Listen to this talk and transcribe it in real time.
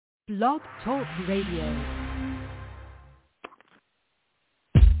Blog Talk Radio.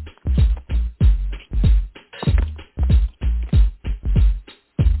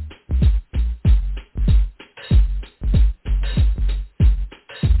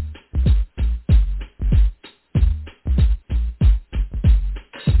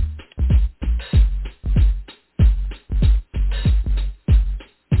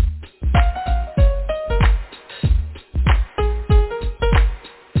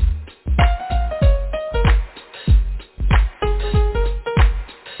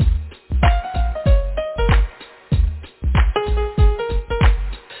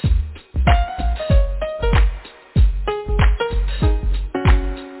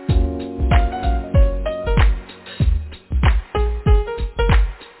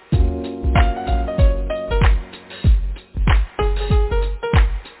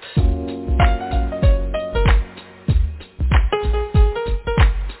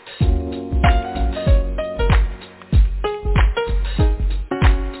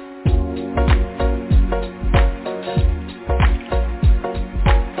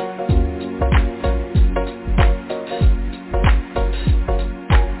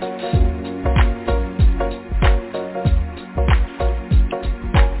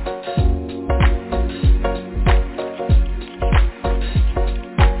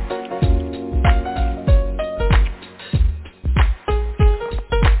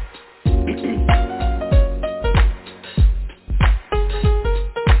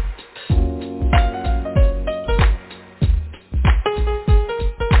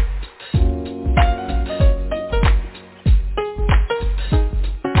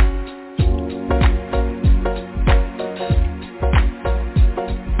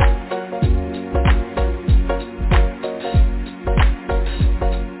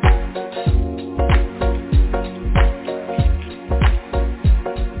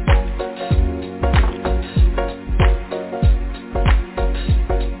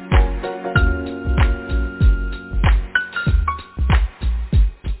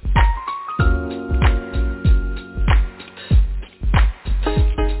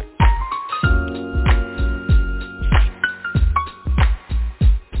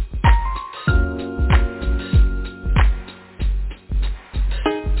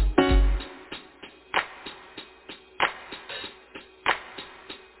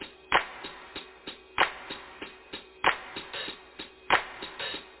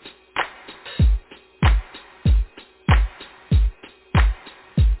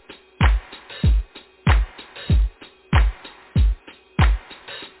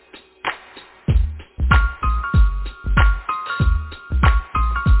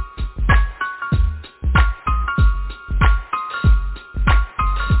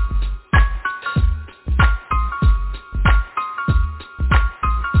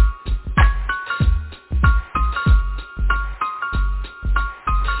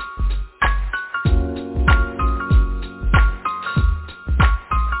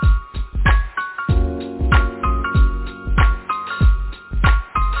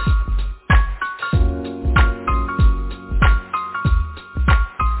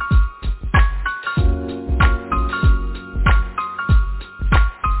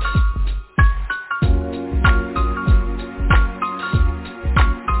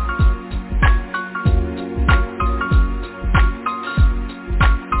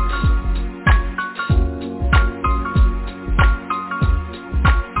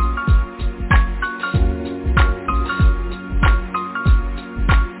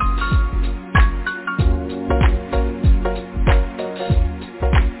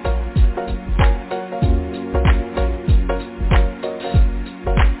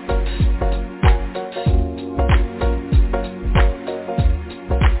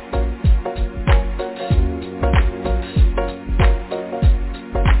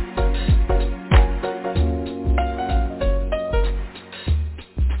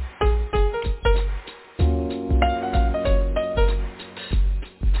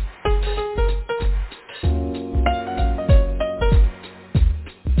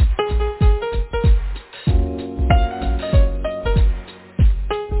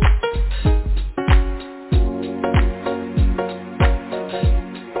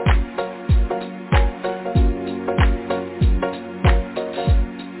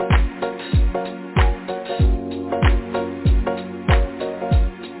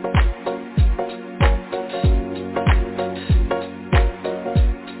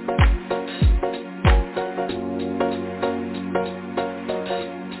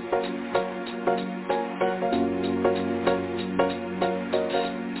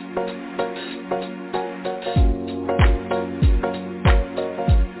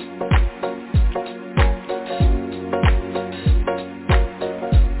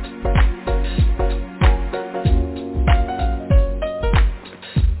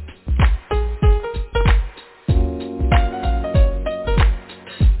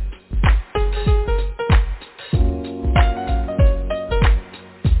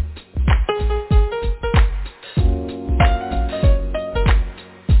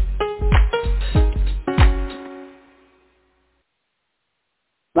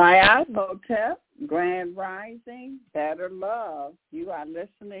 My Hotel, Grand Rising, Better Love. You are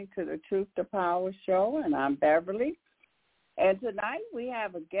listening to the Truth to Power show, and I'm Beverly. And tonight we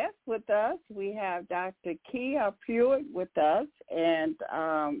have a guest with us. We have Dr. Kia Pruitt with us, and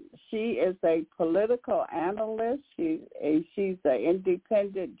she is a political analyst. She's an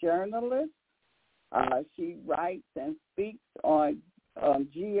independent journalist. She writes and speaks on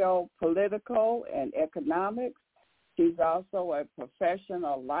geopolitical and economics. She's also a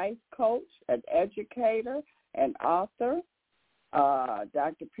professional life coach, an educator, and author.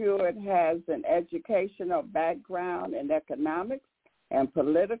 Dr. Pruitt has an educational background in economics and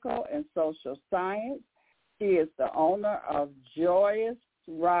political and social science. She is the owner of Joyous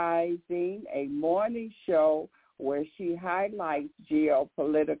Rising, a morning show where she highlights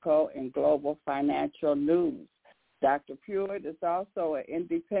geopolitical and global financial news. Dr. Pruitt is also an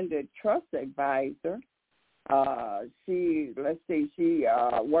independent trust advisor. She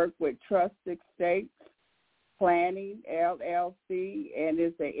worked with Trust Estates Planning, LLC, and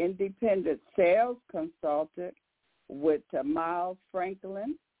is an independent sales consultant with Miles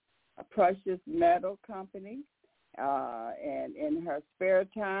Franklin, a precious metal company. And in her spare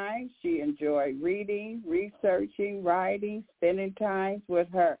time, she enjoys reading, researching, writing, spending time with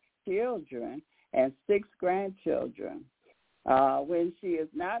her children and 6 grandchildren. When she is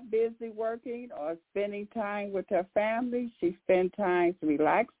not busy working or spending time with her family, she spends time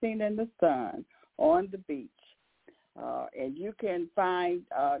relaxing in the sun on the beach. And you can find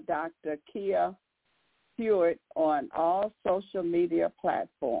Dr. Kia Pruitt on all social media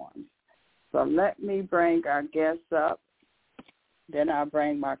platforms. So let me bring our guests up. Then I'll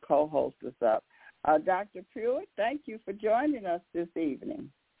bring my co-hostess up. Dr. Pruitt, thank you for joining us this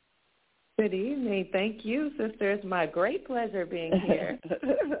evening. Good evening. Thank you, sister. It's my great pleasure being here.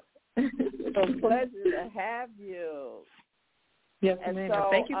 It's a pleasure to have you. Yes, ma'am. So,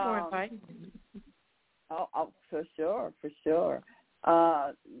 thank you for inviting me. Oh, for sure.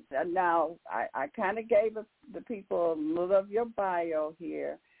 Now, I kind of gave the people a little of your bio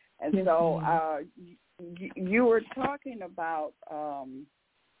here. And yes, so you were talking about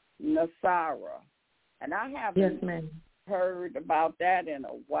Nasara, and I haven't heard about that in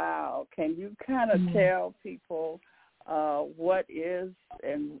a while. Can you kind of tell people what is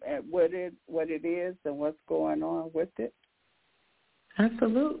and what it is and what's going on with it?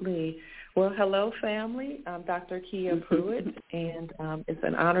 Absolutely. Well, hello, family. I'm Dr. Kia Pruitt, and it's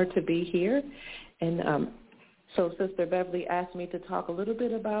an honor to be here. And so Sister Beverly asked me to talk a little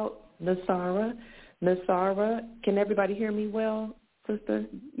bit about Nasara. Nasara, can everybody hear me well, Sister?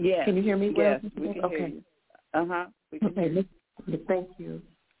 Yes. Can you hear me well? Yes, we can hear you. We can hear you. Thank you.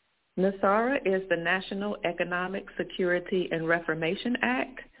 Nasara is the National Economic Security and Reformation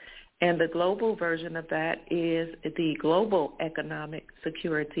Act, and the global version of that is the Global Economic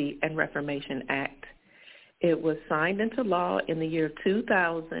Security and Reformation Act. It was signed into law in the year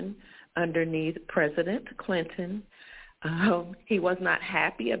 2000 underneath President Clinton. He was not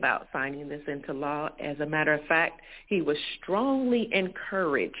happy about signing this into law. As a matter of fact, he was strongly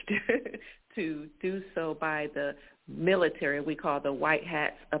encouraged to do so by the military. We call the white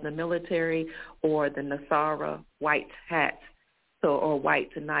hats of the military, or the Nasara white hats, or white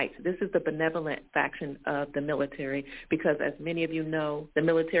knights. This is the benevolent faction of the military because, as many of you know, the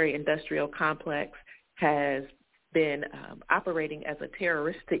military-industrial complex has been operating as a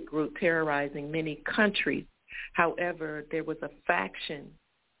terroristic group, terrorizing many countries. However, there was a faction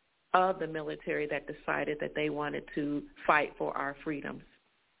of the military that decided that they wanted to fight for our freedoms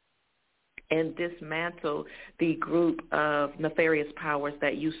and dismantle the group of nefarious powers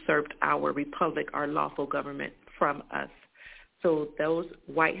that usurped our republic, our lawful government, from us. So those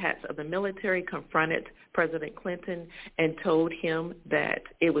white hats of the military confronted President Clinton and told him that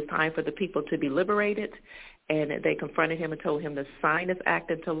it was time for the people to be liberated, and they confronted him and told him to sign this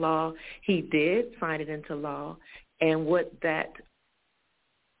act into law. He did sign it into law, and what that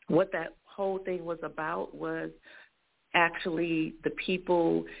whole thing was about was actually the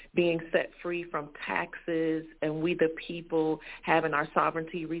people being set free from taxes, and we the people having our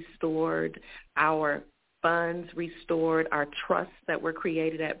sovereignty restored, our funds restored, our trusts that were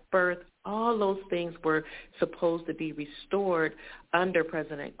created at birth. All those things were supposed to be restored under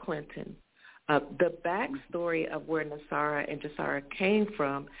President Clinton. The backstory of where Nasara and Jasara came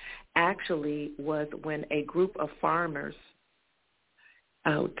from actually was when a group of farmers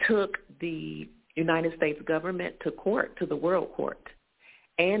took the United States government to court, to the World Court,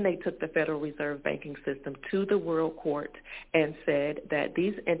 and they took the Federal Reserve banking system to the World Court and said that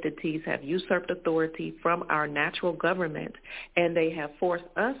these entities have usurped authority from our natural government, and they have forced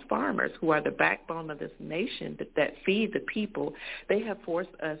us farmers, who are the backbone of this nation that feed the people, they have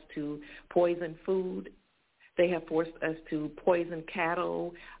forced us to poison food. They have forced us to poison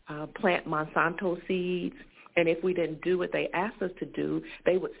cattle, plant Monsanto seeds, and if we didn't do what they asked us to do,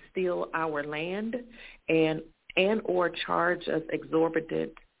 they would steal our land and or charge us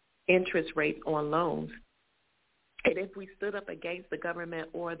exorbitant interest rates on loans. And if we stood up against the government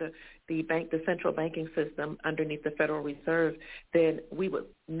or the central banking system underneath the Federal Reserve, then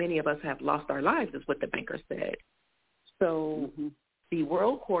many of us have lost our lives, is what the banker said. So the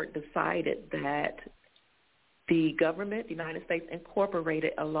World Court decided that the government, the United States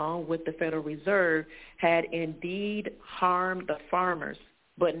Incorporated, along with the Federal Reserve, had indeed harmed the farmers,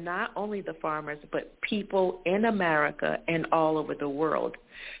 but not only the farmers, but people in America and all over the world.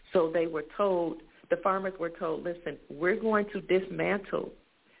 So they were told, the farmers were told, listen, we're going to dismantle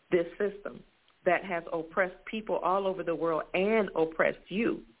this system that has oppressed people all over the world and oppressed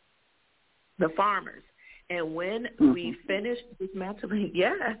you, the farmers. And when we finished dismantling,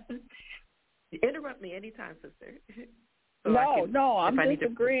 interrupt me anytime, sister. No, I'm just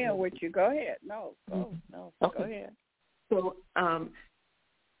agreeing with you. Go ahead. Go ahead.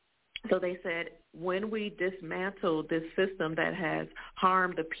 So they said, when we dismantle this system that has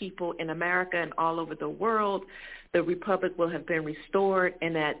harmed the people in America and all over the world, the republic will have been restored,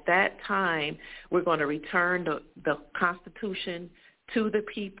 and at that time, we're going to return the Constitution to the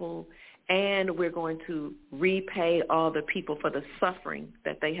people, and we're going to repay all the people for the suffering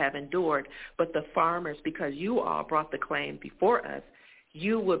that they have endured. But the farmers, because you all brought the claim before us,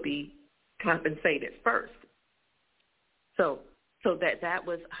 you will be compensated first. So that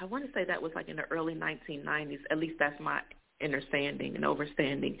was, I want to say that was like in the early 1990s. At least that's my understanding and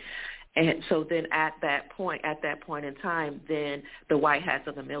overstanding. And so then at that point in time, then the white hats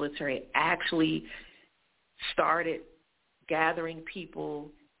of the military actually started gathering people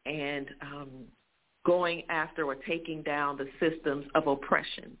and going after or taking down the systems of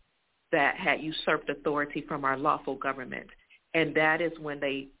oppression that had usurped authority from our lawful government. And that is when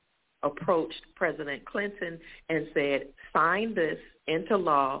they approached President Clinton and said, sign this into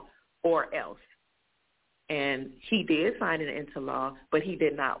law or else. And he did sign it into law, but he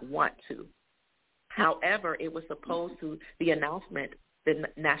did not want to. However, it was supposed to, the announcement, the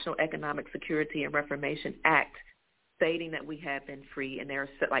National Economic Security and Reformation Act, stating that we have been free, and there are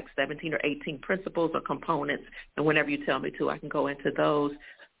like 17 or 18 principles or components, and whenever you tell me to, I can go into those.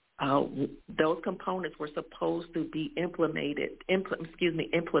 Those components were supposed to be implemented,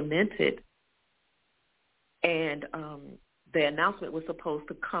 and the announcement was supposed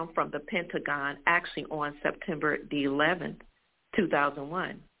to come from the Pentagon actually on September the 11th,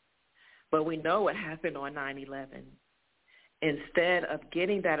 2001. But we know what happened on 9/11. Instead of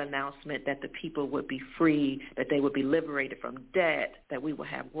getting that announcement that the people would be free, that they would be liberated from debt, that we will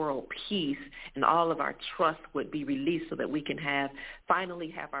have world peace, and all of our trust would be released so that we can finally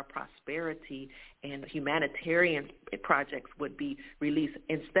have our prosperity, and humanitarian projects would be released.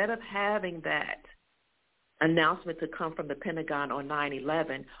 Instead of having that announcement to come from the Pentagon on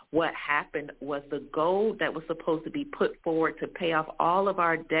 9/11, what happened was the gold that was supposed to be put forward to pay off all of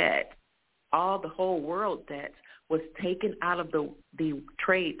our debt, the whole world debt, was taken out of the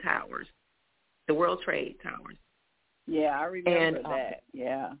trade towers, the World Trade Towers. Yeah, I remember that.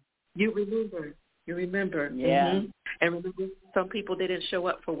 Yeah. You remember. Yeah. Mm-hmm. And remember, some people didn't show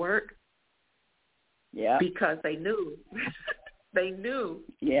up for work. Yeah. Because they knew. They knew.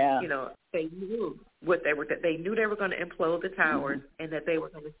 Yeah. They knew what they were. They knew they were going to implode the towers, and that they were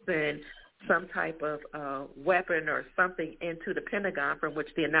going to send some type of weapon or something into the Pentagon from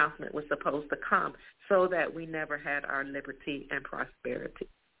which the announcement was supposed to come, so that we never had our liberty and prosperity.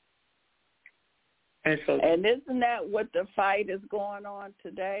 And isn't that what the fight is going on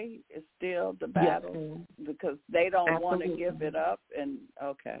today? It's still the battle, because they don't want to give it up. And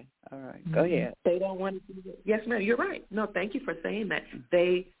okay, all right, go ahead. They don't want to do it. Yes, ma'am, you're right. No, thank you for saying that.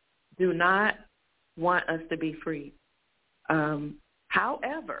 They do not want us to be free.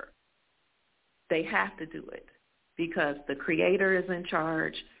 However, they have to do it because the Creator is in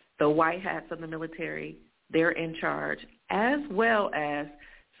charge, the white hats of the military, they're in charge, as well as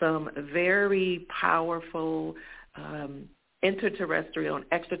some very powerful interterrestrial and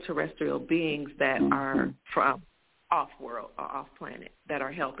extraterrestrial beings that are from off-world or off-planet that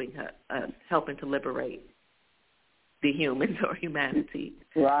are helping us, helping to liberate the humans or humanity.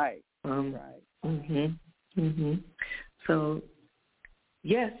 Right. Right. So,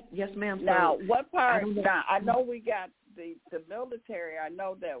 yes, ma'am. Now, what part? Now, I know we got the military, I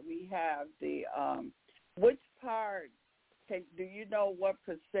know that we have the which part. Do you know what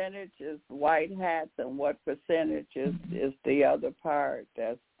percentage is white hats and what percentage is the other part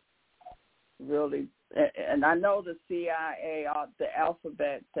that's really? And I know the CIA, the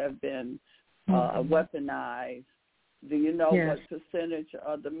alphabets have been weaponized. Do you know what percentage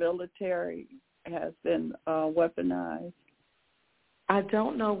of the military has been weaponized? I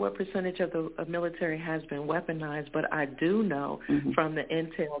don't know what percentage of the military has been weaponized, but I do know from the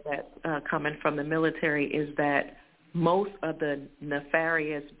intel that's coming from the military is that most of the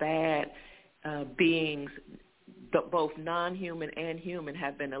nefarious, bad beings, both non-human and human,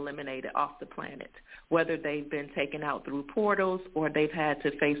 have been eliminated off the planet, whether they've been taken out through portals or they've had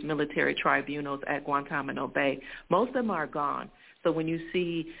to face military tribunals at Guantanamo Bay. Most of them are gone. So when you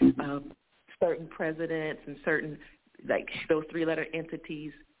see certain presidents and certain, like those three-letter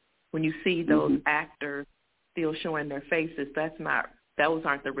entities, when you see those actors still showing their faces, those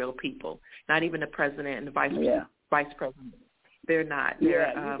aren't the real people. Not even the president and the vice president. They're not. You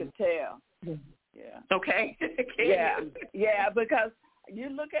can tell. Yeah. Okay. Yeah, because you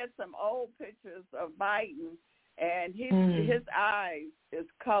look at some old pictures of Biden, and his eyes is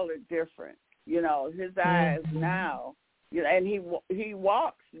colored different. You know, his eyes now. You know, and he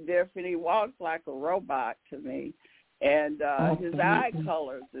walks different. He walks like a robot to me, and his eye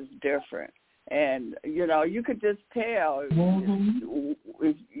colors is different. And you know, you could just tell. You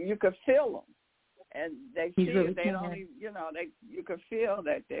could feel them. And they see really they don't even, you know, you can feel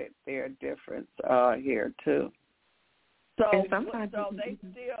that they're different here too. So they still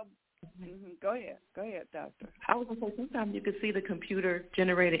go ahead, doctor. I was going to say sometimes you could see the computer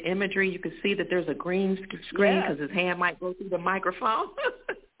generated imagery. You could see that there's a green screen because his hand might go through the microphone.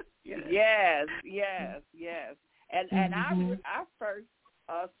 Yes. And I first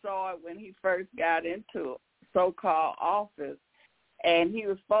saw it when he first got into so-called office. And he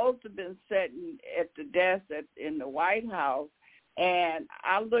was supposed to have been sitting at the desk in the White House, and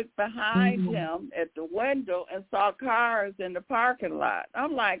I looked behind him at the window and saw cars in the parking lot.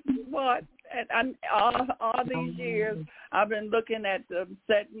 I'm like, what? And all these years, I've been looking at them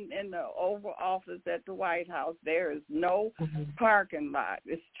sitting in the Oval Office at the White House. There is no parking lot.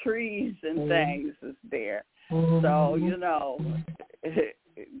 It's trees and things is there. So, you know, it's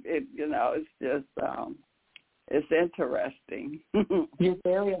just... it's interesting. You're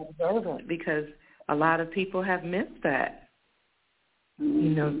very observant because a lot of people have missed that. You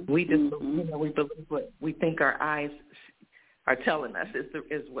know, we just, we believe what we think our eyes are telling us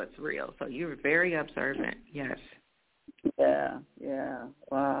is what's real. So you're very observant. Yes. Yeah.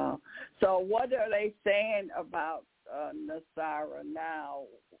 Wow. So what are they saying about Nasara now?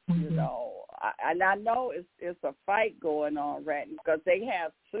 You know, and I know it's a fight going on right now because they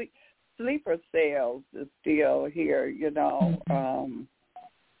have sleeper cells is still here, you know,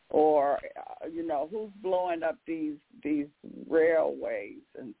 or you know, who's blowing up these railways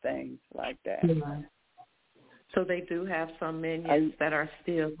and things like that. Yeah. So they do have some minions that are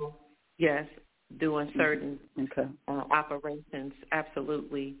still, doing certain operations.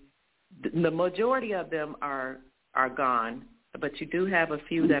 Absolutely, the majority of them are gone, but you do have a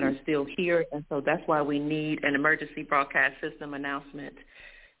few that are still here, and so that's why we need an emergency broadcast system announcement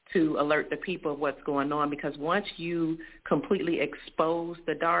to alert the people of what's going on, because once you completely expose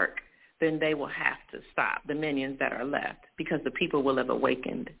the dark, then they will have to stop, the minions that are left, because the people will have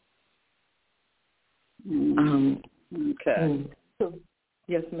awakened. Okay. So,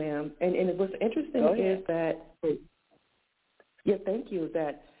 yes, ma'am. And what's interesting is that, thank you,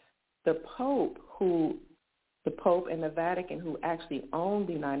 that the Pope and the Vatican, who actually own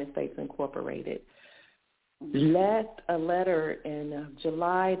the United States Incorporated, left a letter in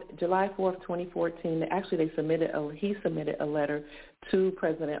July 4th, 2014. Actually, he submitted a letter to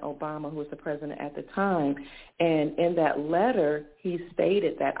President Obama, who was the president at the time. And in that letter, he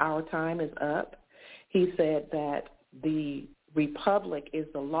stated that our time is up. He said that the republic is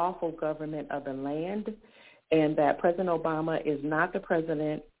the lawful government of the land, and that President Obama is not the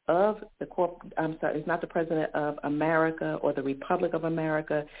president is not the president of America or the Republic of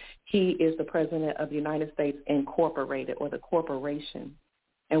America. He is the president of the United States Incorporated, or the corporation.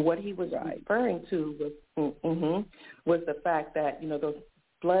 And what he was referring to was the fact that, you know, those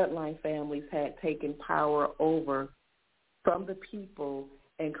bloodline families had taken power over from the people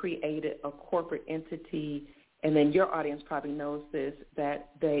and created a corporate entity. And then your audience probably knows this,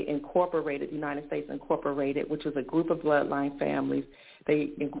 that they incorporated the United States Incorporated, which was a group of bloodline families.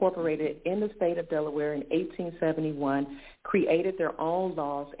 They incorporated in the state of Delaware in 1871, created their own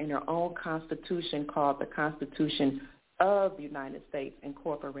laws and their own constitution called the Constitution of the United States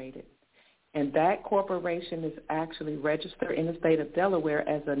Incorporated. And that corporation is actually registered in the state of Delaware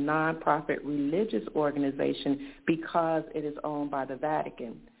as a nonprofit religious organization because it is owned by the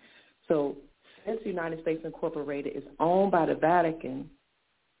Vatican. So since the United States Incorporated is owned by the Vatican,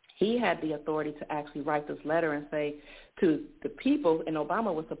 he had the authority to actually write this letter and say to the people, and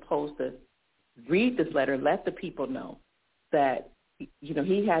Obama was supposed to read this letter, let the people know that,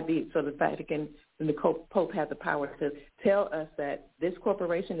 he had so the Vatican and the Pope had the power to tell us that this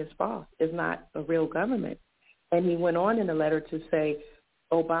corporation is false, is not a real government. And he went on in the letter to say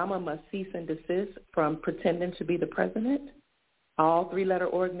Obama must cease and desist from pretending to be the president. All three-letter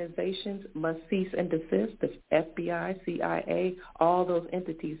organizations must cease and desist, the FBI, CIA, all those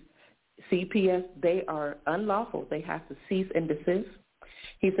entities. CPS, they are unlawful. They have to cease and desist.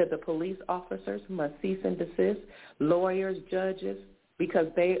 He said the police officers must cease and desist, lawyers, judges, because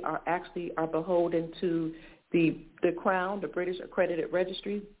they are beholden to the Crown, the British Accredited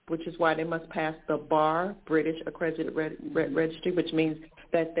Registry, which is why they must pass the BAR, British Accredited Registry, which means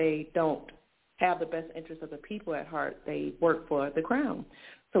that they don't have the best interest of the people at heart. They work for the Crown.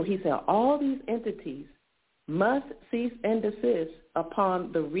 So he said all these entities must cease and desist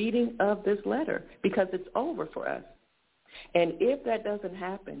upon the reading of this letter because it's over for us. And if that doesn't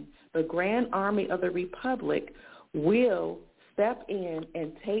happen, the Grand Army of the Republic will step in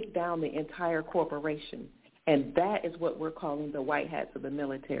and take down the entire corporation. And that is what we're calling the white hats of the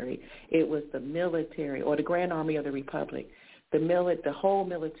military. It was the military or the Grand Army of the Republic, the whole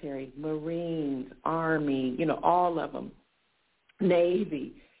military, Marines, Army, all of them,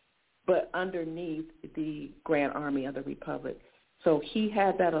 Navy, but underneath the Grand Army of the Republic. So he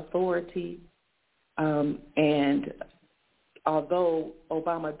had that authority, and although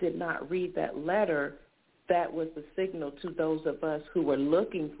Obama did not read that letter, that was the signal to those of us who were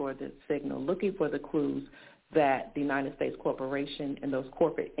looking for the signal, looking for the clues that the United States Corporation and those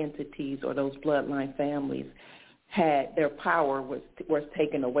corporate entities or those bloodline families had their power was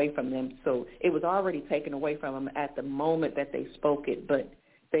taken away from them. So it was already taken away from them at the moment that they spoke it, but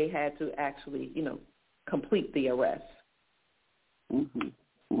they had to actually, complete the arrest. Mhm.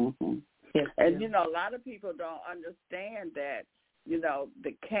 Mhm. Yes, and a lot of people don't understand that.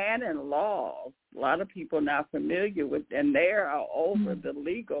 The canon laws, a lot of people not familiar with, and they are over the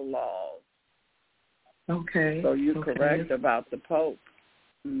legal laws. Okay. So you're correct about the Pope.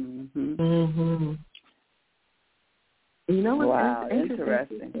 Mhm. Mhm. What's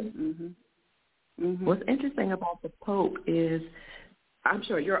interesting. Mhm. Mhm. What's interesting about the Pope is, I'm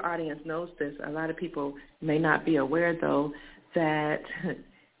sure your audience knows this. A lot of people may not be aware, though, that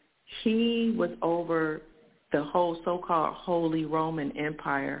he was over the whole so-called Holy Roman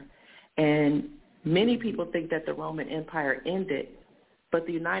Empire. And many people think that the Roman Empire ended, but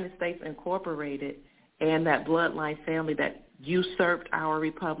the United States Incorporated and that bloodline family that usurped our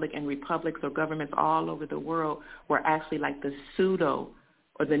republic and republics or governments all over the world were actually like the pseudo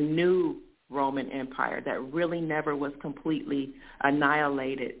or the new Roman Empire that really never was completely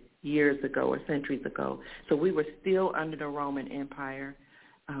annihilated years ago or centuries ago. So we were still under the Roman Empire.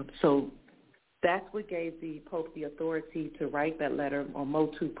 So that's what gave the Pope the authority to write that letter on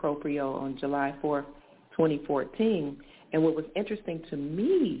motu proprio on July 4th, 2014. And what was interesting to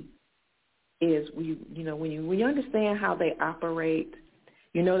me is when you understand how they operate,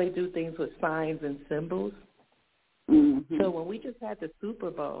 they do things with signs and symbols. Mm-hmm. So when we just had the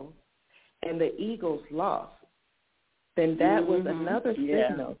Super Bowl and the Eagles lost, then that was another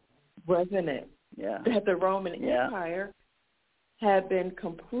signal, wasn't it? Yeah. That the Roman Empire had been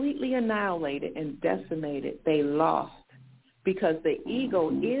completely annihilated and decimated. They lost because the eagle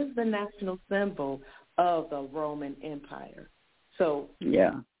is the national symbol of the Roman Empire. So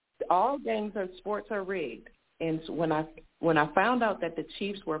all games or sports are rigged. And so when I found out that the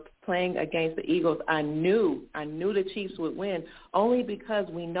Chiefs were playing against the Eagles, I knew the Chiefs would win only because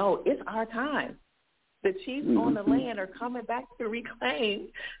we know it's our time. The Chiefs on the land are coming back to reclaim.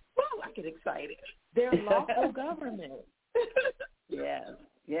 Woo, I get excited. Their lawful government. Yes.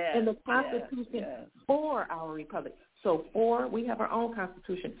 And the Constitution for our republic. So we have our own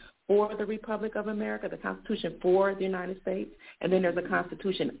Constitution for the Republic of America, the Constitution for the United States, and then there's a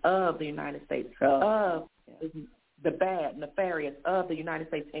Constitution of the United States, of the bad, nefarious, of the United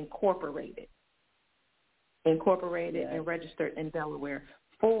States incorporated and registered in Delaware.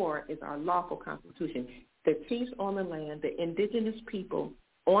 4 is our lawful Constitution. The chiefs on the land, the indigenous people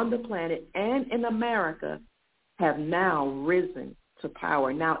on the planet and in America have now risen to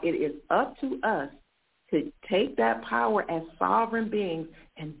power. Now it is up to us to take that power as sovereign beings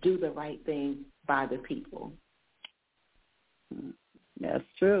and do the right thing by the people. That's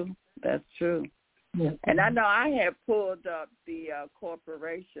true. That's true. Yeah. And I know I had pulled up the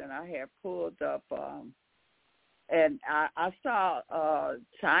corporation. I had pulled up, and I saw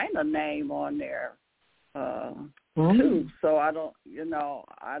China name on there too. So I don't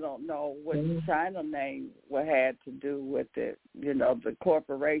know what China name had to do with it. The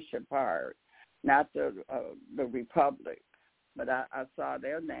corporation part, not the republic. But I saw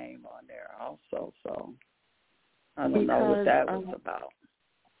their name on there also. So I don't know what that was about.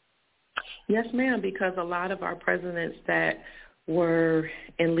 Yes, ma'am, because a lot of our presidents that were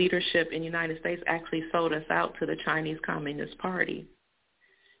in leadership in the United States actually sold us out to the Chinese Communist Party.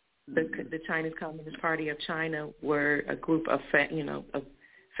 The Chinese Communist Party of China were a group of of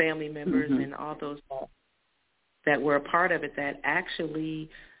family members and all those that were a part of it that actually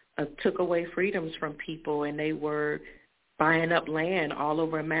took away freedoms from people, and they were buying up land all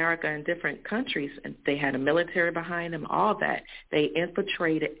over America and different countries, and they had a military behind them, all that. They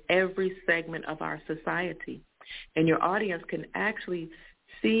infiltrated every segment of our society. And your audience can actually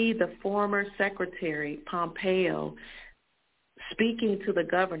see the former Secretary Pompeo speaking to the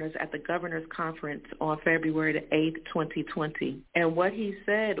governors at the Governors Conference on February the 8th, 2020. And what he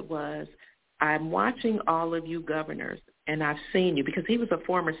said was, I'm watching all of you governors, and I've seen you, because he was a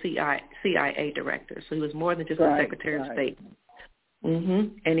former CIA director, so he was more than just a Secretary of State.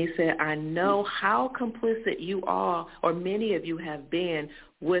 And he said, I know how complicit you all, or many of you have been,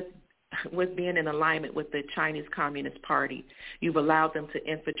 with being in alignment with the Chinese Communist Party. You've allowed them to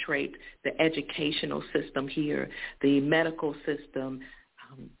infiltrate the educational system here, the medical system.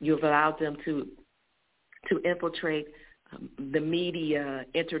 You've allowed them to infiltrate the media,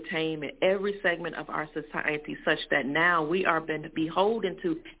 entertainment, every segment of our society, such that now we are been beholden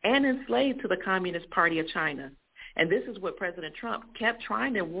to and enslaved to the Communist Party of China. And this is what President Trump kept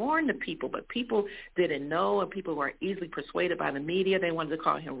trying to warn the people, but people didn't know, and people were easily persuaded by the media. They wanted to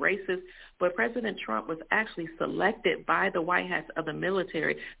call him racist. But President Trump was actually selected by the White Hats of the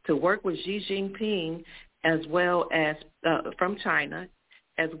military to work with Xi Jinping, as well as from China,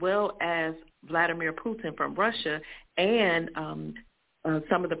 as well as Vladimir Putin from Russia, and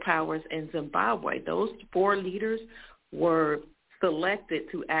some of the powers in Zimbabwe. Those four leaders were selected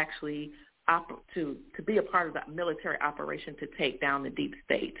to actually to be a part of the military operation to take down the deep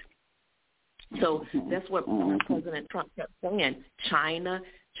state. So that's what President Trump kept saying. China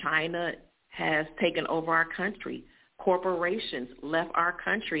has taken over our country. Corporations left our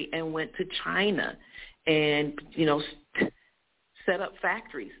country and went to China and, set up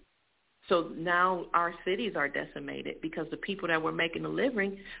factories. So now our cities are decimated because the people that were making a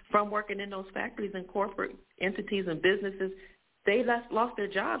living from working in those factories and corporate entities and businesses, they lost their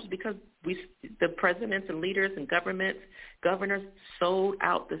jobs because the presidents and leaders and governors sold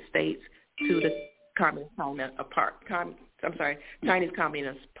out the states to the Chinese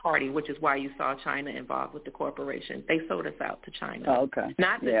Communist Party, which is why you saw China involved with the corporation. They sold us out to China. Oh, okay.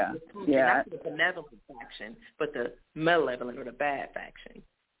 Not the benevolent faction, but the malevolent or the bad faction.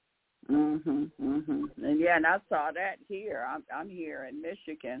 And and I saw that here. I'm here in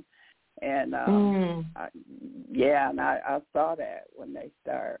Michigan. And I saw that when they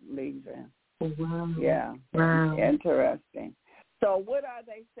start leaving. Wow. Yeah. Wow. Interesting. So what are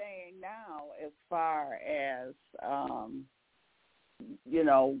they saying now as far as coming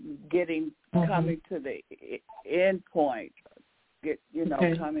to the end point,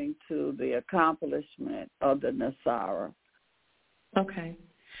 coming to the accomplishment of the Nasara? Okay.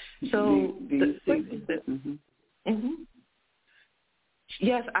 So do you see this?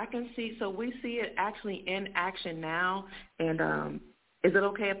 Yes, I can see. So we see it actually in action now. And is it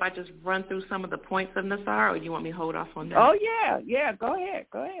okay if I just run through some of the points of Nasara, or you want me to hold off on that? Oh, yeah. Go ahead.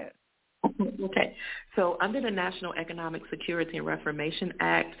 Okay. So under the National Economic Security and Reformation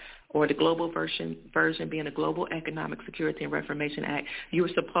Act, or the global version being the Global Economic Security and Reformation Act, you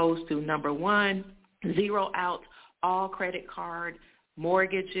were supposed to, number one, zero out all credit card,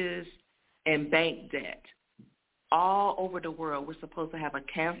 mortgages, and bank debt. All over the world, we're supposed to have a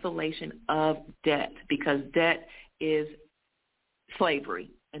cancellation of debt, because debt is slavery,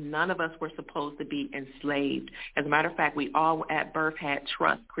 and none of us were supposed to be enslaved. As a matter of fact, we all at birth had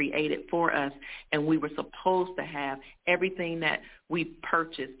trust created for us, and we were supposed to have everything that we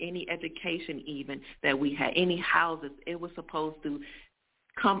purchased, any education even that we had, any houses. It was supposed to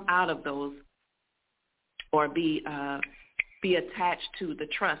come out of those or be attached to the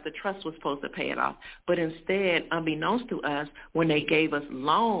trust. The trust was supposed to pay it off. But instead, unbeknownst to us, when they gave us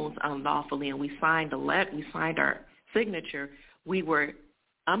loans unlawfully and we signed our signature, we were,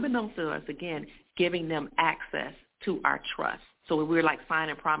 unbeknownst to us again, giving them access to our trust. So we're like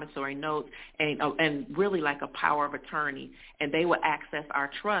signing promissory notes and really like a power of attorney. And they will access our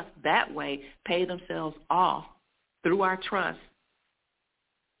trust that way, pay themselves off through our trust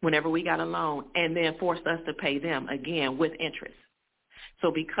whenever we got a loan, and then forced us to pay them again with interest.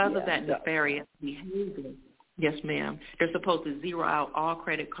 So because of that nefarious behavior, yes, ma'am, they're supposed to zero out all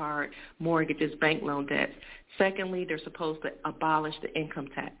credit card, mortgages, bank loan debts. Secondly, they're supposed to abolish the income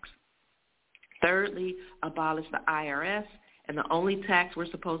tax. Thirdly, abolish the IRS, and the only tax we're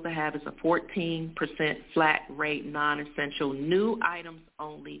supposed to have is a 14% flat rate, non-essential, new items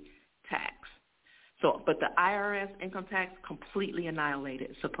only tax. So, but the IRS income tax completely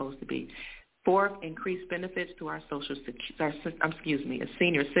annihilated, it's supposed to be. Fourth, increase benefits to our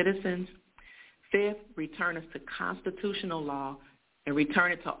senior citizens. Fifth, return us to constitutional law and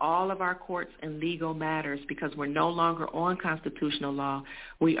return it to all of our courts and legal matters, because we're no longer on constitutional law.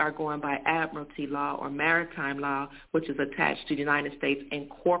 We are going by admiralty law or maritime law, which is attached to the United States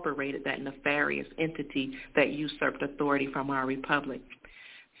Incorporated, that nefarious entity that usurped authority from our republic.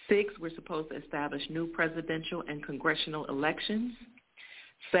 Six, we're supposed to establish new presidential and congressional elections.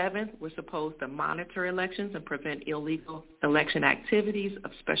 Seventh, we're supposed to monitor elections and prevent illegal election activities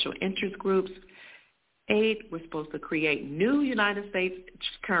of special interest groups. Eighth, we're supposed to create new United States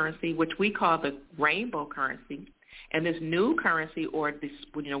currency, which we call the rainbow currency. And this new currency, or this,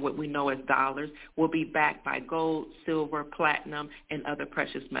 what we know as dollars, will be backed by gold, silver, platinum, and other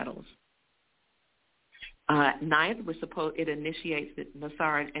precious metals. Ninth, it initiates,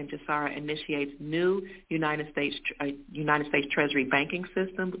 Nassara and Jassara initiates new United States Treasury banking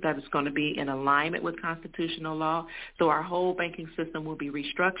system that is going to be in alignment with constitutional law. So our whole banking system will be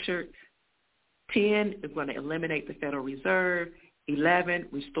restructured. 10, is going to eliminate the Federal Reserve. 11,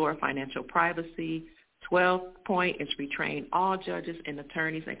 restore financial privacy. 12th point is retrain all judges and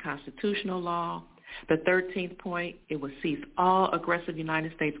attorneys in constitutional law. The 13th point, it will cease all aggressive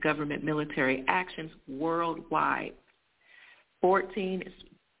United States government military actions worldwide.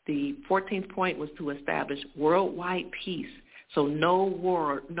 The 14th point was to establish worldwide peace, so no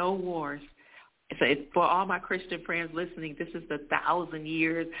wars. So for all my Christian friends listening, this is the 1,000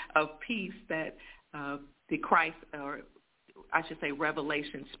 years of peace that the Christ, or I should say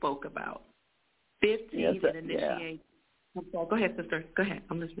Revelation, spoke about. 15, it initiates. Go ahead, sister. Go ahead.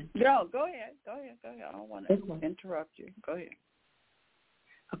 I'm listening. No, go ahead. I don't want to interrupt you. Go ahead.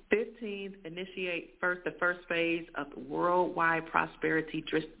 15th, initiate the first phase of worldwide prosperity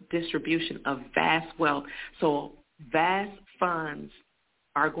distribution of vast wealth. So vast funds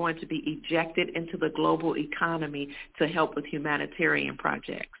are going to be ejected into the global economy to help with humanitarian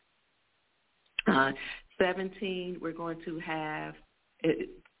projects. 17, we're going to have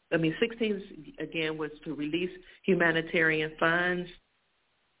 16, again, was to release humanitarian funds.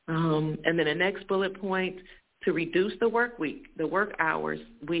 And then the next bullet point, to reduce the work hours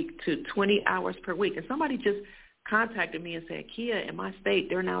week to 20 hours per week. And somebody just contacted me and said, Kia, in my state,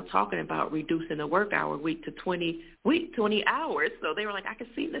 they're now talking about reducing the work hour week to 20 hours. So they were like, I can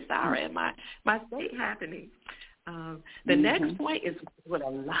see this hour in my state happening. The next point is what a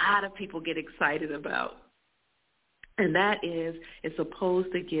lot of people get excited about. And that is, it's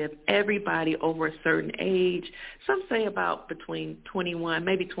supposed to give everybody over a certain age, some say about between 21,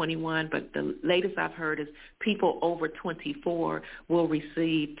 maybe 21, but the latest I've heard is people over 24 will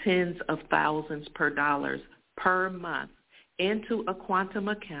receive tens of thousands per month into a quantum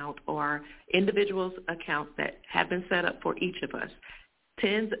account or individuals' accounts that have been set up for each of us.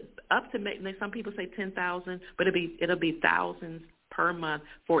 Some people say 10,000, but it'll be thousands per month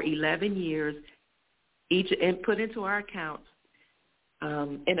for 11 years. Each input into our accounts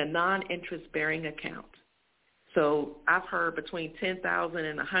in a non-interest-bearing account. So I've heard between 10,000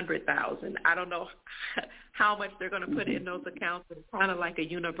 and 100,000. I don't know how much they're going to put in those accounts, but it's kind of like a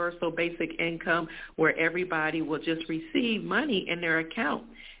universal basic income where everybody will just receive money in their account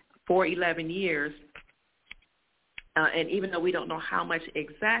for 11 years. And even though we don't know how much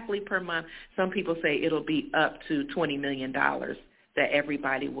exactly per month, some people say it'll be up to $20 million. That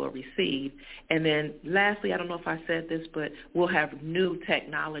everybody will receive. And then lastly, I don't know if I said this, but we'll have new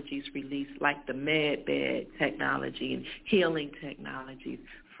technologies released like the med bed technology and healing technologies,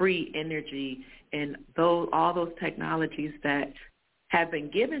 free energy, and all those technologies that have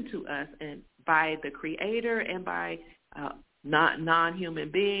been given to us and by the Creator and by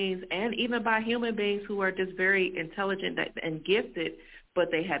non-human beings, and even by human beings who are just very intelligent and gifted,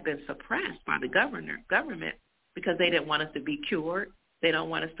 but they have been suppressed by the government. Because they didn't want us to be cured. They don't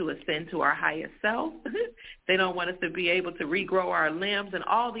want us to ascend to our highest self. They don't want us to be able to regrow our limbs and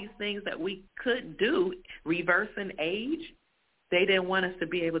all these things that we could do, reverse in age. They didn't want us to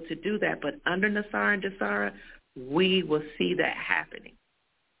be able to do that. But under Nassara and Jassara, we will see that happening.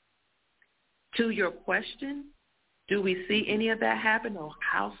 To your question, do we see any of that happen, or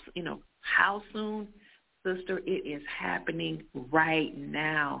how soon? Sister, it is happening right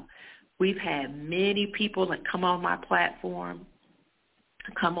now. We've had many people that come on my platform,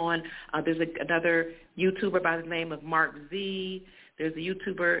 there's another YouTuber by the name of Mark Z. There's a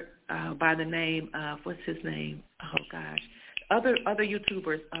YouTuber by the name of, what's his name? Oh, gosh. Other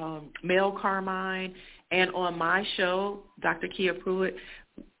YouTubers, Mel Carmine, and on my show, Dr. Kia Pruitt,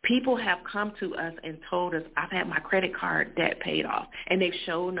 people have come to us and told us, I've had my credit card debt paid off, and they've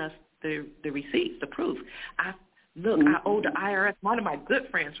shown us the receipts, the proof. I owe the IRS. One of my good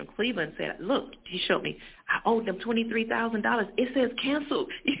friends from Cleveland said, look, he showed me, I owed them $23,000. It says canceled.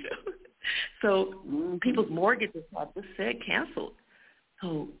 So people's mortgages have just said canceled.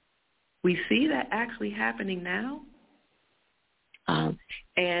 So we see that actually happening now.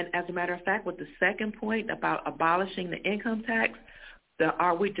 And as a matter of fact, with the second point about abolishing the income tax,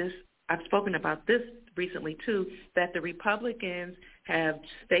 I've spoken about this recently too, that the Republicans have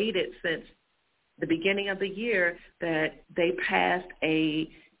stated since the beginning of the year that they passed a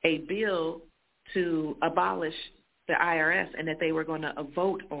bill to abolish the IRS and that they were going to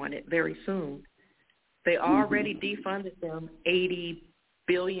vote on it very soon. They already defunded them $80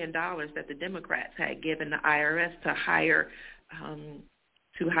 billion that the Democrats had given the IRS to hire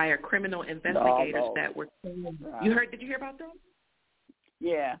criminal investigators that were. Right. Did you hear about that?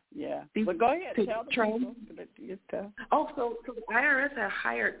 Yeah. But go ahead, tell the people. So the IRS had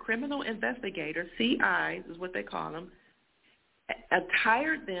hired criminal investigators, CIs is what they call them,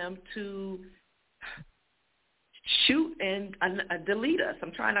 hired them to shoot and delete us.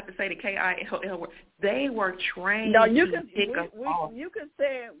 I'm trying not to say the KILL word. They were trained to pick us off. You can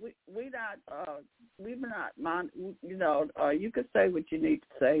say we're not, you can say what you need to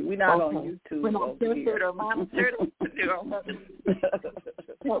say. We're not on YouTube. We're not censored or monitored.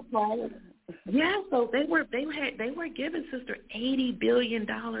 Yeah, so they were giving Sister $80 billion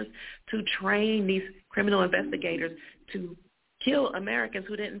to train these criminal investigators to kill Americans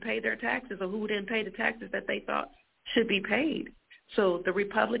who didn't pay their taxes or who didn't pay the taxes that they thought should be paid. So the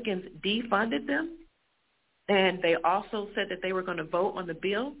Republicans defunded them, and they also said that they were going to vote on the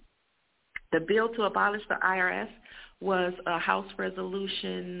bill. The bill to abolish the IRS was House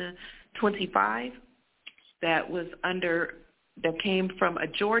Resolution 25 that came from a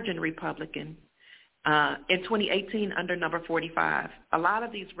Georgian Republican in 2018 under number 45. A lot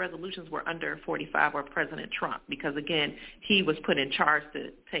of these resolutions were under 45 or President Trump because, again, he was put in charge to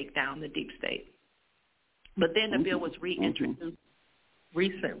take down the deep state. But then the bill was reintroduced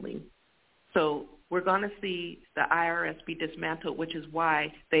recently. So we're going to see the IRS be dismantled, which is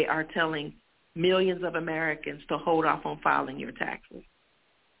why they are telling millions of Americans to hold off on filing your taxes.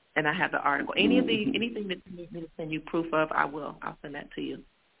 And I have the article. Anything that you need me to send you proof of, I'll send that to you.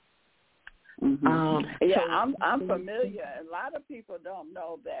 I'm familiar. A lot of people don't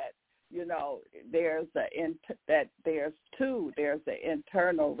know that, there's two. There's the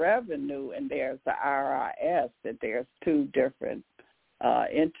Internal Revenue and there's the IRS, that there's two different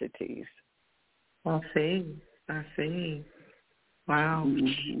entities. I see. Wow.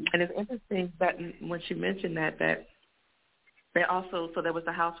 And it's interesting that when she mentioned that they also, so there was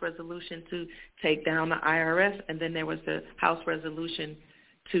the House resolution to take down the IRS, and then there was the House resolution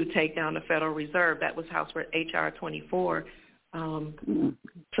to take down the Federal Reserve. That was House H.R. 24.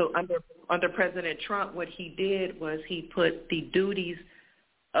 So under President Trump, what he did was he put the duties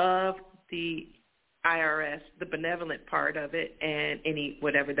of the IRS, the benevolent part of it, and any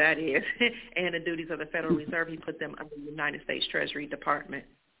whatever that is, and the duties of the Federal Reserve, he put them under the United States Treasury Department.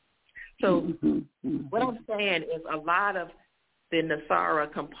 So what I'm saying is a lot of the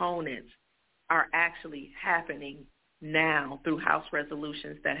NASARA components are actually happening now through House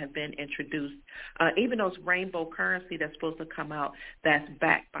resolutions that have been introduced. Even those rainbow currency that's supposed to come out that's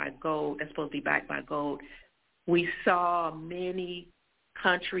backed by gold, that's supposed to be backed by gold, we saw many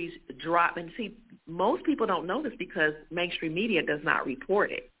countries drop. And see, most people don't know this because mainstream media does not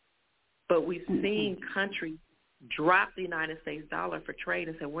report it. But we've seen countries drop the United States dollar for trade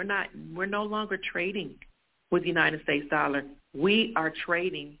and say, we're no longer trading with the United States dollar. We are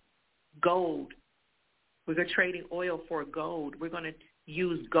trading gold. We're trading oil for gold. We're going to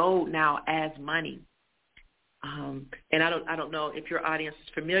use gold now as money. And I don't know if your audience is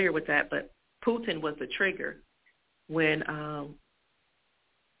familiar with that, but Putin was the trigger when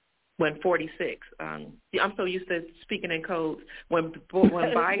 46. I'm so used to speaking in codes. When Biden.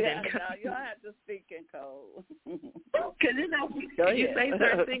 No, you don't have to speak in code. Because you say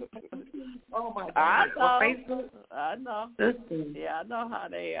certain things. Oh my God! I know. Yeah, I know how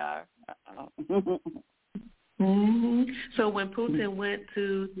they are. Mm-hmm. So when Putin went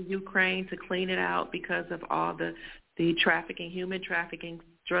to Ukraine to clean it out because of all the trafficking, human trafficking,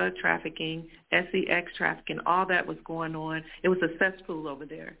 drug trafficking, sex trafficking, all that was going on, it was a cesspool over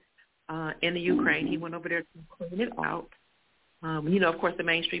there in the Ukraine. He went over there to clean it out. Of course, the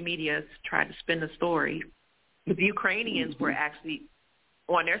mainstream media tried to spin the story. The Ukrainians were actually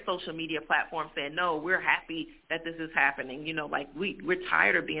on their social media platform saying, no, we're happy that this is happening. We're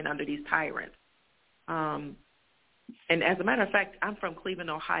tired of being under these tyrants. And as a matter of fact, I'm from Cleveland,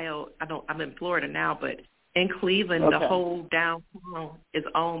 Ohio. I'm in Florida now, but in Cleveland, the whole downtown is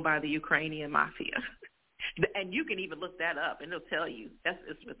owned by the Ukrainian mafia. And you can even look that up, and it'll tell you.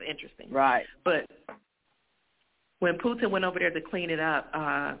 It's interesting. Right. But when Putin went over there to clean it up,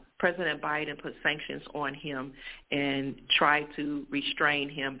 President Biden put sanctions on him and tried to restrain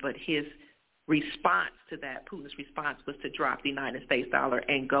him, but his response to that, Putin's response, was to drop the United States dollar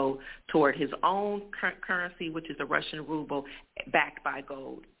and go toward his own currency, which is the Russian ruble, backed by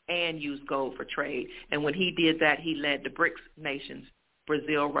gold, and use gold for trade. And when he did that, he led the BRICS nations,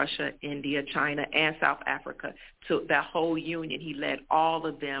 Brazil, Russia, India, China, and South Africa, to that whole union. He led all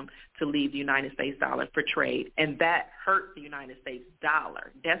of them to leave the United States dollar for trade. And that hurt the United States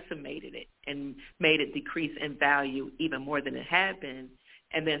dollar, decimated it, and made it decrease in value even more than it had been.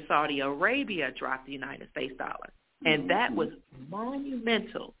 And then Saudi Arabia dropped the United States dollar. And that was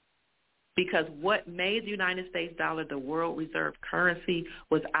monumental, because what made the United States dollar the world reserve currency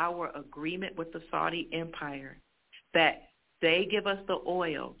was our agreement with the Saudi Empire that they give us the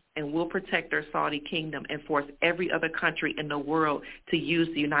oil and we'll protect their Saudi kingdom and force every other country in the world to use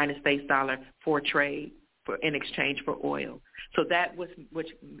the United States dollar for trade, in exchange for oil. So that was which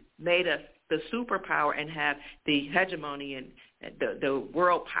made us the superpower and have the hegemony and the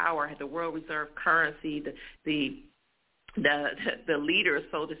world power, the world reserve currency, the leaders,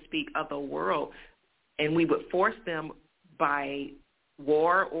 so to speak, of the world. And we would force them by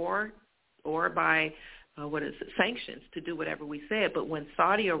war or by sanctions to do whatever we said. But when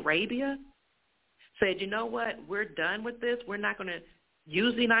Saudi Arabia said, you know what, we're done with this, we're not going to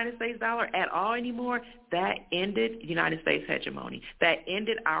use the United States dollar at all anymore, that ended the United States hegemony. That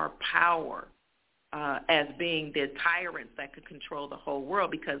ended our power as being the tyrants that could control the whole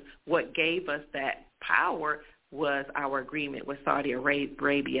world, because what gave us that power was our agreement with Saudi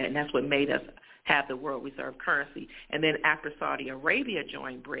Arabia, and that's what made us have the world reserve currency. And then after Saudi Arabia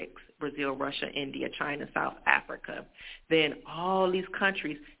joined BRICS, Brazil, Russia, India, China, South Africa, then all these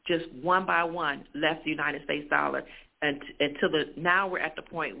countries just one by one left the United States dollar now we're at the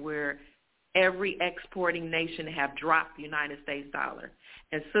point where every exporting nation have dropped the United States dollar.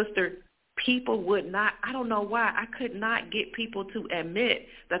 And sister, people would not, I don't know why, I could not get people to admit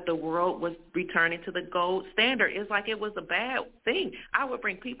that the world was returning to the gold standard. It's like it was a bad thing. I would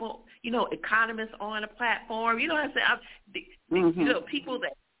bring people, economists on a platform, you know what I'm saying?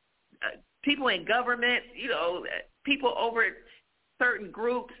 People in government, people over certain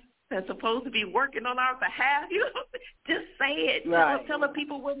groups that's supposed to be working on our behalf, just say it. Right. Tell the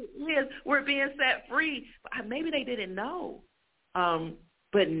people what it is. We're being set free. Maybe they didn't know.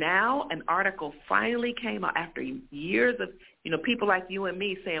 But now an article finally came out after years of, people like you and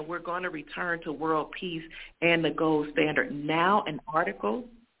me saying we're going to return to world peace and the gold standard. Now an article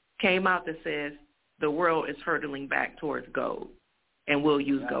came out that says the world is hurtling back towards gold, and we'll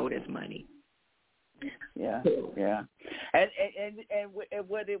use gold as money. Yeah. And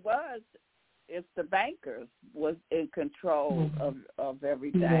what it was, it's the bankers was in control of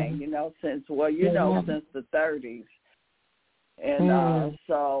everything, since since the 30s. And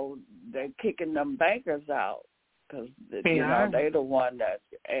so they're kicking them bankers out because, they're the one that,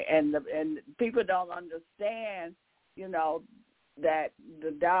 and people don't understand, that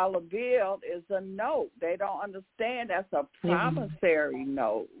the dollar bill is a note. They don't understand that's a promissory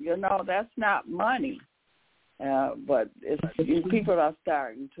note. That's not money. But people are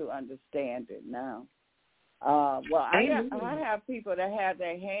starting to understand it now. I have people that have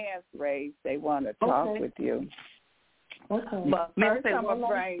their hands raised. They want to talk with you. Okay. But first I'm going to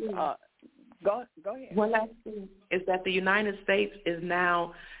bring go ahead. One last thing is that the United States is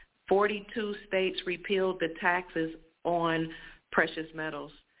now 42 states repealed the taxes on precious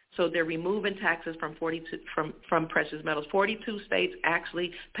metals. So they're removing taxes from from precious metals. 42 states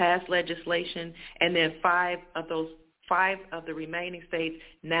actually passed legislation, and then five of the remaining states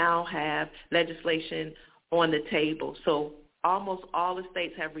now have legislation on the table. So almost all the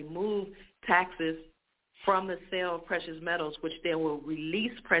states have removed taxes from the sale of precious metals, which then will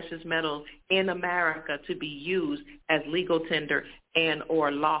release precious metals in America to be used as legal tender and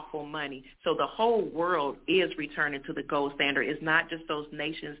or lawful money. So the whole world is returning to the gold standard. It's not just those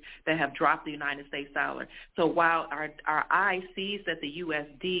nations that have dropped the United States dollar. So while our eye sees that the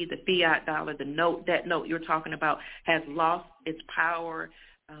USD, the fiat dollar, that note you're talking about has lost its power,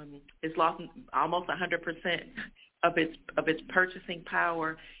 it's lost almost 100% of its purchasing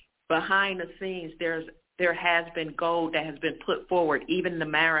power, behind the scenes there has been gold that has been put forward, even in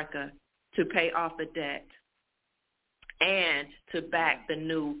America, to pay off the debt and to back the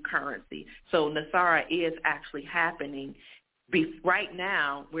new currency. So Nasara is actually happening. Right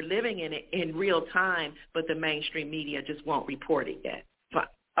now, we're living in it in real time, but the mainstream media just won't report it yet.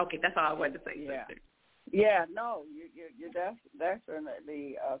 Okay, that's all I wanted to say. Yeah, yeah, no, you're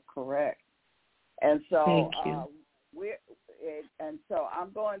definitely correct. And so thank you. So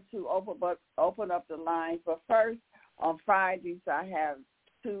I'm going to open up the lines. But first, on Fridays, I have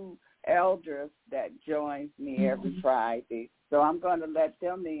 2 elders that joins me every Friday. So I'm going to let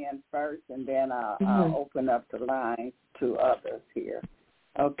them in first, and then I'll open up the lines to others here.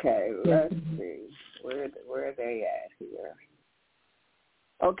 Okay, let's see. Where are they at here?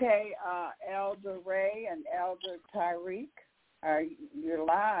 Okay, Elder Ray and Elder Tyreek, you're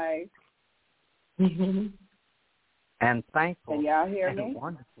live. Mm-hmm. And thankful. Can y'all hear me?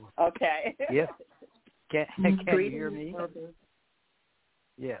 Wonderful. Okay. Yes. Can you hear me?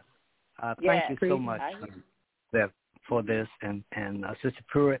 Yes. Thank you so much for this. And Sister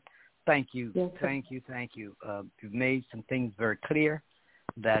Pruitt, thank you. Yes. Thank you. You've made some things very clear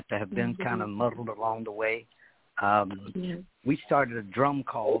that have been kind of muddled along the way. We started a drum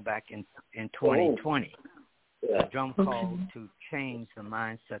call back in 2020. A drum call to change the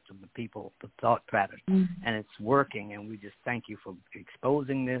mindsets of the people, the thought pattern, and it's working. And we just thank you for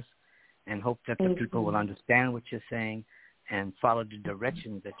exposing this, and hope that the people will understand what you're saying and follow the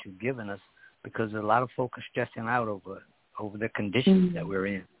directions that you've given us, because a lot of folks are stressing out over the conditions that we're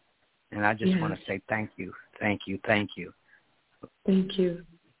in. And I just want to say thank you. Thank you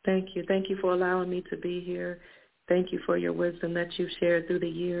for allowing me to be here. Thank you for your wisdom that you've shared through the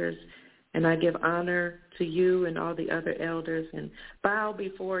years. And I give honor to you and all the other elders and bow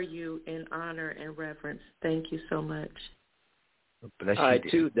before you in honor and reverence. Thank you so much. I,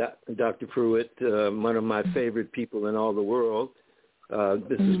 too, Dr. Pruitt, one of my favorite people in all the world.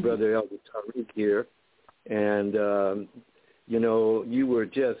 This is Brother Elder Tariq here. And, you were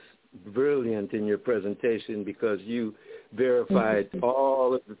just brilliant in your presentation, because you verified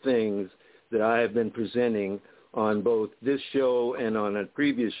all of the things that I have been presenting on both this show and on a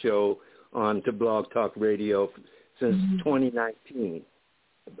previous show on to Blog Talk Radio since 2019.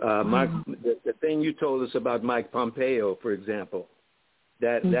 The thing you told us about Mike Pompeo, for example,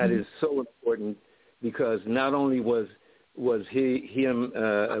 that is so important, because not only was he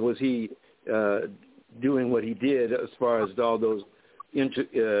doing what he did as far as all those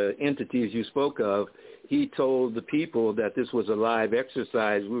entities you spoke of, he told the people that this was a live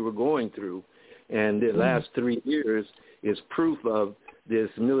exercise we were going through, and the last 3 years is proof of this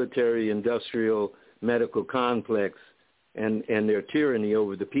military-industrial medical complex and their tyranny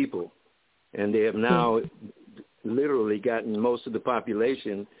over the people. And they have now literally gotten most of the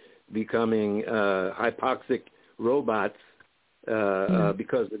population becoming hypoxic robots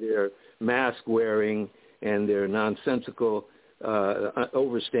because of their mask wearing and their nonsensical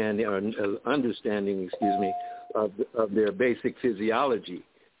understanding of their basic physiology.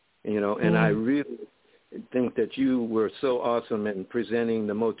 And I really think that you were so awesome in presenting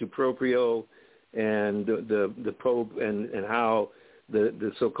the motu proprio and the Pope and how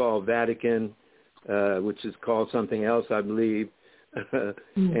the so-called Vatican, which is called something else, I believe,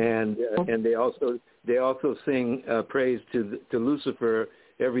 and they also sing praise to Lucifer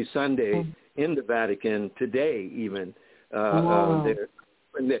every Sunday in the Vatican today, even.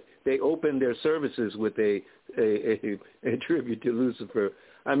 They open their services with a tribute to Lucifer.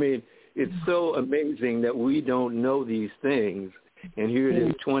 I mean, it's so amazing that we don't know these things, and here it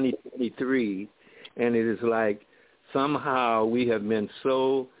is 2023, and it is like somehow we have been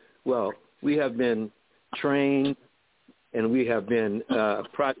we have been trained, and we have been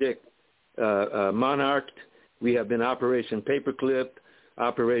Project Monarched, we have been Operation Paperclip,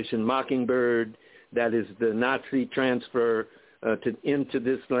 Operation Mockingbird, that is the Nazi transfer into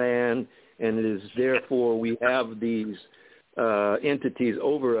this land, and it is therefore we have these entities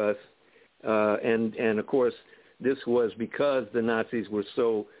over us. And of course, this was because the Nazis were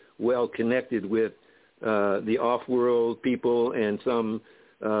so well connected with the off-world people and some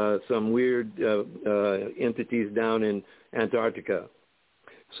weird entities down in Antarctica.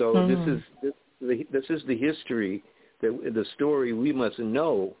 So the history, the story we must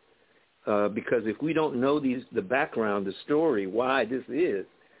know, because if we don't know the background, the story, why this is,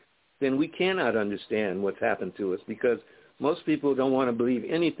 then we cannot understand what's happened to us, because most people don't want to believe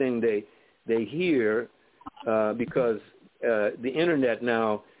anything they hear, because the internet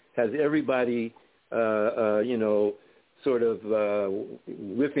now has everybody, sort of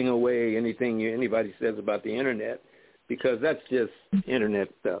whiffing away anything anybody says about the internet, because that's just internet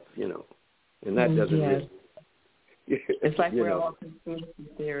stuff, and that doesn't really. It's like we're all conspiracy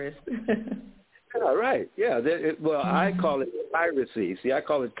theorists. Yeah, right. Yeah. I call it piracy. See, I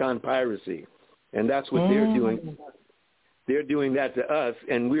call it conspiracy, and that's what they're doing. They're doing that to us,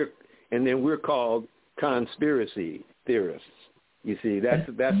 and then we're called conspiracy theorists. You see, that's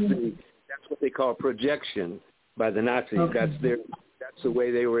what they call projection by the Nazis. Okay. That's the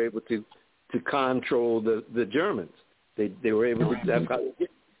way they were able to control the Germans. They were able to. That's how they did.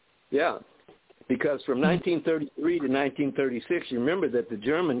 Yeah, because from 1933 to 1936, you remember that the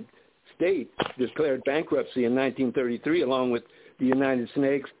German state declared bankruptcy in 1933, along with the United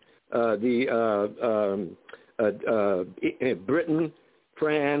States, Britain,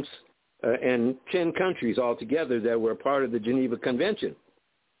 France, and 10 countries altogether that were a part of the Geneva Convention.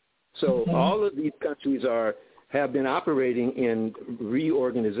 So all of these countries have been operating in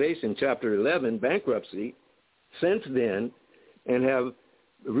reorganization, Chapter 11, bankruptcy, since then, and have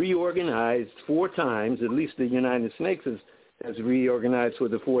reorganized 4 times. At least the United States has reorganized for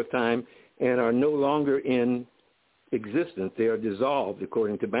the 4th time, and are no longer in existence. They are dissolved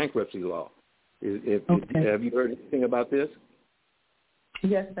according to bankruptcy law. Have you heard anything about this?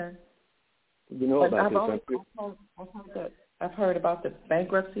 Yes, sir. You know about this? I've heard about the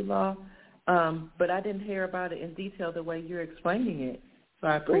bankruptcy law, but I didn't hear about it in detail the way you're explaining it. So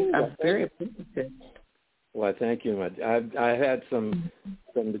I'm very appreciative. Well, thank you. I had some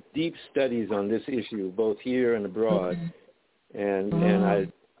deep studies on this issue, both here and abroad, and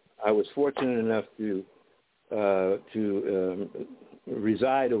I was fortunate enough to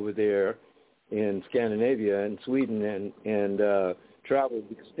reside over there in Scandinavia and Sweden, and traveled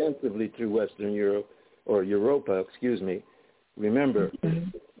extensively through Western Europe, or Europa, excuse me. Remember,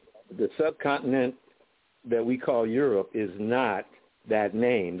 the subcontinent that we call Europe is not that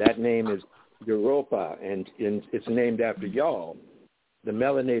name. That name is Europa, and it's named after y'all, the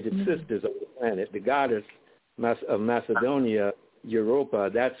melanated sisters of the planet, the goddess of Macedonia, Europa.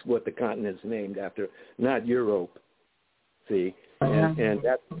 That's what the continent's named after, not Europe. See, and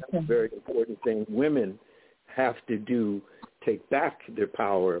that's a very important thing. Women have to take back their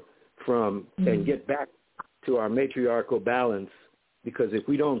power from and get back to our matriarchal balance, because if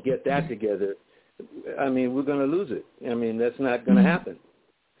we don't get that together, I mean, we're going to lose it. I mean, that's not going to happen.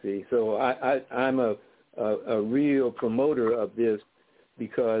 See, so I'm a real promoter of this,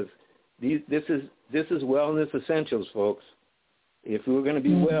 because this is wellness essentials, folks. If we're going to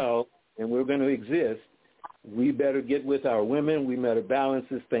be well and we're going to exist, we better get with our women. We better balance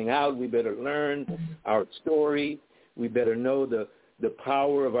this thing out. We better learn our story. We better know the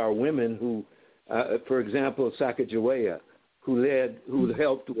power of our women who, for example, Sacagawea, who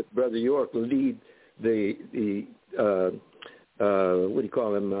helped with Brother York lead the what do you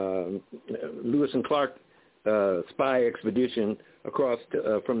call him, Lewis and Clark spy expedition across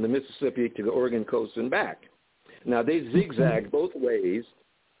from the Mississippi to the Oregon coast and back. Now, they zigzagged both ways,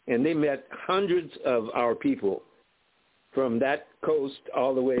 and they met hundreds of our people from that coast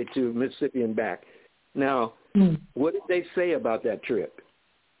all the way to Mississippi and back. Now, what did they say about that trip?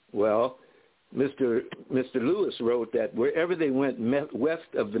 Well, Mr. Lewis wrote that wherever they went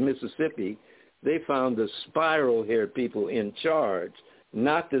west of the Mississippi, they found the spiral-haired people in charge,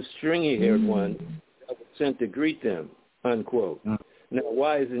 not the stringy-haired ones that were sent to greet them, unquote. Now,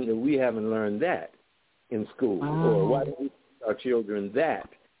 why isn't it we haven't learned that in school? Or why don't we teach our children that,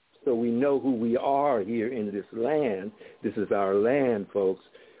 so we know who we are here in this land? This is our land, folks.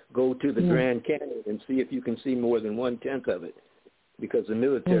 Go to the Grand Canyon and see if you can see more than 1/10 of it, because the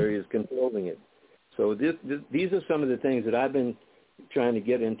military is controlling it. So these are some of the things that I've been trying to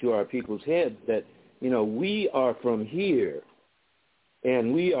get into our people's heads, that, we are from here,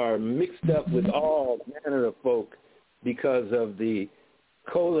 and we are mixed up with all manner of folk because of the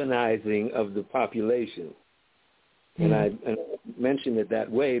colonizing of the population. And I mention it that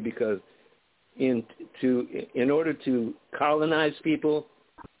way because in order to colonize people,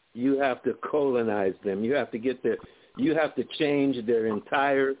 you have to colonize them. You have to change their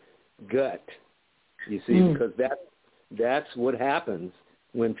entire gut. You see, because that's what happens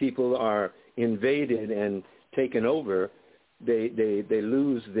when people are invaded and taken over. They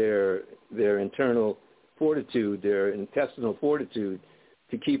lose their internal fortitude, their intestinal fortitude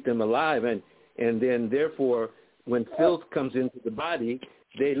to keep them alive. And And then, therefore, when filth comes into the body,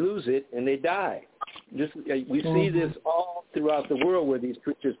 they lose it and they die. We see this all throughout the world where these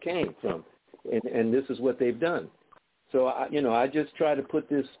creatures came from, and this is what they've done. So, I just try to put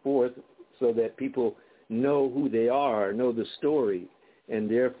this forth so that people know who they are, know the story, and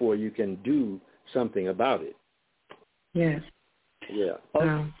therefore you can do something about it. Yes. Yeah.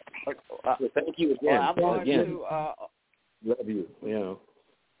 Wow. So thank you again. Well, I'm going to love you.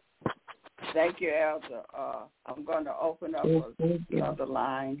 Thank you, Elder. I'm going to open up another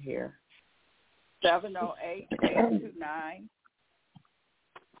line here. 708-829.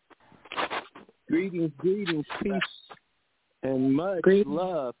 Greetings, peace, and much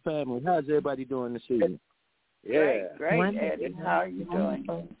love, family. How's everybody doing this evening? Great, Eddie. How are you doing?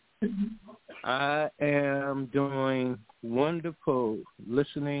 I am doing wonderful,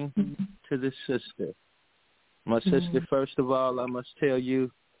 listening to this sister. My sister, first of all, I must tell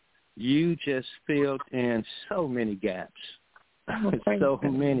you, you just filled in so many gaps,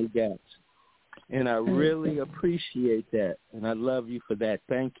 many gaps. And I really appreciate that, and I love you for that.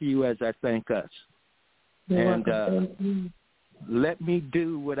 Thank you as I thank us. And let me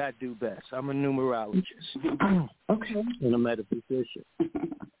do what I do best. I'm a numerologist and a metaphysician.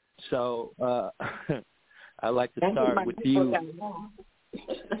 So I like to start with you.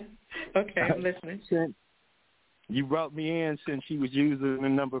 Okay, I'm listening. You brought me in since you was using the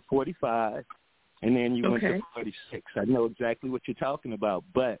number 45, and then you went to 46. I know exactly what you're talking about,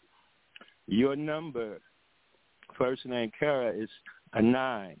 but your number, first name Kara, is a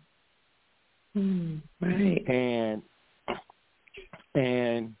 9. Right.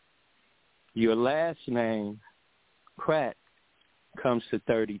 And your last name, Pratt, comes to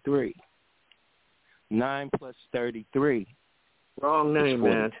 33. 9 plus 33. Wrong name,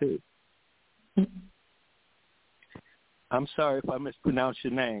 man. I'm sorry if I mispronounced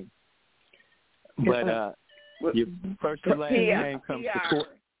your name, but your first and last name comes to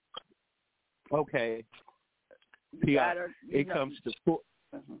 4. Okay. It comes to 4.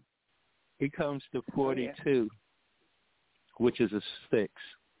 It comes to 42, which is a 6.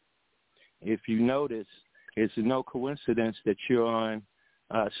 If you notice, it's no coincidence that you're on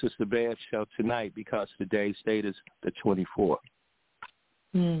Sister Bear's show tonight because today's date is the 24th.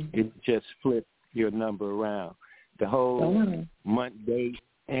 It just flipped your number around. The whole month, date,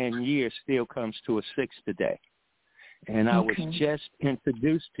 and year still comes to a 6 today. And I was just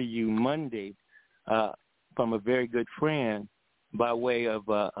introduced to you Monday from a very good friend by way of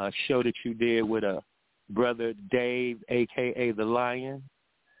a show that you did with a brother Dave, a.k.a. The Lion.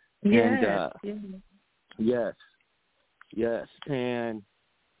 Yes. And, yes. And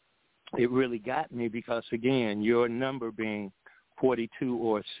it really got me because, again, your number being 42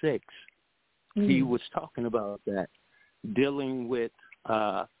 or 6, he was talking about that, dealing with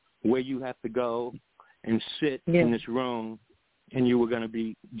where you have to go and sit in this room, and you were going to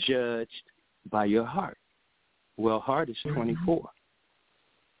be judged by your heart. Well, heart is 24.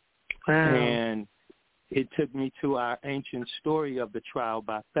 Wow. And it took me to our ancient story of the trial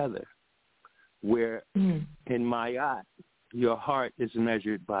by feather, where in my eye, your heart is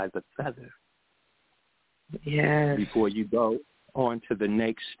measured by the feather. Yes. Before you go on to the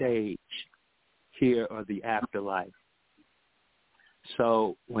next stage, here or the afterlife.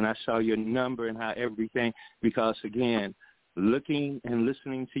 So when I saw your number and how everything, because again, looking and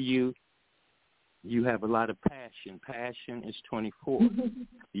listening to you, you have a lot of passion. Passion is 24.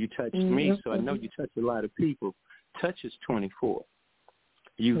 You touched me, so I know you touch a lot of people. Touch is 24.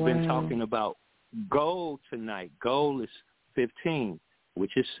 You've been talking about goal tonight. Goal is 15,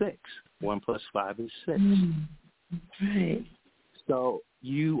 which is 6. 1 plus 5 is 6. Right. So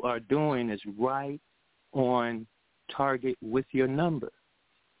you are doing is right on target with your number.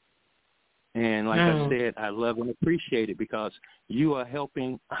 And like I said, I love and appreciate it because you are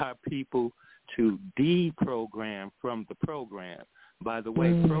helping our people to deprogram from the program. By the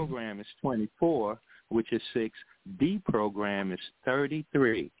way, program is 24, which is 6. Deprogram is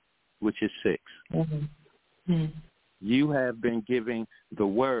 33, which is 6. You have been giving the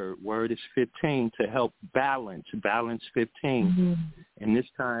word is 15, to help balance 15. And this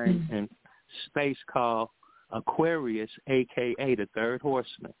time in space called Aquarius, a.k.a. the third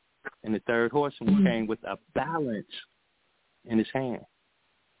horseman. And the third horseman came with a balance in his hand.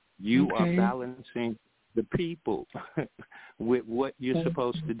 You are balancing the people with what you're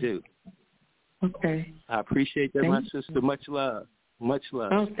supposed to do. Okay. I appreciate that, my sister. Much love. Much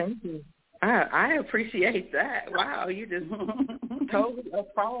love. Oh, thank you. I appreciate that. Wow, you just totally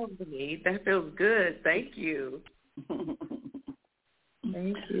affirmed me. That feels good. Thank you.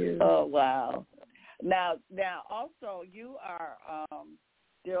 Thank you. Oh, wow. Now, also, you are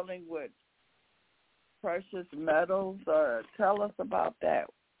dealing with precious metals, or tell us about that.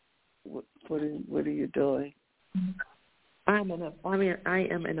 What are you doing? I am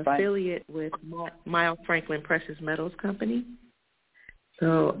an affiliate with Miles Franklin Precious Metals Company.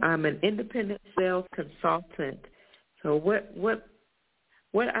 So I'm an independent sales consultant. So what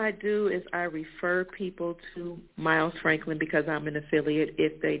I do is I refer people to Miles Franklin because I'm an affiliate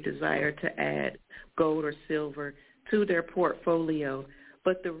if they desire to add gold or silver to their portfolio.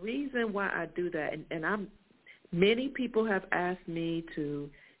 But the reason why I do that, and many people have asked me to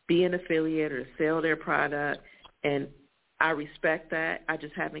be an affiliate or sell their product, and I respect that. I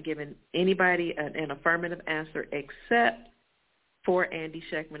just haven't given anybody an affirmative answer except for Andy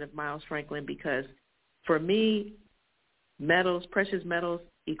Sheckman of Miles Franklin, because for me, metals, precious metals,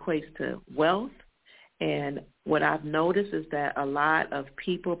 equates to wealth. And what I've noticed is that a lot of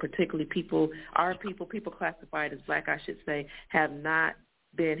people, particularly people classified as black, I should say, have not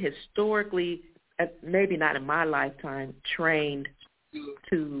been historically, maybe not in my lifetime, trained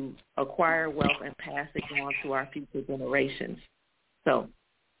to acquire wealth and pass it on to our future generations. So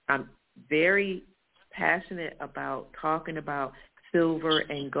I'm very passionate about talking about silver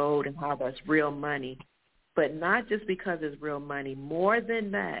and gold and how that's real money, but not just because it's real money. More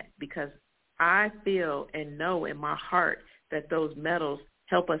than that, because I feel and know in my heart that those metals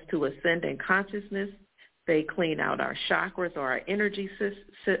help us to ascend in consciousness. They clean out our chakras or our energy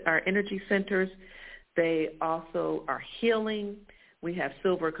centers. They also are healing. We have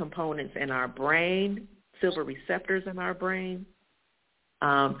silver components in our brain, silver receptors in our brain.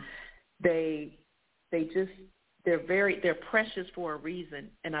 They're precious for a reason,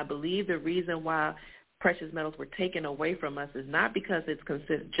 and I believe the reason why precious metals were taken away from us is not because it's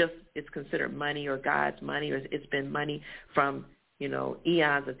considered money or God's money, or it's been money from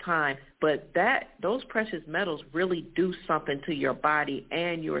eons of time, but those precious metals really do something to your body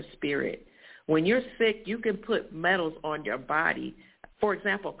and your spirit. When you're sick, you can put metals on your body. For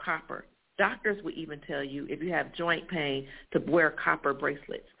example, copper. Doctors would even tell you if you have joint pain to wear copper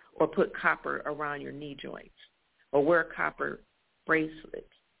bracelets or put copper around your knee joints or wear copper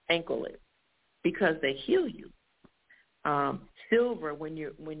bracelets, anklets, because they heal you. Silver, when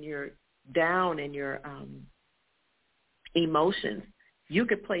you're down in your emotions, you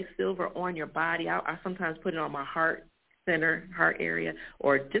could place silver on your body. I sometimes put it on my heart area,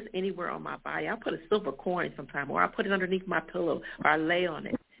 or just anywhere on my body. I'll put a silver coin sometime, or I put it underneath my pillow, or I lay on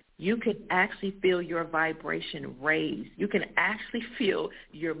it. You can actually feel your vibration raise. You can actually feel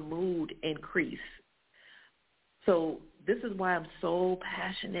your mood increase. So this is why I'm so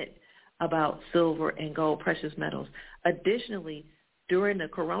passionate about silver and gold, precious metals. Additionally, during the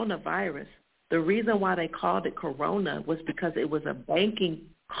coronavirus, the reason why they called it corona was because it was a banking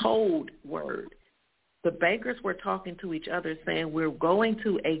code word. The bankers were talking to each other saying we're going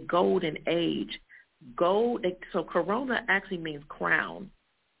to a golden age. Gold, so corona actually means crown.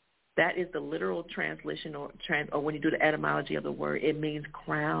 That is the literal translation, or when you do the etymology of the word, it means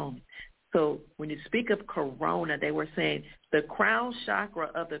crown. So when you speak of corona, they were saying the crown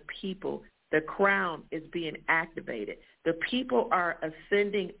chakra of the people, the crown is being activated. The people are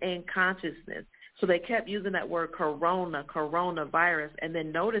ascending in consciousness. So they kept using that word corona, coronavirus, and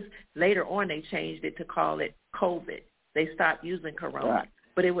then notice later on they changed it to call it COVID. They stopped using corona. Right.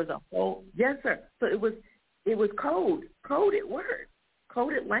 But it was a whole, yes, sir. So it was coded word,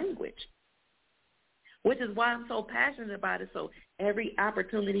 coded language, which is why I'm so passionate about it. So every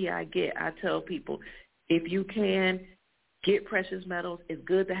opportunity I get, I tell people, if you can, get precious metals. It's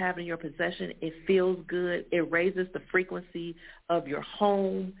good to have in your possession. It feels good. It raises the frequency of your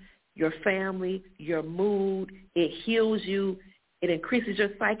home, your family, your mood. It heals you. It increases your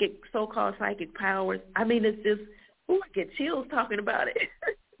so-called psychic powers. I mean, it's just, I get chills talking about it.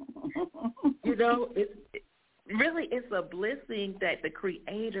 It's a blessing that the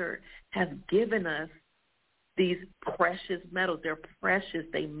Creator has given us these precious metals. They're precious.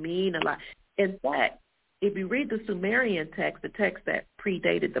 They mean a lot. In fact, if you read the Sumerian text, the text that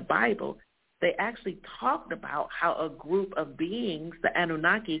predated the Bible, they actually talked about how a group of beings, the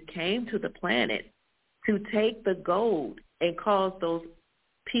Anunnaki, came to the planet to take the gold and cause those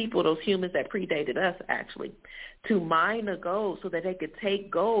people, those humans that predated us actually, to mine the gold so that they could take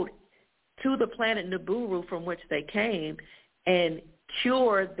gold to the planet Nibiru from which they came and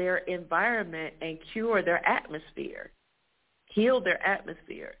cure their environment and cure their atmosphere, heal their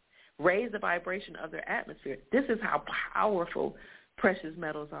atmosphere, raise the vibration of their atmosphere. This is how powerful precious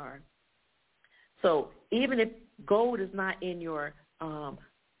metals are. So even if gold is not in your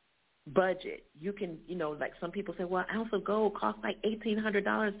budget, you can, like some people say, well, an ounce of gold costs like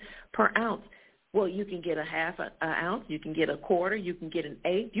 $1,800 per ounce. Well, you can get a half an ounce, you can get a quarter, you can get an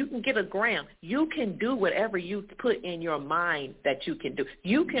eighth, you can get a gram. You can do whatever you put in your mind that you can do.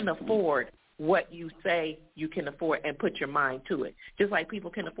 You can afford what you say you can afford and put your mind to it. Just like people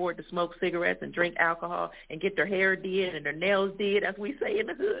can afford to smoke cigarettes and drink alcohol and get their hair did and their nails did, as we say in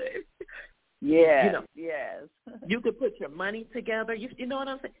the hood. Yes, yes. You could put your money together. You know what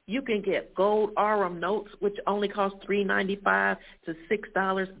I'm saying? You can get gold Arum notes, which only cost $3.95 to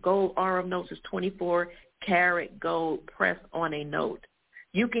 $6. Gold Arum notes is 24-karat gold pressed on a note.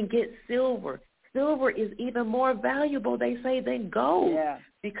 You can get silver. Silver is even more valuable, they say, than gold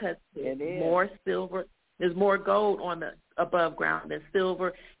because there's more silver. There's more gold on the above ground than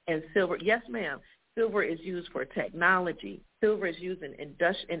silver. And silver, yes, ma'am, silver is used for technology. Silver is used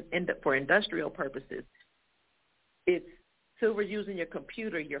for industrial purposes. Silver is used in your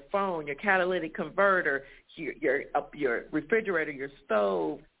computer, your phone, your catalytic converter, your refrigerator, your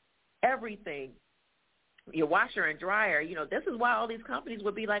stove, everything. Your washer and dryer. This is why all these companies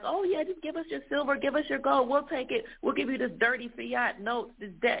would be like, oh, yeah, just give us your silver, give us your gold. We'll take it. We'll give you this dirty fiat notes, this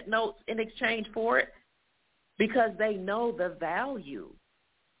debt notes in exchange for it, because they know the value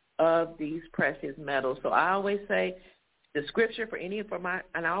of these precious metals. So I always say the scripture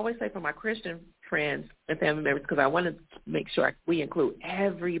and I always say for my Christian friends and family members, because I want to make sure we include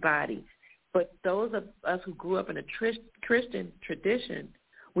everybody. But those of us who grew up in a Christian tradition,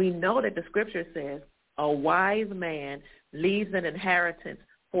 we know that the scripture says, a wise man leaves an inheritance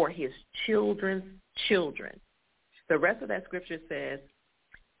for his children's children. The rest of that scripture says,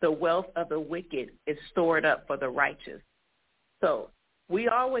 the wealth of the wicked is stored up for the righteous. So we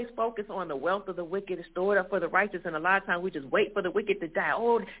always focus on the wealth of the wicked is stored up for the righteous, and a lot of times we just wait for the wicked to die.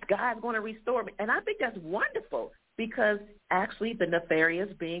 Oh, God's going to restore me. And I think that's wonderful, because actually the nefarious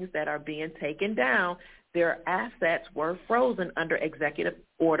beings that are being taken down, their assets were frozen under Executive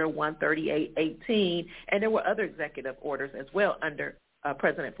Order 138-18, and there were other executive orders as well under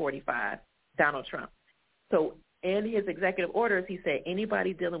President 45, Donald Trump. So in his executive orders, he said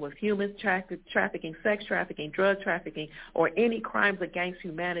anybody dealing with human trafficking, sex trafficking, drug trafficking, or any crimes against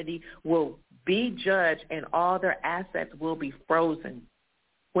humanity will be judged, and all their assets will be frozen.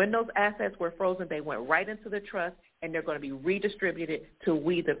 When those assets were frozen, they went right into the trust, and they're going to be redistributed to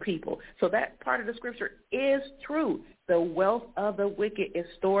we the people. So that part of the scripture is true. The wealth of the wicked is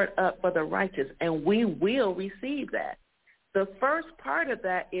stored up for the righteous, and we will receive that. The first part of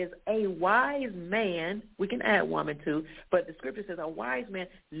that is a wise man, we can add woman too, but the scripture says a wise man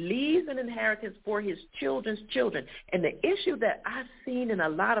leaves an inheritance for his children's children. And the issue that I've seen in a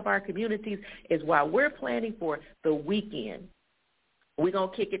lot of our communities is while we're planning for the weekend, we're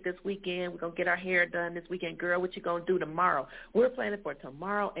going to kick it this weekend. We're going to get our hair done this weekend. Girl, what you going to do tomorrow? We're planning for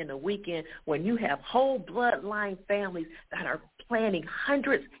tomorrow and the weekend when you have whole bloodline families that are planning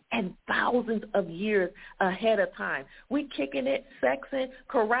hundreds and thousands of years ahead of time. We kicking it, sexing,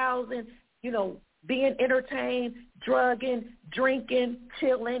 carousing, being entertained, drugging, drinking,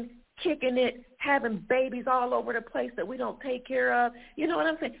 chilling, kicking it, having babies all over the place that we don't take care of. You know what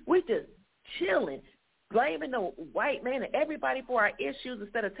I'm saying? We just chilling, blaming the white man and everybody for our issues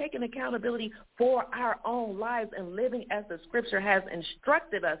instead of taking accountability for our own lives and living as the scripture has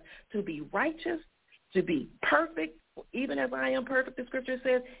instructed us to be righteous, to be perfect, even as I am perfect, the scripture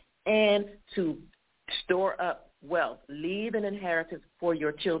says, and to store up wealth, leave an inheritance for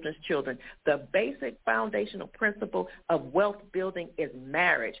your children's children. The basic foundational principle of wealth building is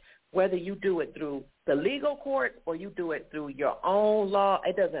marriage. Whether you do it through the legal court or you do it through your own law,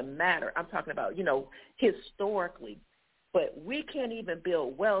 it doesn't matter. I'm talking about, historically. But we can't even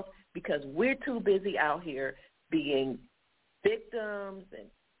build wealth because we're too busy out here being victims and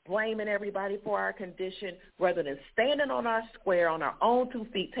blaming everybody for our condition rather than standing on our square, on our own 2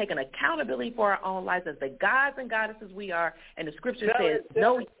 feet, taking accountability for our own lives as the gods and goddesses we are. And the scripture says,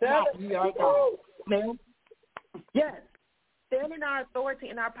 no, we are God. Ma'am? Yes. Stand in our authority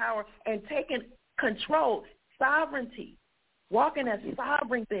and our power and taking control, sovereignty, walking as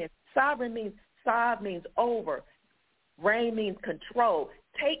sovereign things. Sovereign means, sav means over. Reign means control.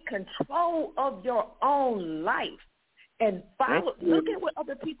 Take control of your own life and follow. Look at what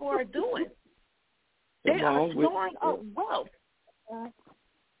other people are doing. They are storing up wealth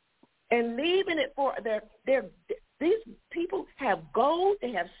and leaving it for these people have gold,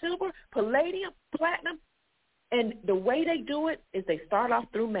 they have silver, palladium, platinum. And the way they do it is they start off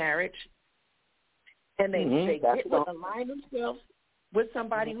through marriage, and they align themselves with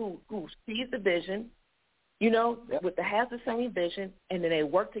somebody who sees the vision, has the same vision, and then they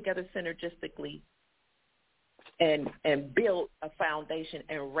work together synergistically and build a foundation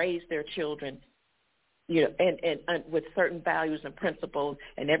and raise their children you know, and with certain values and principles,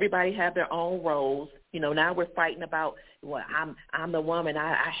 and everybody have their own roles. You know, now we're fighting about, well, I'm the woman.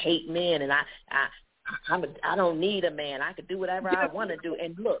 I hate men, and I don't need a man. I could do whatever I want to do.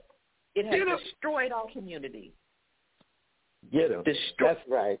 And look, it has destroyed our community. That's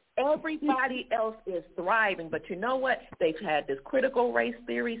right. Everybody else is thriving, but you know what? They've had this critical race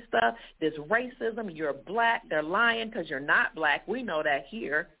theory stuff, this racism. You're black. They're lying because you're not black. We know that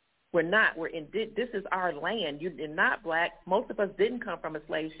here. We're not. This is our land. You're not black. Most of us didn't come from a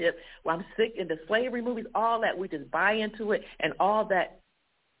slave ship. Well, I'm sick in the slavery movies, all that. We just buy into it, and all that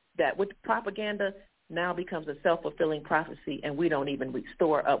with propaganda now becomes a self-fulfilling prophecy, and we don't even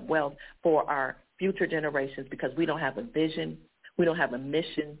store up wealth for our future generations because we don't have a vision, we don't have a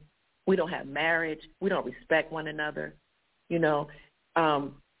mission, we don't have marriage, we don't respect one another, you know.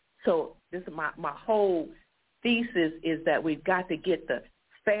 So this is my whole thesis is that we've got to get the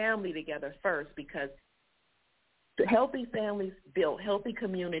family together first, because the healthy families build healthy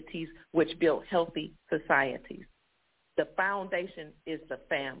communities, which build healthy societies. The foundation is the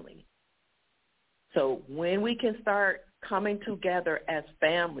family. So when we can start coming together as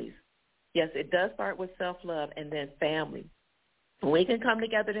families, yes, it does start with self-love and then family. When we can come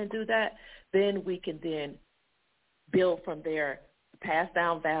together and do that, then we can then build from there, pass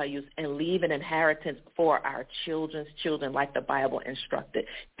down values, and leave an inheritance for our children's children like the Bible instructed.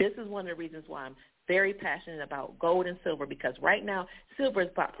 This is one of the reasons why I'm very passionate about gold and silver, because right now silver is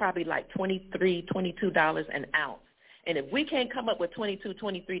probably like $23, $22 an ounce. And if we can't come up with $22,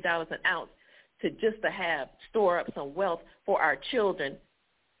 $23 an ounce to have store up some wealth for our children,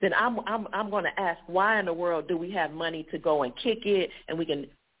 then I'm going to ask, why in the world do we have money to go and kick it and we can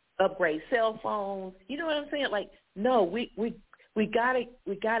upgrade cell phones? You know what I'm saying? Like, no, we gotta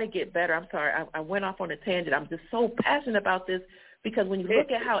get better. I'm sorry, I went off on a tangent. I'm just so passionate about this, because when you look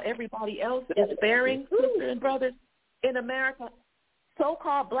at how everybody else is faring, sisters and brothers, in America,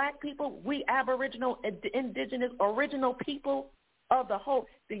 so-called black people, we Aboriginal, indigenous, original people of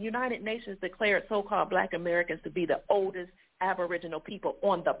the United Nations declared so-called black Americans to be the oldest Aboriginal people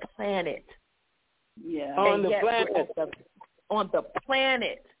on the planet. Yeah. On the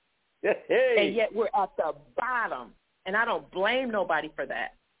planet. Hey. And yet we're at the bottom. And I don't blame nobody for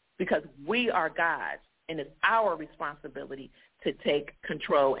that, because we are God's, and it's our responsibility to take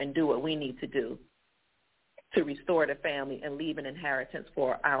control and do what we need to do to restore the family and leave an inheritance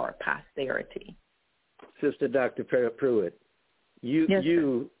for our posterity. Sister Dr. Pruitt, you just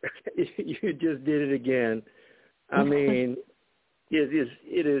did it again. I mean,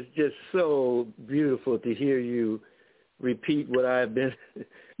 it is just so beautiful to hear you repeat what I've been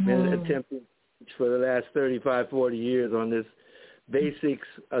attempting for the last 35, 40 years on this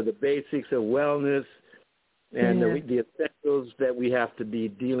the basics of wellness and the essentials that we have to be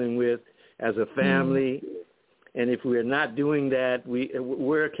dealing with as a family. And if we're not doing that,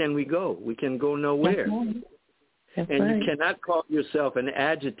 where can we go? We can go nowhere. That's and right. You cannot call yourself an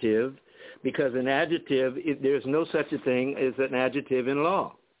adjective, because an adjective, there's no such a thing as an adjective in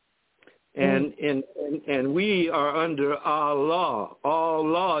law. And we are under our law. All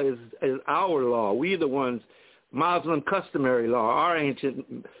law is our law. We the ones, Muslim customary law, our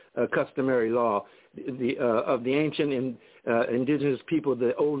ancient customary law, of the ancient indigenous people,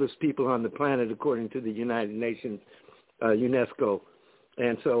 the oldest people on the planet, according to the United Nations, UNESCO.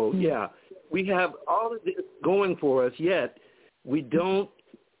 And so, we have all of this going for us, yet we don't,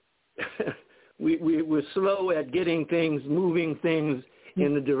 we're slow at getting things, moving things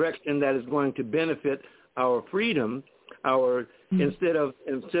in the direction that is going to benefit our freedom, instead of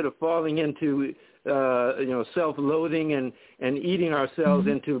falling into self-loathing and eating ourselves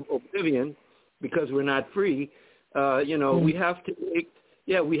into oblivion because we're not free. We have to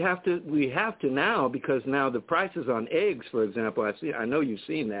now, because now the prices on eggs, for example, I know you've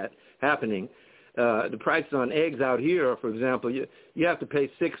seen that happening. The prices on eggs out here are, for example, you have to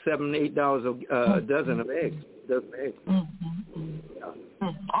pay $6, $7, $8 a dozen of eggs.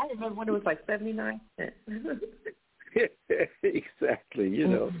 I remember when it was like 79 cents. Exactly.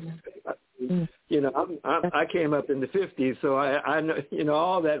 I came up in the 50s, so I know,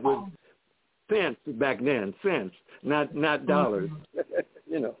 all that was cents back then, cents, not dollars.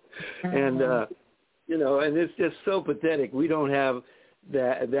 And it's just so pathetic. We don't have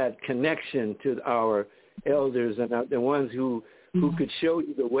that connection to our elders and the ones who could show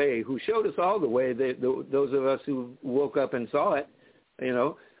you the way, who showed us all the way. Those of us who woke up and saw it,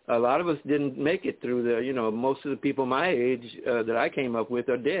 a lot of us didn't make it through most of the people my age that I came up with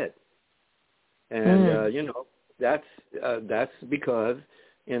are dead. And, that's because,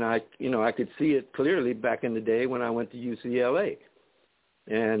 I could see it clearly back in the day when I went to UCLA.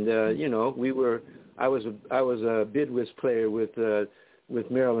 And, I was a bid whist player with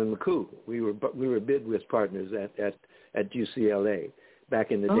Marilyn McCoo. We were bid whist partners at UCLA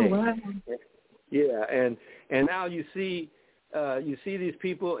back in the day. Wow. Yeah, and now you see these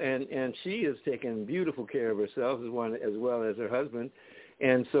people, and she is taking beautiful care of herself as well as her husband,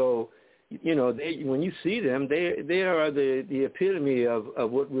 and so when you see them, they are the epitome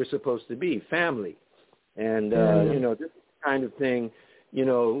of what we're supposed to be, family, and this kind of thing,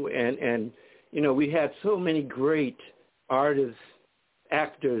 and we had so many great artists,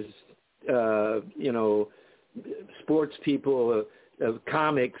 actors, sports people,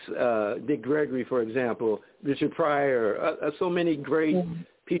 comics, Dick Gregory, for example, Richard Pryor, so many great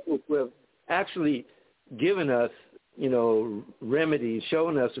people who have actually given us, remedies,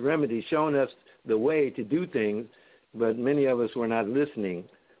 showing us the way to do things, but many of us were not listening,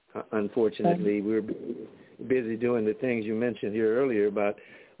 unfortunately. We were busy doing the things you mentioned here earlier about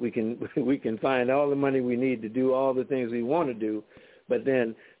we can find all the money we need to do all the things we want to do, but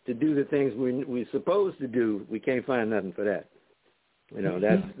then to do the things we're supposed to do, we can't find nothing for that.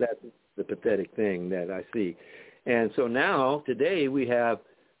 That's the pathetic thing that I see. And so now, today, we have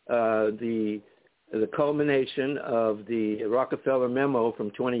the culmination of the Rockefeller memo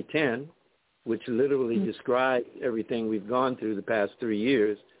from 2010, which literally describes everything we've gone through the past 3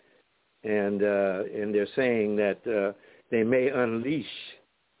 years. And they're saying that they may unleash,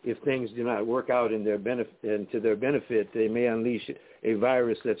 if things do not work out in their benefit and to their benefit, they may unleash a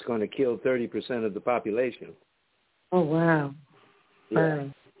virus that's going to kill 30% of the population. Oh, wow. Yeah.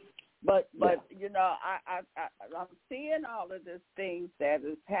 But I'm seeing all of these things that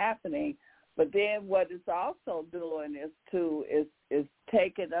is happening, but then what it's also doing is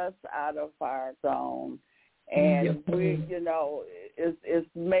taking us out of our zone, and it's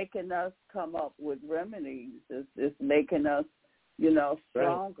making us come up with remedies. It's making us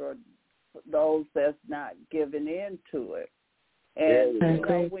stronger. Those that's not giving in to it,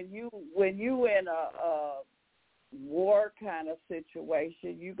 and when you in a war kind of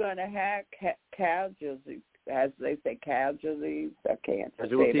situation, you're going to have casualties, as they say, casualties. I can't say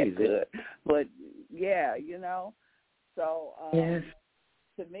that good. But, so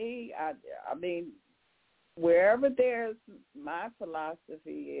to me, I mean, wherever my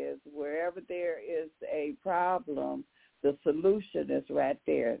philosophy is, wherever there is a problem, the solution is right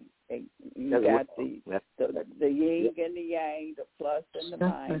there. You got the yin and the yang, the plus and the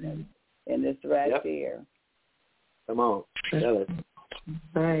minus, and it's right there. Come on, tell it.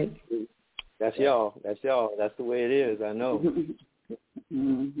 Right. That's y'all. That's the way it is. I know.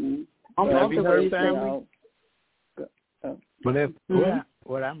 Have you heard, family? But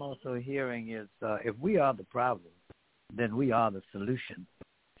what I'm also hearing is, if we are the problem, then we are the solution.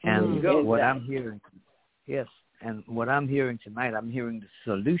 And what I'm hearing, and what I'm hearing tonight, I'm hearing the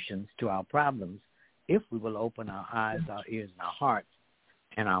solutions to our problems if we will open our eyes, our ears, and our hearts,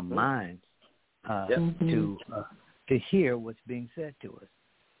 and our minds to hear what's being said to us.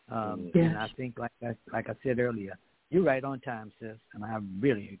 And I think, like I said earlier, you're right on time, sis, and I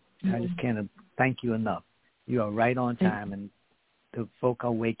just can't thank you enough. You are right on time, and the folk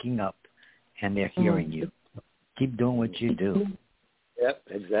are waking up, and they're hearing you. Keep doing what you do. Yep,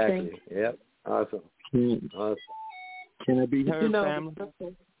 exactly. Yep, awesome. Awesome. Can I be heard, family?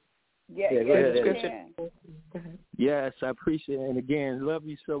 Yeah, go ahead. Yes, I appreciate it. And again, love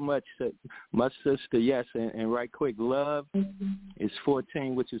you so much. My sister, yes, and right quick, love is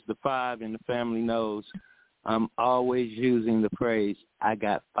 14, which is the 5, and the family knows I'm always using the phrase, I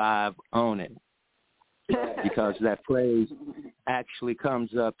got 5 on it, because that phrase actually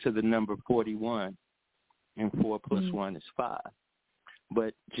comes up to the number 41, and 4 plus 1 is 5.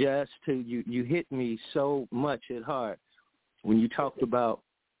 But just you hit me so much at heart when you talked about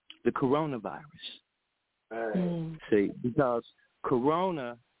the coronavirus. See, because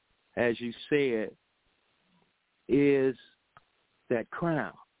corona, as you said, is that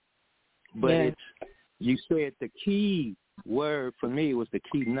crown. But you said the key word for me was the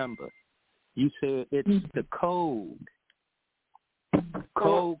key number. You said it's the code.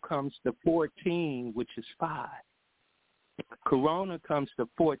 Code comes to 14, which is 5. Corona comes to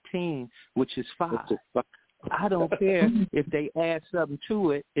 14, which is 5. I don't care if they add something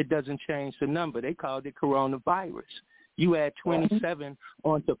to it. It doesn't change the number. They called it coronavirus. You add 27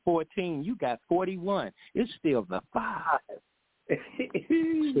 onto 14, you got 41. It's still the 5.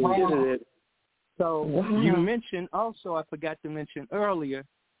 So you mentioned also, I forgot to mention earlier,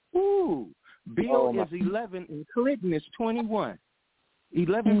 Bill is 11 and Clinton is 21.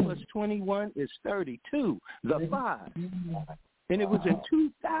 11 plus 21 is 32, the 5. And it was in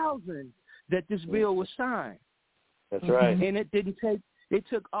 2000 that this bill was signed. That's right. And it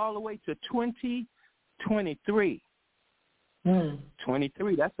took all the way to 2020 23.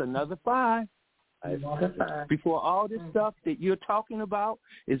 23, that's another 5. Before all this stuff that you're talking about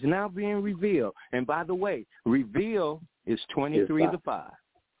is now being revealed. And by the way, reveal is 23 to 5.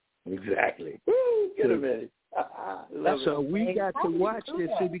 Exactly. Woo, get a minute. So we got to watch this,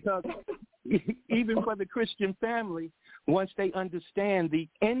 because even for the Christian family, once they understand the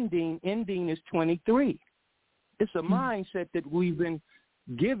ending is 23. It's a mindset that we've been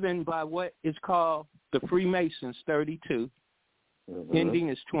given by what is called the Freemasons, 32. Ending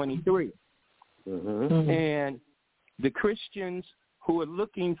is 23. And the Christians who are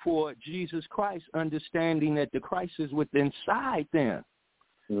looking for Jesus Christ, understanding that the Christ is within inside them.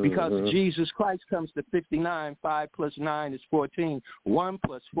 Because Jesus Christ comes to 59, 5 plus 9 is 14, 1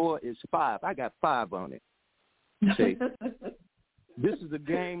 plus 4 is 5. I got 5 on it. See, this is a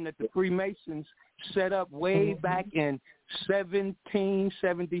game that the Freemasons set up way back in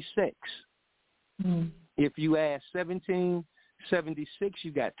 1776. If you add 1776,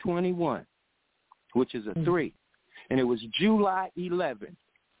 you got 21, which is a 3. And it was July 11,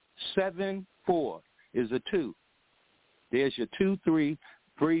 7-4 is a 2. There's your 2, 3.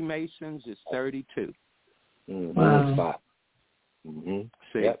 Freemasons is 32. Wow.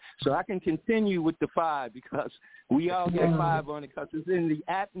 See, so I can continue with the 5 because we all get 5 on it because it's in the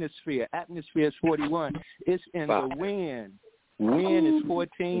atmosphere. Atmosphere is 41. It's in the wind. Wind is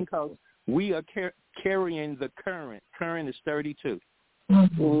 14 because we are carrying the current. Current is 32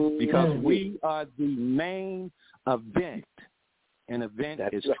 because we are the main event. An event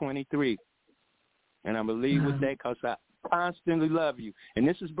is 23. And I'm going to leave with that because I constantly love you. And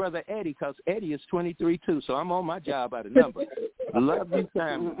this is Brother Eddie, because Eddie is 23 too, so I'm on my job by the number. Love you,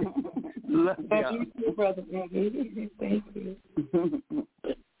 family. Love you, Brother Eddie. Thank you.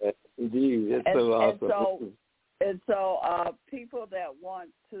 Indeed, it's so awesome. And so people that want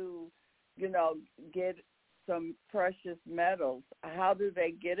to, get some precious metals, how do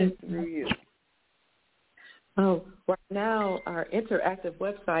they get it through you? Oh, right now our interactive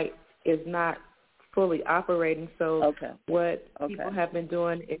website is not fully operating. So what people have been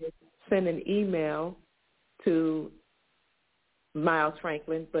doing is send an email to Miles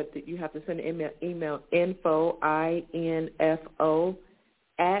Franklin, but you have to send an email info, INFO,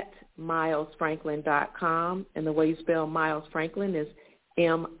 at milesfranklin.com. And the way you spell Miles Franklin is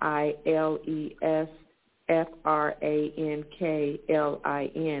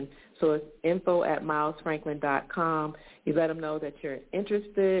MILESFRANKLIN. So it's info at milesfranklin.com. You let them know that you're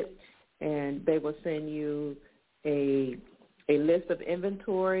interested, and they will send you a list of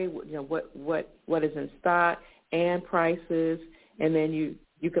inventory, what is in stock and prices, and then you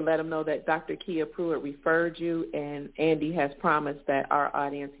can let them know that Dr. Kia Pruitt referred you, and Andy has promised that our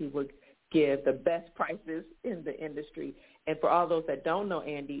audience, he will give the best prices in the industry. And for all those that don't know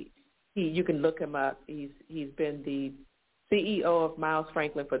Andy, you can look him up. He's been the CEO of Miles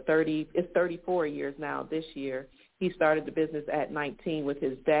Franklin for 34 years now this year. He started the business at 19 with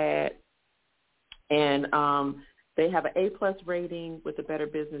his dad. And they have an A+ rating with the Better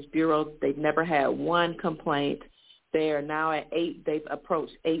Business Bureau. They've never had one complaint. They are now at 8. They've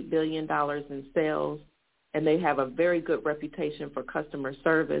approached $8 billion in sales, and they have a very good reputation for customer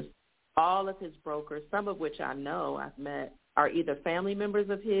service. All of his brokers, some of which I know I've met, are either family members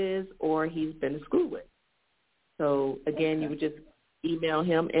of his or he's been to school with. So, again, you would just email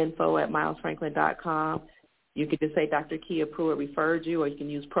him, info at milesfranklin.com. You could just say Dr. Kia Pruitt referred you, or you can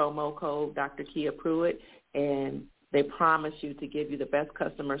use promo code Dr. Kia Pruitt, and they promise you to give you the best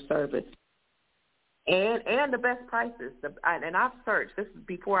customer service and the best prices. And I've searched. This is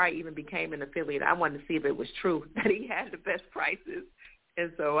before I even became an affiliate. I wanted to see if it was true that he had the best prices.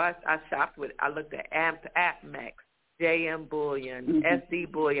 And so I shopped with, I looked at AppMax, JM Bullion,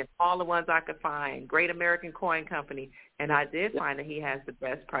 SD Bullion, all the ones I could find, Great American Coin Company, and I did find that he has the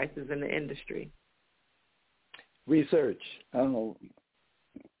best prices in the industry. Research. Oh.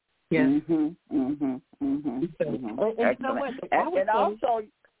 Yeah. And you know what? And also,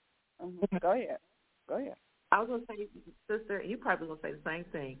 go ahead. I was going to say, sister, you probably going to say the same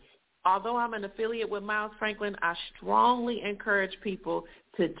thing. Although I'm an affiliate with Miles Franklin, I strongly encourage people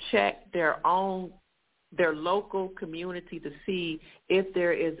to check their local community to see if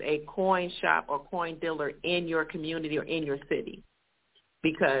there is a coin shop or coin dealer in your community or in your city.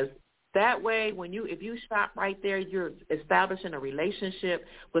 Because that way, if you shop right there, you're establishing a relationship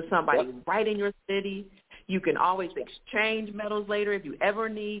with somebody right in your city. You can always exchange metals later if you ever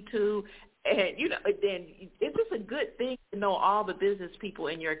need to. And, then it's just a good thing to know all the business people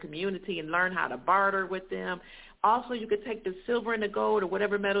in your community and learn how to barter with them. Also, you could take the silver and the gold or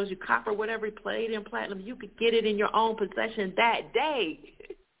whatever metals, you copper, whatever, palladium, platinum, you could get it in your own possession that day.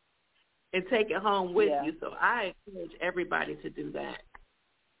 and take it home with you. So I encourage everybody to do that.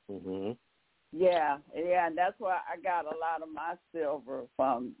 Mhm. Yeah, and that's why I got a lot of my silver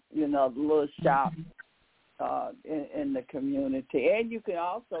from, the little shop in the community. And you can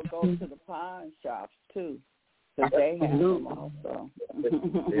also go to the pawn shops, too, because they have them also.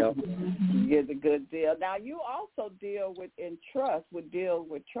 Yep. You get a good deal. Now, you also deal with trusts,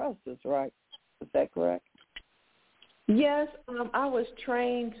 right? Is that correct? Yes, I was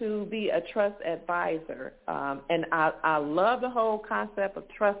trained to be a trust advisor, and I love the whole concept of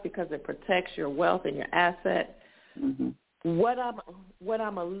trust because it protects your wealth and your assets. Mm-hmm. What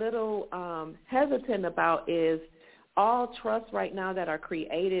I'm a little hesitant about is all trusts right now that are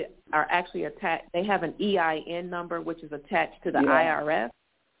created are actually attached. They have an EIN number, which is attached to the IRS.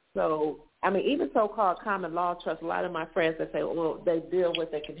 So, even so-called common law trusts, a lot of my friends that say, well, they deal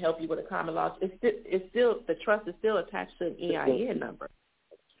with, they can help you with a common law. It's still the trust is still attached to an EIN number.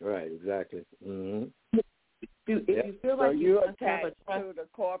 Right, exactly. Mm-hmm. If you feel like you're attached to the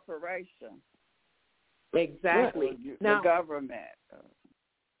corporation. Exactly. Now, the government.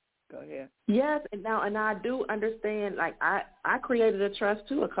 Go ahead. Yes, and I do understand. Like I created a trust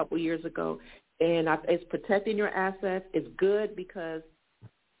too a couple years ago, and it's protecting your assets. It's good because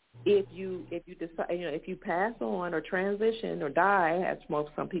if you decide, if you pass on or transition or die, as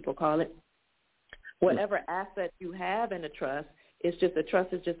some people call it, whatever asset you have in a trust, the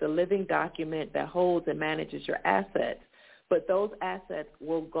trust is just a living document that holds and manages your assets. But those assets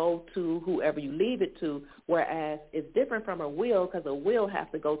will go to whoever you leave it to, whereas it's different from a will because a will has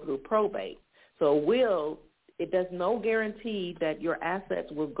to go through probate. So a will, it does no guarantee that your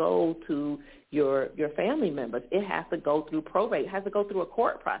assets will go to your family members. It has to go through probate. It has to go through a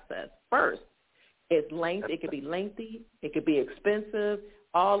court process first. It's lengthy. It could be lengthy. It could be expensive.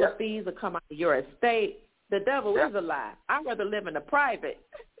 All the fees will come out of your estate. The devil is a lie. I'd rather live in a private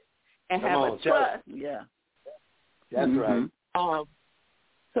and have a trust. Yeah. That's right.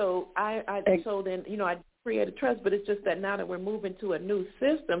 So I create a trust, but it's just that now that we're moving to a new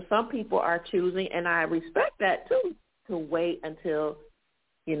system, some people are choosing, and I respect that too, to wait until,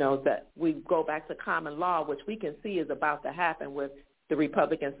 that we go back to common law, which we can see is about to happen with the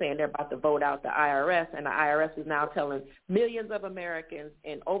Republicans saying they're about to vote out the IRS, and the IRS is now telling millions of Americans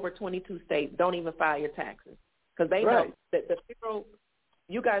in over 22 states, don't even file your taxes because they know that the federal.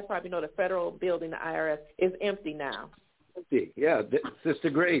 You guys probably know the federal building, the IRS, is empty now. Empty, yeah. Sister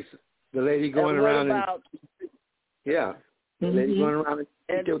Grace, the lady going around. The lady going around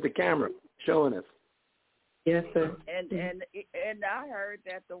with the camera, showing us. Yes, sir. And I heard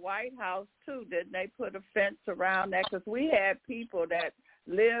that the White House, too, didn't they put a fence around that? Because we had people that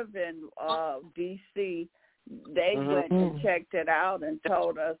live in D.C., they went and checked it out and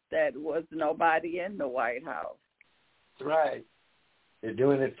told us that there was nobody in the White House. That's right. They're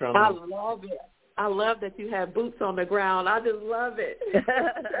doing it from... I love it. I love that you have boots on the ground. I just love it.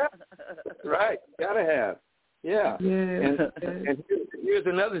 Right. Gotta have. Yeah. And here's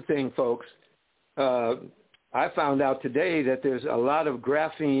another thing, folks. I found out today that there's a lot of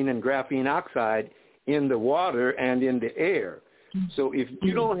graphene and graphene oxide in the water and in the air. So if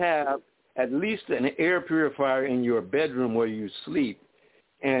you don't have at least an air purifier in your bedroom where you sleep,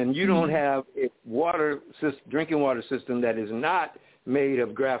 and you don't have a drinking water system that is not made of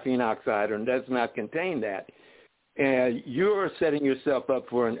graphene oxide or does not contain that, and you're setting yourself up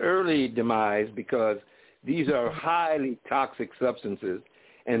for an early demise because these are highly toxic substances,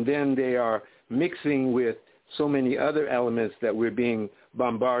 and then they are mixing with so many other elements that we're being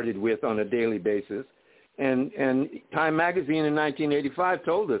bombarded with on a daily basis. And Time Magazine in 1985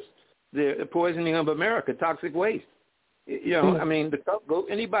 told us the poisoning of America, toxic waste.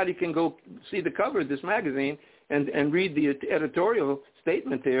 Anybody can go see the cover of this magazine and read the editorial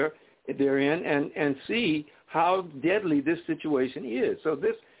statement therein and see how deadly this situation is. So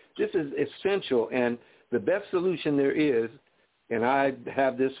this is essential, and the best solution there is, and I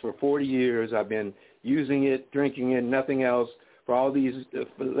have this for 40 years. I've been using it, drinking it, nothing else for all these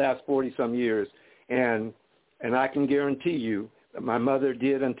for the last 40-some years, and I can guarantee you that my mother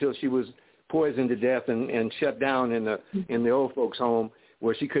did until she was poisoned to death and shut down in the old folks' home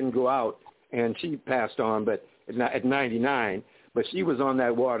where she couldn't go out, and she passed on, but at 99. But she was on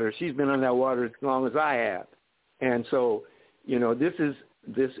that water. She's been on that water as long as I have, and so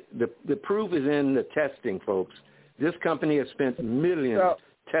the proof is in the testing, folks. This company has spent millions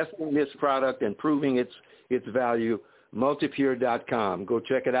testing this product and proving its value. Multipure.com. Go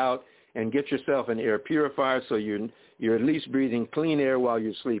check it out and get yourself an air purifier so you're at least breathing clean air while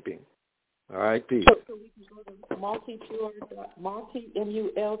you're sleeping. All right, peace. So we can go to multi,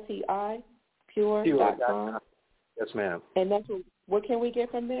 pure.com. Yes, ma'am. And that's what can we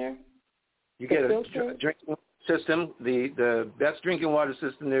get from there? You get a drinking system, the best drinking water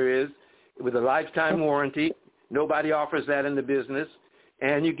system there is, with a lifetime warranty. Nobody offers that in the business.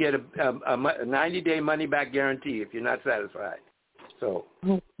 And you get a 90-day money-back guarantee if you're not satisfied. So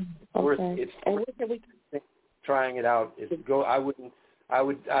it's worth trying it out. I would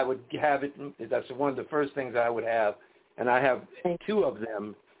have it. That's one of the first things I would have. And I have two of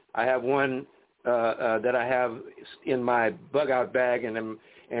them. I have one that I have in my bug-out bag and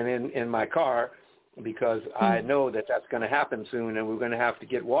in my car, because I know that that's going to happen soon, and we're going to have to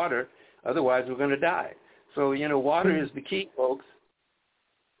get water. Otherwise, we're going to die. So, water is the key, folks.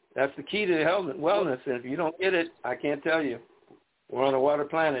 That's the key to health and wellness. And if you don't get it, I can't tell you. We're on a water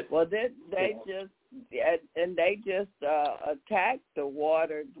planet. Well, they just attacked the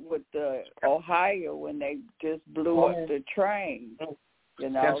water with the Ohio when they just blew up the train.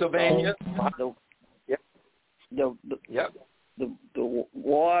 Pennsylvania. The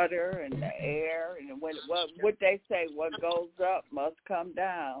water and the air, and what they say, what goes up must come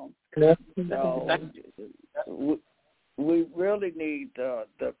down. So we really need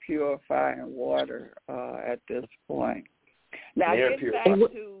the purifying water at this point. Now,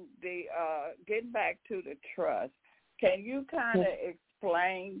 getting back to the trust, can you kind of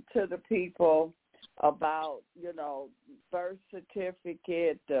explain to the people about, birth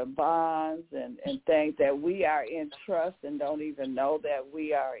certificate, the bonds, and things that we are in trust and don't even know that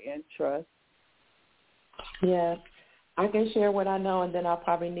we are in trust? Yeah, I can share what I know, and then I'll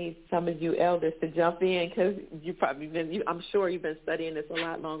probably need some of you elders to jump in, because I'm sure you've been studying this a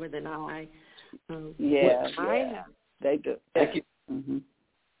lot longer than I. They do. Thank you. Mm-hmm.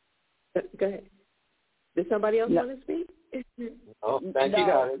 Go ahead. Did somebody else want to speak? Thank you,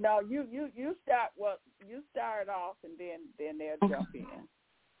 guys. No, you start. Well, you start off, and then they'll jump in.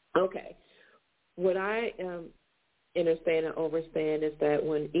 Okay. What I understand and understand is that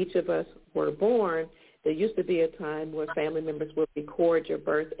when each of us were born, there used to be a time where family members would record your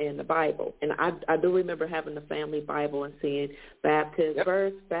birth in the Bible. And I do remember having the family Bible and seeing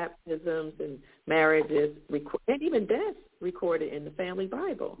births, baptisms, and marriages, and even deaths recorded in the family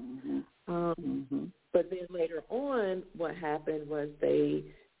Bible. Mm-hmm. But then later on, what happened was they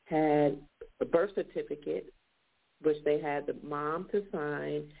had a birth certificate, which they had the mom to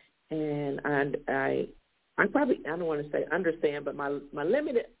sign, and I don't want to say understand, but my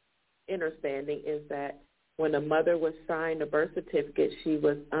limited understanding is that when a mother was signed a birth certificate, she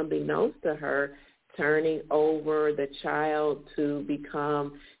was, unbeknownst to her, turning over the child to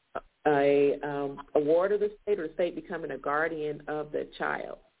become a ward of the state, or the state becoming a guardian of the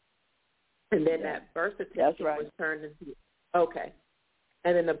child. And then that birth certificate was turned into,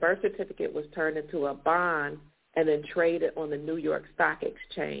 and then the birth certificate was turned into a bond and then traded on the New York Stock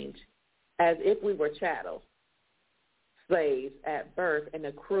Exchange as if we were chattel slaves at birth and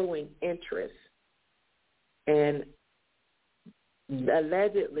accruing interest. And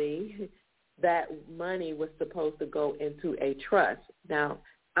allegedly, that money was supposed to go into a trust. Now,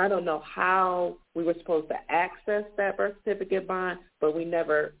 I don't know how we were supposed to access that birth certificate bond, but we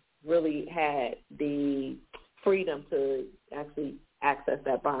never really had the freedom to actually access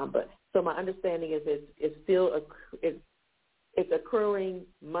that bond. But so my understanding is it's still it's accruing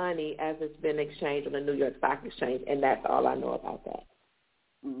money as it's been exchanged on the New York Stock Exchange, and that's all I know about that.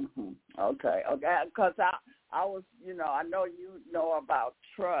 Mm-hmm. Okay. Because I was, I know you know about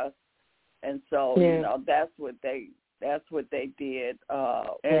trust, and so that's what they did,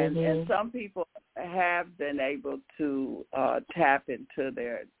 and some people have been able to tap into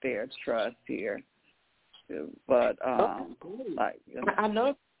their trust here, but I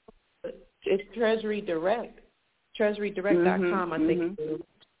know it's Treasury Direct, TreasuryDirect.com. I think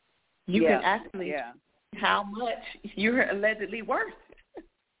you can actually how much you're allegedly worth,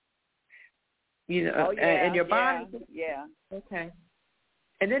 and your bond. Yeah. Okay.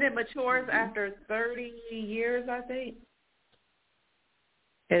 And then it matures after 30 years, I think.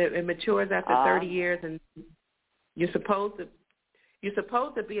 And it matures after 30 years, and you're supposed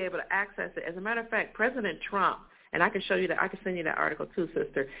to be able to access it. As a matter of fact, President Trump, and I can show you that. I can send you that article too,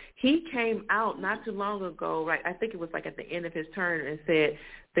 sister. He came out not too long ago, right? I think it was like at the end of his term, and said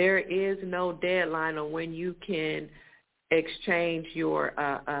there is no deadline on when you can exchange your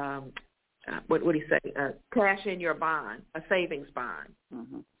what would he say? Cash in your bond, a savings bond.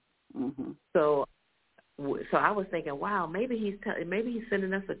 Mm-hmm. Mm-hmm. So I was thinking, wow, maybe he's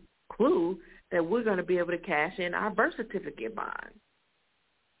sending us a clue that we're going to be able to cash in our birth certificate bond.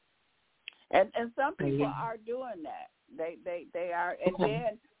 And some people are doing that. They are, and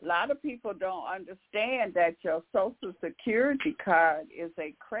then a lot of people don't understand that your Social Security card is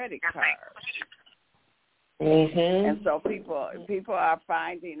a credit card. And so people are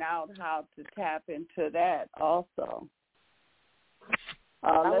finding out how to tap into that also.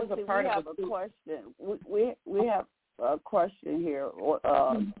 Let's see, we have a question. We have a question here.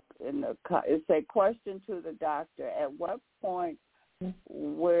 It's a question to the doctor. At what point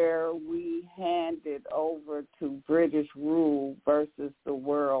were we handed over to British rule versus the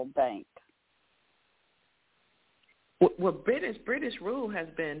World Bank? Well, British rule has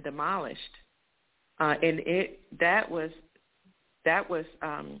been demolished, and that was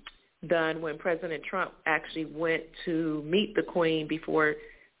done when President Trump actually went to meet the Queen before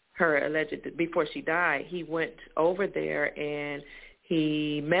she died. He went over there and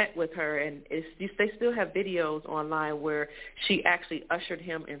he met with her, and they still have videos online where she actually ushered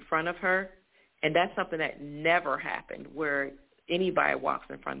him in front of her, and that's something that never happened where anybody walks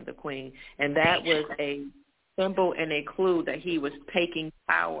in front of the Queen, and that was a symbol and a clue that he was taking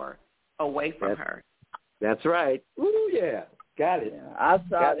power away from her. That's right. Ooh, yeah. Got it. Yeah, I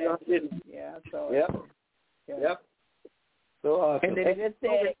saw that. Yeah, I saw it. Yep. So awesome. And then it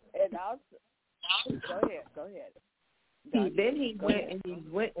said, and also, go ahead. Then he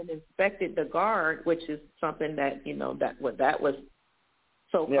went and inspected the guard, which is something that that was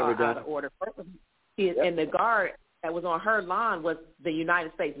so far out of order. And the guard that was on her lawn was the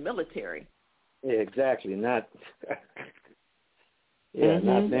United States military. Yeah, exactly. Not.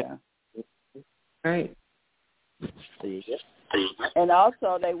 Not that. Right. And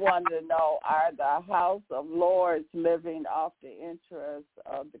also they wanted to know, are the House of Lords living off the interest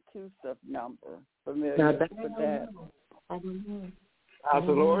of the CUSIP number? Familiar with that? I don't know. House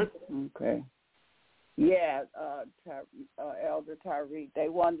of Lords? Okay. Yeah, Elder Tariq, they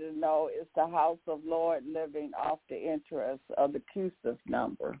wanted to know, is the House of Lords living off the interest of the CUSIP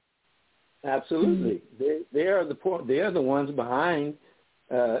number? Absolutely. They are the ones behind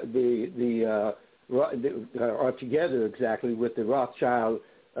are together exactly with the Rothschild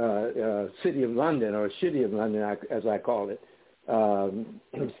City of London, or City of London, as I call it.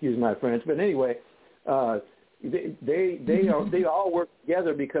 Excuse my French, but anyway, they all work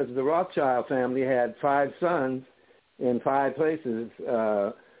together because the Rothschild family had 5 sons in 5 places.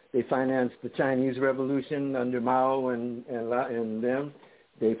 They financed the Chinese Revolution under Mao and them.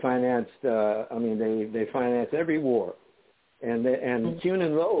 They financed. They financed every war, and Kuhn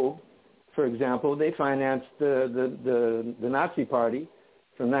and Loeb, for example, they financed the Nazi Party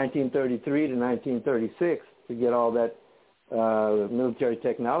from 1933 to 1936 to get all that military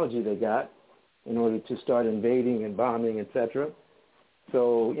technology they got in order to start invading and bombing, etc.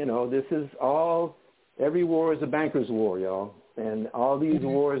 So, this is all, every war is a banker's war, y'all. And all these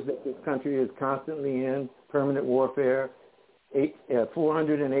wars that this country is constantly in, permanent warfare,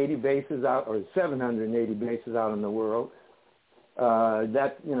 480 bases out, or 780 bases out in the world,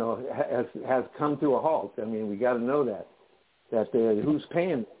 that has come to a halt. I mean, we got to know that who's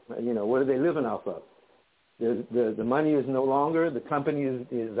paying? What are they living off of? The money is no longer. The company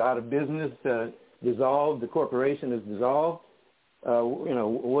is out of business, dissolved. The corporation is dissolved.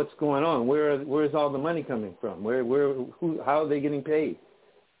 What's going on? Where's all the money coming from? How are they getting paid?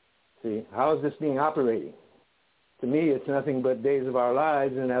 See, how is this being operating? To me, it's nothing but days of our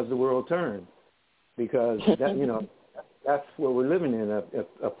lives and as the world turns, because that that's what we're living in,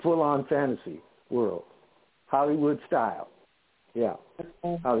 a full-on fantasy world, Hollywood style. Yeah,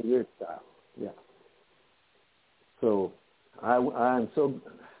 Hollywood style. Yeah. So I'm so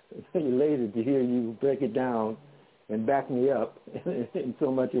elated to hear you break it down and back me up in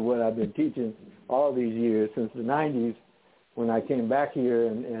so much of what I've been teaching all these years since the 90s, when I came back here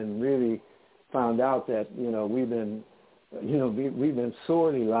and really found out that we've been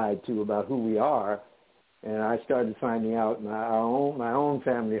sorely lied to about who we are, and I started finding out my own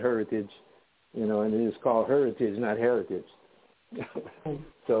family heritage, and it is called heritage, not heritage.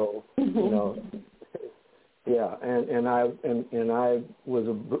 So yeah, and I was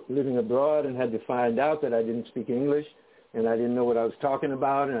living abroad and had to find out that I didn't speak English and I didn't know what I was talking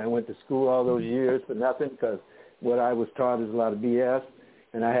about, and I went to school all those years for nothing, because what I was taught is a lot of BS,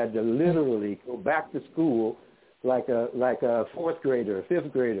 and I had to literally go back to school like a fourth grader, a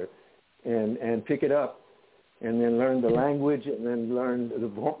fifth grader, and pick it up, and then learn the language, and then learn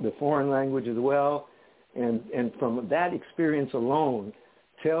the foreign language as well, and from that experience alone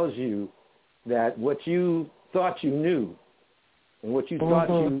tells you that what you thought you knew and what you thought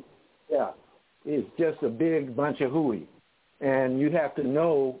is just a big bunch of hooey, and you have to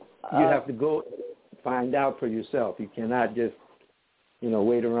know, you have to go find out for yourself. You cannot just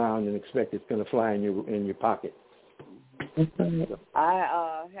wait around and expect it's going to fly in your pocket.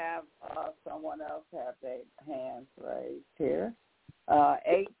 I have someone else have their hands raised here.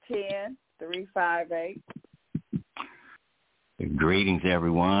 810-358. Greetings,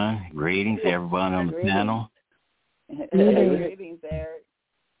 everyone. Greetings, everyone on the panel. Greetings, Eric.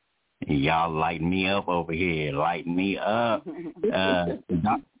 Y'all lighten me up over here. Lighten me up.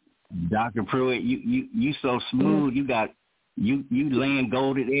 Dr. Pruitt, you so smooth. You laying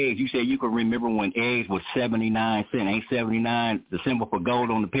golden eggs. You said you could remember when eggs was 79 cents. Ain't 79 the symbol for gold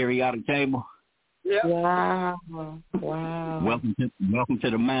on the periodic table? Yeah. Wow. Welcome to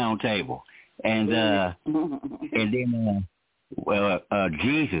the Mound table. And then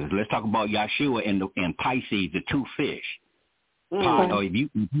Jesus. Let's talk about Yeshua and Pisces, the two fish. Pi,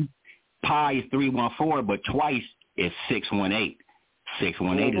 pi is 314, but twice is 618.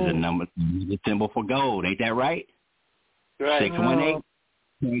 618 is a number, the symbol for gold. Ain't that right? Right. 618.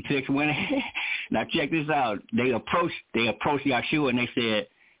 618. Now check this out. They approached Yeshua and they said,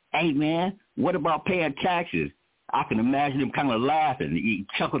 "Hey man, what about paying taxes?" I can imagine him kind of laughing. He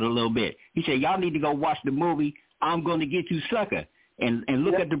chuckled a little bit. He said, "Y'all need to go watch the movie I'm Going to Get You, Sucker." And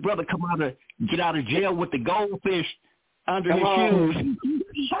look at the brother get out of jail with the goldfish under his shoes.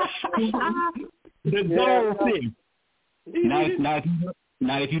 The goldfish.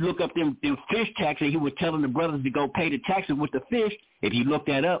 Now, if you look up them fish taxes, he was telling the brothers to go pay the taxes with the fish. If you look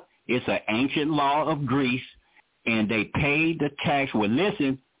that up, it's an ancient law of Greece, and they paid the tax with,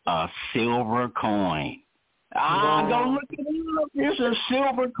 listen, a silver coin. Go look it up. It's a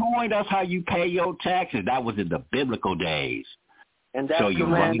silver coin. That's how you pay your taxes. That was in the biblical days. And that's the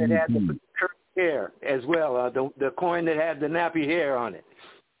one that had the hair as well, the coin that had the nappy hair on it.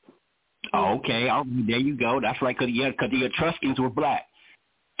 Okay, there you go. That's right, because the Etruscans were black.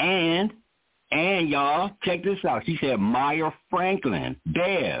 And y'all, check this out. She said Meyer Franklin,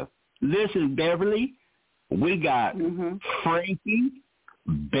 Bev. Listen, Beverly, we got Frankie,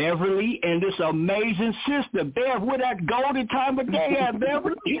 Beverly, and this amazing sister, Bev. Where that golden time of day at,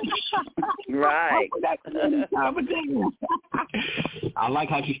 Beverly? Right. Time of day. I like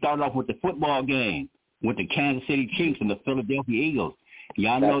how she started off with the football game with the Kansas City Chiefs and the Philadelphia Eagles.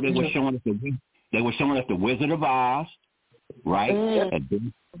 Y'all know they were showing us the Wizard of Oz, right?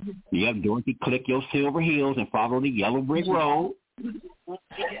 Dorothy, click your silver heels and follow the yellow brick road. They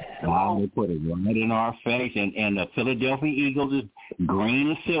put it right in our face, and the Philadelphia Eagles is green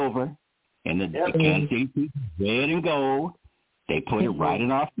and silver, and the Kansas City Chiefs is red and gold. They put it right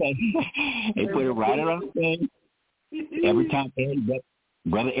in our face. They put it right in our face. Every time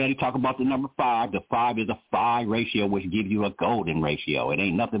Brother Eddie talk about the number 5. The 5 is a phi ratio, which gives you a golden ratio. It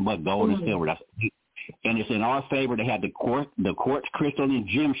ain't nothing but gold and silver. And it's in our favor. They had the quartz crystal and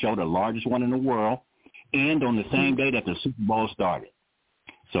gem show, the largest one in the world, and on the same day that the Super Bowl started.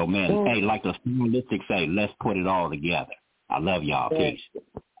 So, man, hey, like the stylistic say, let's put it all together. I love y'all. Peace.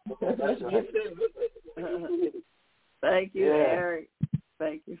 Thank you, Eric.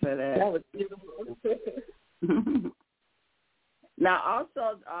 Thank you for that. That was beautiful. Now,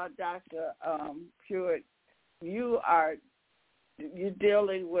 also, Dr. Pruitt, you're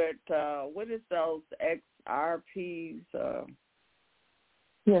dealing with what is those XRPs?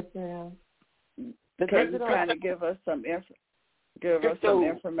 Yes, ma'am. Can you kind of give us some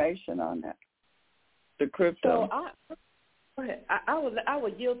information on that? The crypto. So I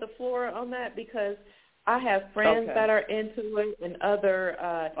would yield the floor on that because I have friends that are into it and other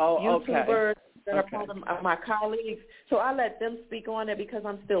YouTubers that are part of my colleagues. So I let them speak on it because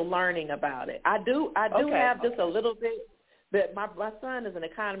I'm still learning about it. I do have just a little bit, but my son is an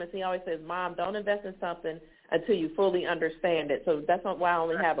economist. He always says, "Mom, don't invest in something until you fully understand it." So that's not why I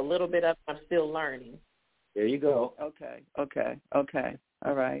only have a little bit of it. I'm still learning. There you go. Okay.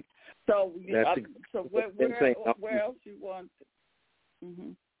 All right. So where else you want?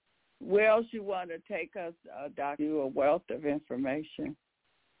 Where else you want to take us, Doctor? You a wealth of information.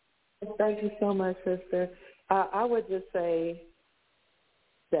 Thank you so much, sister. I would just say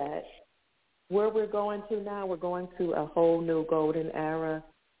that where we're going to now, we're going to a whole new golden era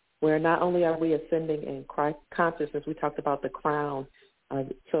where not only are we ascending in Christ consciousness, we talked about the crown.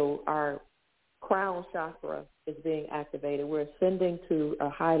 So our crown chakra is being activated. We're ascending to a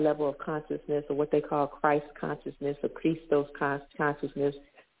high level of consciousness, or what they call Christ consciousness, or Christos consciousness,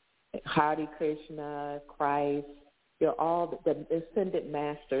 Hare Krishna, Christ. All the ascended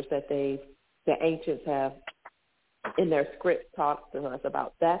masters that the ancients have in their script talked to us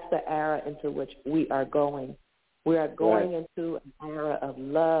about. That's the era into which we are going. We are going into an era of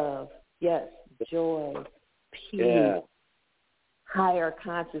love, joy, peace, higher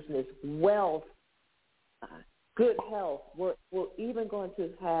consciousness, wealth, good health. We're even going to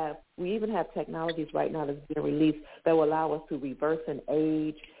have, we even have technologies right now that's being released that will allow us to reverse an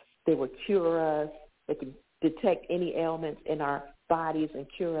age. They will cure us. They can detect any ailments in our bodies and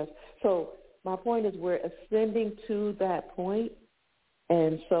cure us. So my point is we're ascending to that point.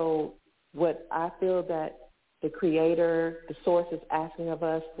 And so what I feel that the Creator, the Source is asking of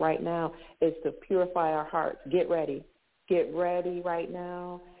us right now is to purify our hearts. Get ready. Get ready right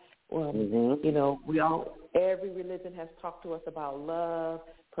now. You know, every religion has talked to us about love,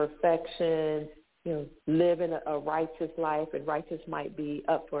 perfection, you know, living a righteous life, and righteous might be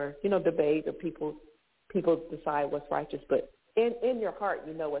up for, you know, debate, or people decide what's righteous, but in your heart,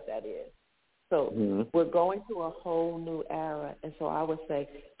 you know what that is. So we're going to a whole new era, and so I would say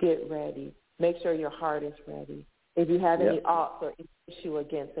get ready. Make sure your heart is ready. If you have any oughts or issue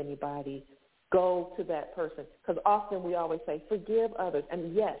against anybody, go to that person, because often we always say forgive others,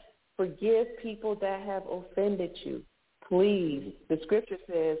 and yes, forgive people that have offended you. Please, the scripture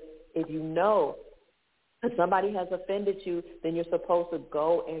says if you know that somebody has offended you, then you're supposed to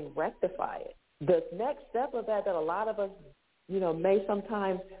go and rectify it. The next step of that a lot of us, you know, may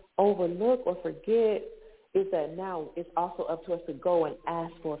sometimes overlook or forget is that now it's also up to us to go and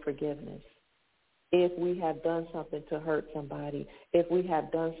ask for forgiveness. If we have done something to hurt somebody, if we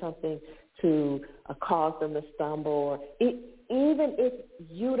have done something to cause them to stumble, or even if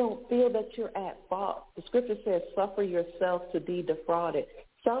you don't feel that you're at fault, the scripture says suffer yourself to be defrauded.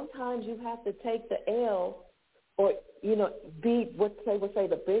 Sometimes you have to take the L, or, you know, be what would say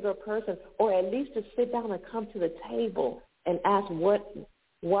the bigger person, or at least to sit down and come to the table and ask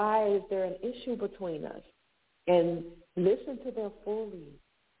why is there an issue between us, and listen to them fully.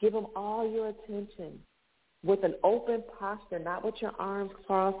 Give them all your attention with an open posture, not with your arms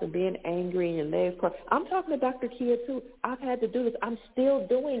crossed and being angry and your legs crossed. I'm talking to Dr. Kia, too. I've had to do this. I'm still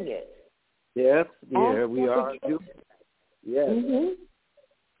doing it. Yes, yeah, we are. Yes,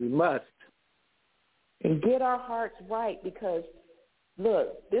 we must. And get our hearts right, because,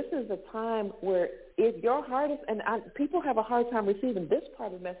 look, this is a time where if your heart is, and people have a hard time receiving this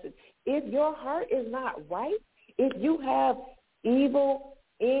part of the message, if your heart is not right, if you have evil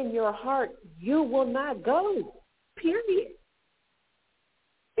in your heart, you will not go, period,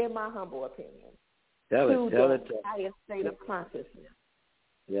 in my humble opinion, to the highest state of consciousness.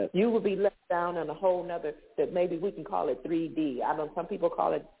 Yes. You will be left down in a whole nother, that maybe we can call it 3D. I know some people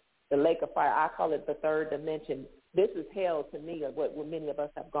call it the lake of fire. I call it the third dimension. This is hell to me, of what many of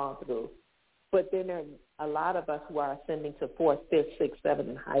us have gone through. But then there are a lot of us who are ascending to 4th, 5th, 6th, 7th,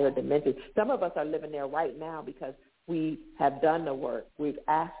 and higher dimensions. Some of us are living there right now because we have done the work. We've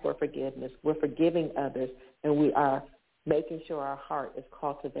asked for forgiveness. We're forgiving others, and we are making sure our heart is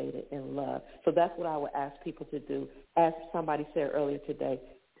cultivated in love. So that's what I would ask people to do. As somebody said earlier today,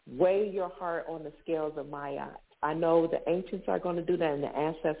 weigh your heart on the scales of Maya. I know the ancients are going to do that and the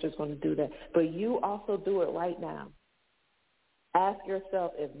ancestors are going to do that, but you also do it right now. Ask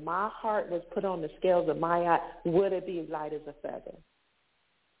yourself, if my heart was put on the scales of Maya, would it be light as a feather?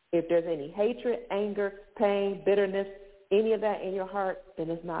 If there's any hatred, anger, pain, bitterness, any of that in your heart, then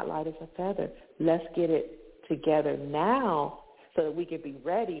it's not light as a feather. Let's get it together now so that we can be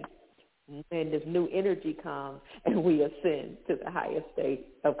ready when this new energy comes and we ascend to the highest state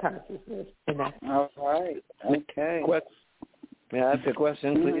of consciousness. And that's all right. Okay. May I ask a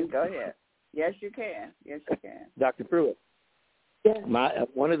question, please? Go ahead. Yes, you can. Yes, you can. Dr. Pruitt. Yes.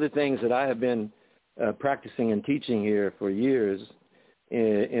 One of the things that I have been practicing and teaching here for years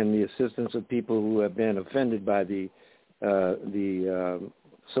in the assistance of people who have been offended by the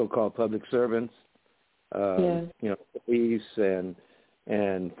so-called public servants, you know, police and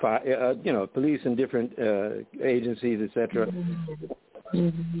police and different agencies, etc.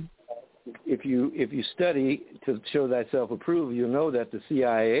 If you study to show thyself approved, you'll know that the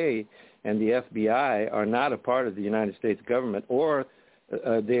CIA and the FBI are not a part of the United States government, or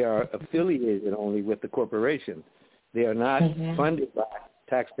they are affiliated only with the corporation. They are not funded by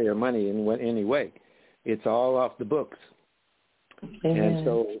taxpayer money in any way. It's all off the books. And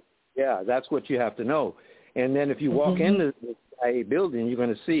so, yeah, that's what you have to know. And then if you walk into the CIA building, you're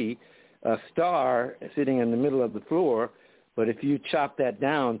going to see a star sitting in the middle of the floor, but if you chop that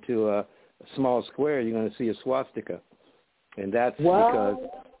down to a small square, you're going to see a swastika. And that's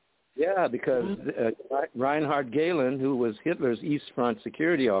because Reinhard Gehlen, who was Hitler's East Front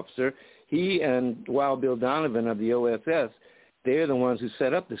security officer, he and Wild Bill Donovan of the OSS, they're the ones who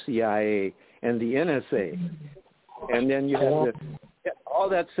set up the CIA and the NSA. And then you have all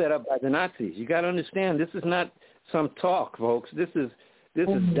that set up by the Nazis. You got to understand, this is not some talk, folks. This is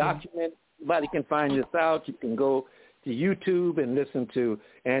documented. Anybody can find this out. You can go to YouTube and listen to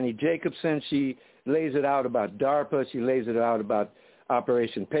Annie Jacobson. She lays it out about DARPA. She lays it out about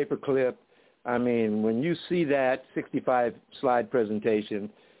Operation Paperclip. I mean, when you see that 65-slide presentation,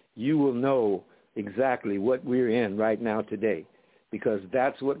 you will know exactly what we're in right now today. because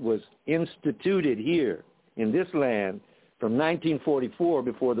that's what was instituted here in this land from 1944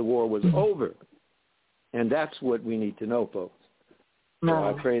 before the war was over. And that's what we need to know, folks. So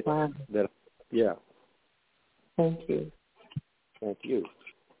I pray that, yeah. Thank you. Thank you.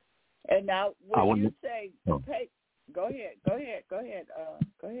 And now, when you say, hey, go ahead,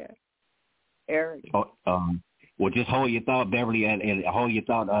 Eric. Well, just hold your thought, Beverly, and hold your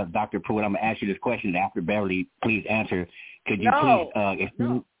thought, Dr. Pruitt. I'm going to ask you this question after Beverly. Please answer. Could you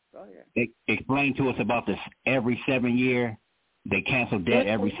please explain to us about this every 7 year? They cancel debt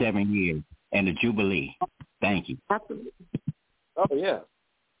every 7 years and the Jubilee. Thank you. Absolutely. Oh, yeah.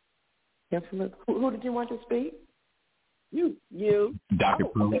 Absolutely. Who did you want to speak? You. Dr.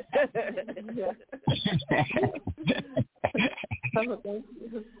 Pruitt.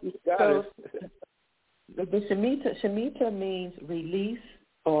 So the Shemitah means release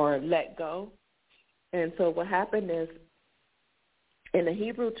or let go. And so what happened is, in the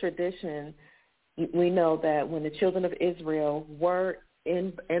Hebrew tradition, we know that when the children of Israel were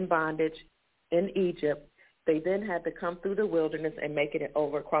in bondage in Egypt, they then had to come through the wilderness and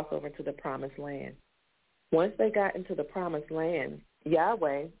cross over to the promised land. Once they got into the promised land,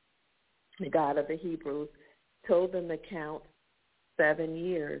 Yahweh, the God of the Hebrews, told them to count 7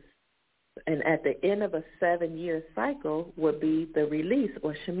 years. And at the end of a 7-year cycle would be the release,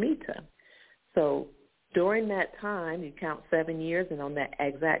 or Shemitah. So during that time, you count 7 years, and on that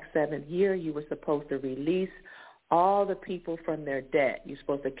exact 7th year, you were supposed to release all the people from their debt. You're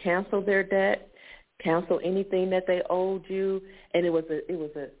supposed to cancel their debt, cancel anything that they owed you, and it was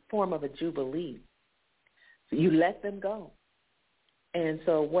a form of a jubilee. So you let them go. And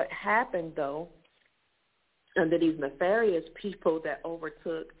so what happened, though, under these nefarious people that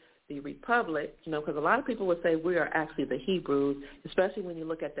overtook the republic, because a lot of people would say we are actually the Hebrews, especially when you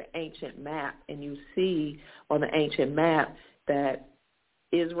look at the ancient map and you see on the ancient map that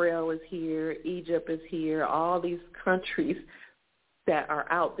Israel is here, Egypt is here, all these countries that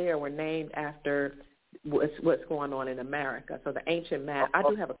are out there were named after what's going on in America. So the ancient map, I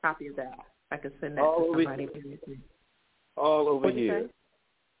do have a copy of that. I can send that to somebody. All over here.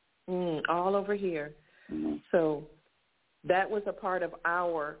 All over here. Mm-hmm. So that was a part of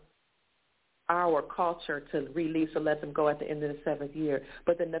our culture to release or let them go at the end of the 7th year.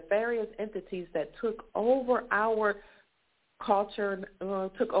 But the nefarious entities that took over our culture,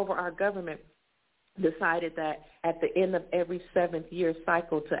 took over our government, decided that at the end of every 7th year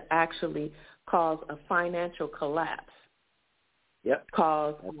cycle to actually cause a financial collapse. Yep.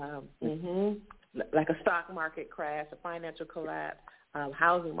 Cause like a stock market crash, a financial collapse,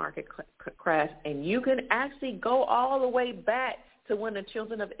 housing market crash, and you can actually go all the way back to when the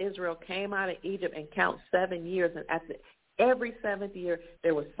children of Israel came out of Egypt and count 7 years, and at every 7th year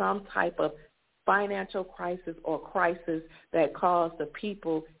there was some type of financial crisis or crisis that caused the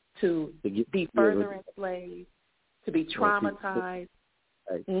people to be further enslaved, to be traumatized,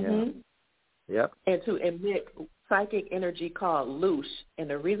 and to emit psychic energy called loosh. And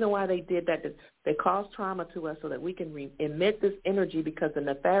the reason why they did that is they caused trauma to us so that we can emit this energy, because the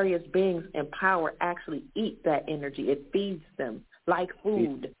nefarious beings in power actually eat that energy. It feeds them like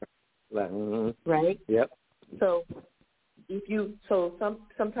food. Right? Yep. So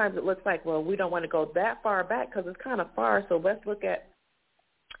sometimes it looks like, well, we don't want to go that far back because it's kind of far. So let's look at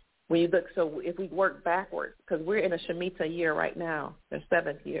if we work backwards, because we're in a Shemitah year right now, the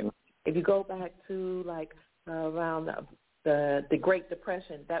 7th year. If you go back to around the Great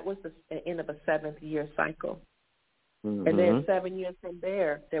Depression, that was the end of a 7th year cycle. Mm-hmm. And then 7 years from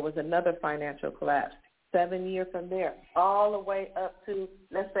there was another financial collapse. 7 years from there, all the way up to,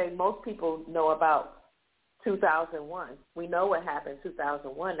 let's say most people know about 2001. We know what happened in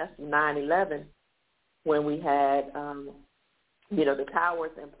 2001. That's 9/11, when we had, the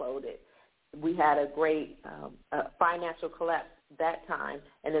towers imploded. We had a great financial collapse that time.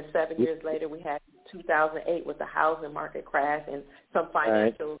 And then 7 years later, we had 2008 with the housing market crash and some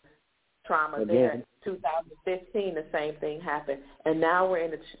financial trauma there. 2015, the same thing happened. And now we're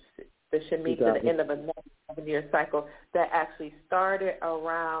in the Shemitah, the end of another 7-year cycle that actually started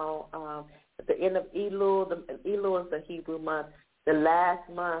around the end of Elul. Elul is the Hebrew month, the last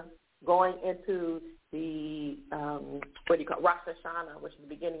month going into the, Rosh Hashanah, which is the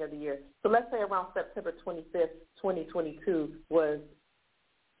beginning of the year. So let's say around September 25th, 2022 was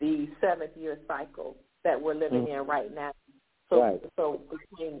the 7th year cycle that we're living in right now. So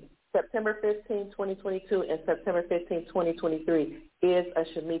between September 15, 2022 and September 15, 2023 is a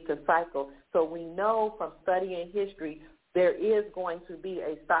Shemitah cycle. So we know from studying history there is going to be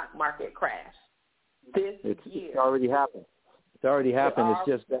a stock market crash this year. It's already happened. It's already happened. It's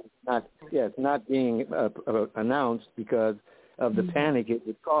just that it's not being announced because of the panic it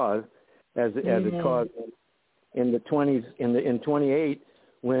would cause, as it caused in the 20s, in 28,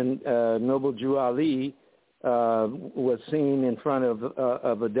 when Noble Drew Ali was seen in front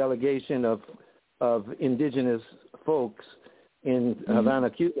of a delegation of indigenous folks in Havana,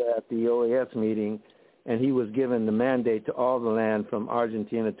 Cuba, at the OAS meeting, and he was given the mandate to all the land from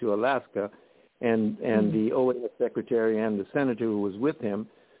Argentina to Alaska, and the OAS secretary and the senator who was with him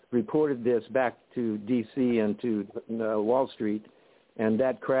reported this back to D.C. and to Wall Street, and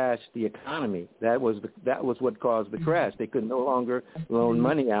that crashed the economy. That was what caused the crash. They could no longer loan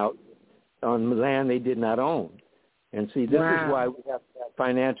money out on land they did not own. And see, this is why we have to have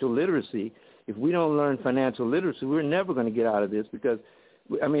financial literacy. If we don't learn financial literacy, we're never going to get out of this, because,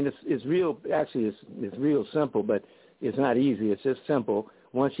 I mean, it's real. Actually, it's real simple, but it's not easy. It's just simple.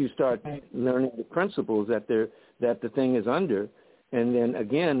 Once you start learning the principles that the thing is under, and then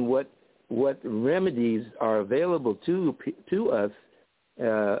again, what remedies are available to us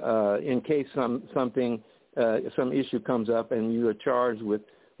in case some issue comes up and you are charged with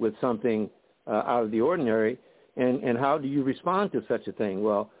something out of the ordinary, and how do you respond to such a thing?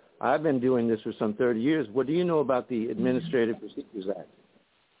 Well, I've been doing this for some 30 years. What do you know about the Administrative Procedures Act?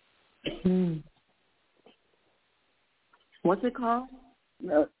 What's it called?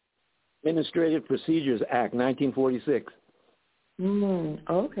 Administrative Procedures Act, 1946.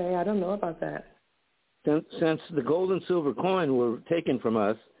 Okay, I don't know about that. Since the gold and silver coin were taken from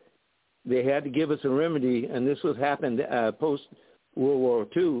us, they had to give us a remedy, and this happened post World War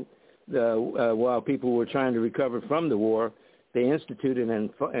II, while people were trying to recover from the war. They instituted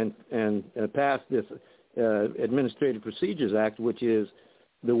and passed this Administrative Procedures Act, which is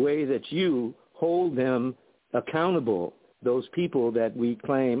the way that you hold them accountable, those people that we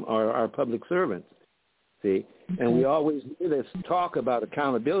claim are our public servants. See, and we always hear this talk about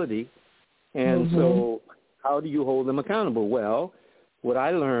accountability, and so how do you hold them accountable? Well, what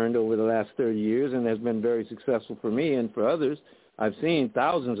I learned over the last 30 years, and has been very successful for me and for others, I've seen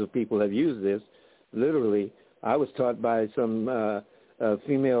thousands of people have used this, literally. I was taught by some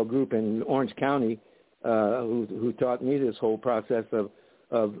female group in Orange County who taught me this whole process of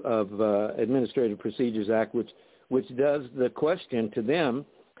Administrative Procedures Act, which does the question to them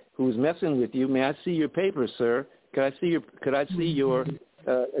who's messing with you. May I see your papers, sir? Could I see your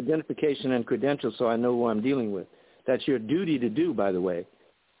identification and credentials so I know who I'm dealing with? That's your duty to do, by the way.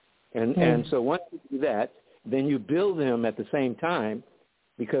 And so once you do that, then you bill them at the same time,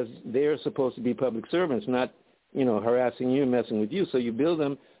 because they're supposed to be public servants, not, harassing you and messing with you. So you bill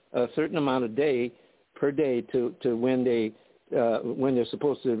them a certain amount of per day to when they're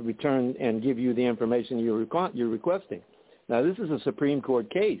supposed to return and give you the information you're requesting. Now, this is a Supreme Court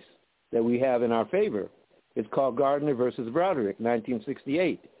case that we have in our favor. It's called Gardner versus Broderick,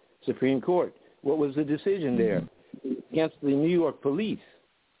 1968, Supreme Court. What was the decision there? Against the New York police.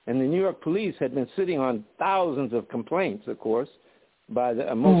 And the New York police had been sitting on thousands of complaints, of course,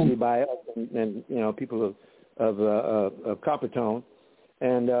 mostly by us and people of Coppertone,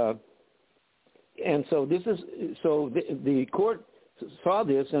 and so the court saw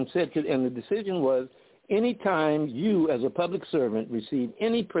this and said, and the decision was, anytime you as a public servant receive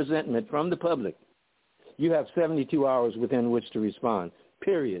any presentment from the public, you have 72 hours within which to respond.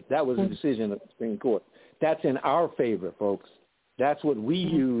 Period. That was the decision of the Supreme Court. That's in our favor, folks. That's what we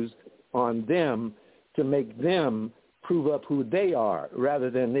use on them to make them prove up who they are, rather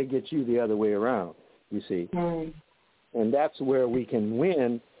than they get you the other way around, you see. And that's where we can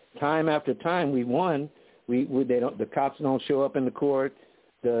win. Time after time we've won. The cops don't show up in the court.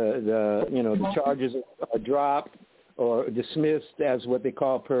 The charges are dropped or dismissed as what they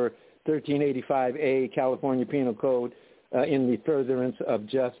call per 1385A California Penal Code in the furtherance of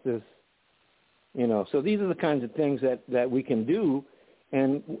justice. So these are the kinds of things that we can do,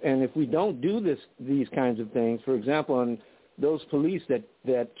 and if we don't do these kinds of things, for example, on those police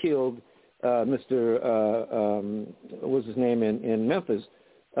that killed Mr. What was his name in Memphis,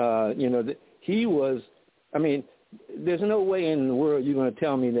 he was. I mean, there's no way in the world you're going to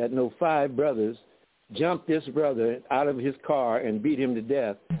tell me that no 5 brothers jumped this brother out of his car and beat him to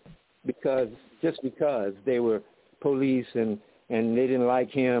death because they were police and they didn't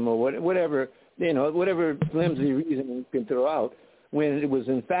like him or whatever. Whatever flimsy reason you can throw out, when it was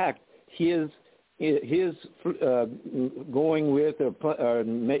in fact his going with or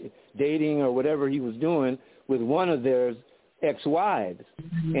dating or whatever he was doing with one of their ex-wives.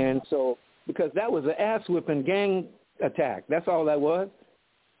 And so, because that was an ass-whipping gang attack. That's all that was.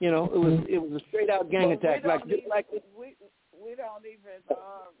 It was a straight-out gang attack. even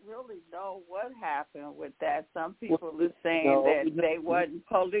really know what happened with that. Some people are saying that they wasn't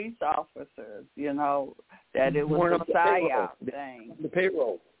police officers, that it was a psyop thing. The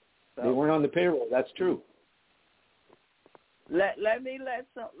payroll. So, they weren't on the payroll. That's true. Let me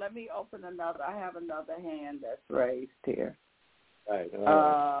open another. I have another hand that's raised here. Right.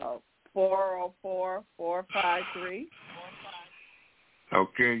 404-453.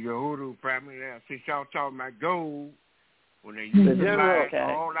 Okay, Yehuda, family. Since y'all talking about gold, when they used to lie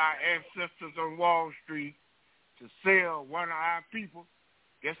all our ancestors on Wall Street to sell one of our people,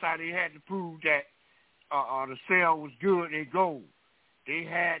 guess how they had to prove that the sale was good in gold? They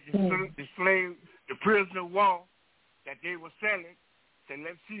had the slave, the prisoner wall that they were selling. Said,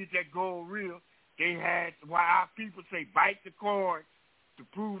 let's see if that gold real. They had why our people say bite the coin to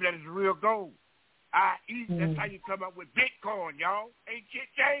prove that it's real gold. That's how you come up with Bitcoin, y'all. Ain't shit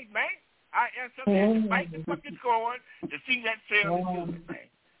changed, man. Our ancestors had to bite the fucking coin to see that sale is good, man.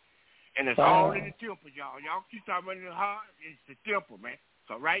 And it's all in the temple, y'all. Y'all keep talking about it hard. It's the temple, man.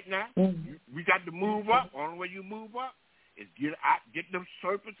 So right now, we got to move up. Only way you move up is get them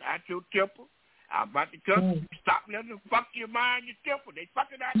serpents out your temple. I'm about to come. Stop letting them fuck your mind, your temple. They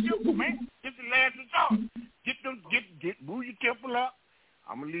fucking our temple, man. This is the last resort. Move your temple up.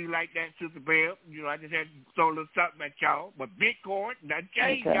 I'm going to leave like that, Sister Bell. I just had to throw a little something at y'all. But Bitcoin, nothing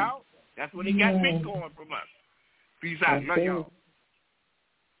changed, y'all. That's where they got Bitcoin from us. Peace out. Love y'all.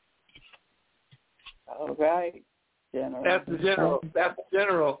 All right, General. That's the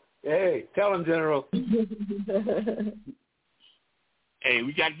General. Hey, tell him, General. Hey,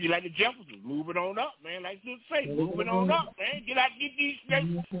 we got to be like the Jeffersons, moving on up, man. Like you say, moving on up, man. Get these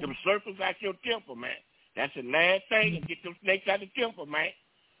snakes, them serpents out your temple, man. That's the last thing, and get them snakes out the temple, man.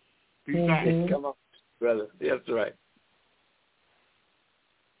 Peace out. Come on, brother. That's right.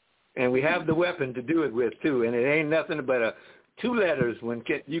 And we have the weapon to do it with, too, and it ain't nothing but 2 letters.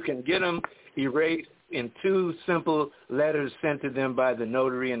 You can get them erased in 2 simple letters sent to them by the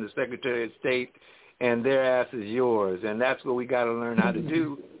notary and the Secretary of State, and their ass is yours. And that's what we got to learn how to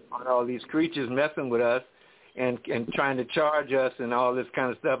do on all these creatures messing with us and trying to charge us and all this kind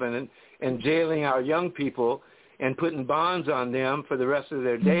of stuff and jailing our young people and putting bonds on them for the rest of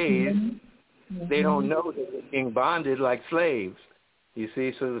their days. They don't know that they're being bonded like slaves. You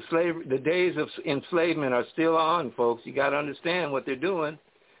see, so the days of enslavement are still on, folks. You got to understand what they're doing.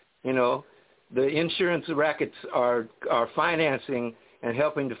 The insurance rackets are financing and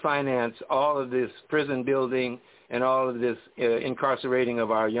helping to finance all of this prison building and all of this incarcerating of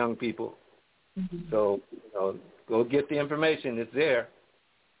our young people. So, go get the information. It's there.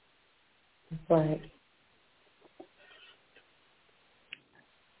 Right.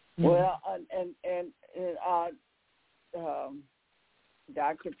 Well, and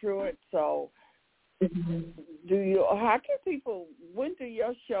Dr. Pruitt, so when do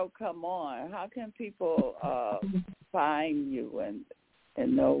your show come on? How can people find you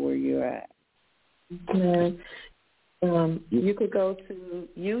and know where you're at? You could go to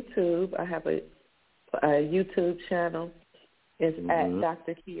YouTube. I have a YouTube channel. It's at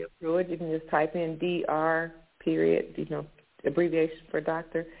Dr. Kia Pruitt. You can just type in DR period, abbreviation for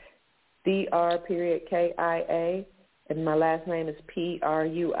doctor, DR period KIA, and my last name is Pruitt on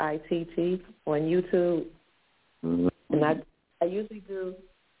YouTube. And I usually do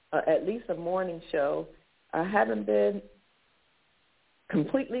at least a morning show. I haven't been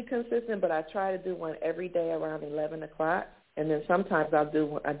completely consistent, but I try to do one every day around 11 o'clock, and then sometimes I'll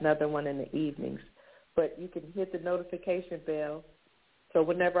do another one in the evenings. But you can hit the notification bell, so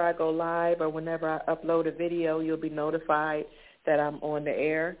whenever I go live or whenever I upload a video, you'll be notified that I'm on the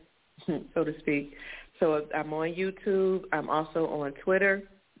air, so to speak. So I'm on YouTube. I'm also on Twitter.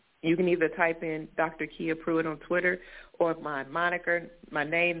 You can either type in Dr. Kia Pruitt on Twitter, or my moniker, my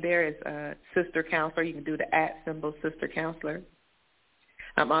name there is Sister Counselor. You can do the @ Sister Counselor.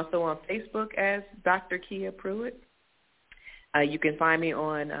 I'm also on Facebook as Dr. Kia Pruitt. You can find me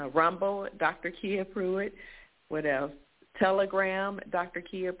on Rumble, Dr. Kia Pruitt. What else? Telegram, Dr.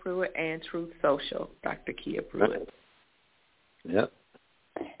 Kia Pruitt, and Truth Social, Dr. Kia Pruitt. Yep.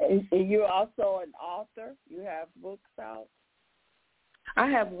 And you're also an author? You have books out? I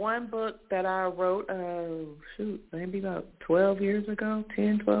have one book that I wrote, maybe about 12 years ago.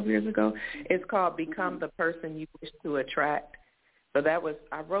 It's called Become the Person You Wish to Attract. So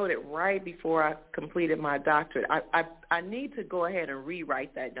I wrote it right before I completed my doctorate. I need to go ahead and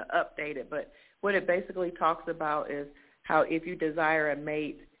rewrite that and update it, but what it basically talks about is how if you desire a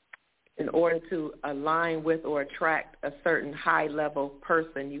mate, in order to align with or attract a certain high-level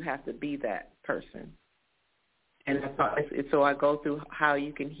person, you have to be that person. And so I go through how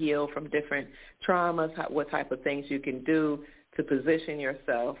you can heal from different traumas, what type of things you can do to position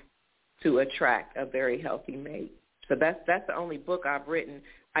yourself to attract a very healthy mate. So that's the only book I've written.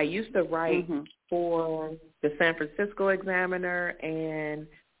 I used to write for the San Francisco Examiner and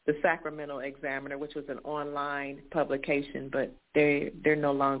the Sacramento Examiner, which was an online publication, but they're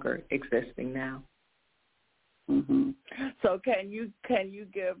no longer existing now. Mm-hmm. So can you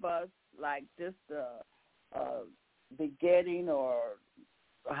give us like just the beginning or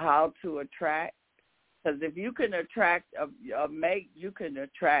how to attract? Because if you can attract a mate, you can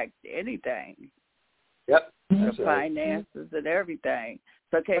attract anything. Yep. The finances and everything.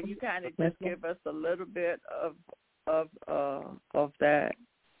 So can you kind of just give us a little bit of that,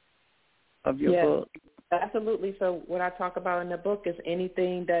 of your book? Absolutely. So what I talk about in the book is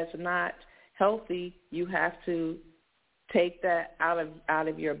anything that's not healthy, you have to take that out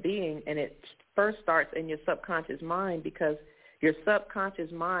of your being, and it first starts in your subconscious mind, because your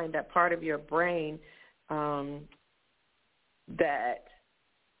subconscious mind, that part of your brain that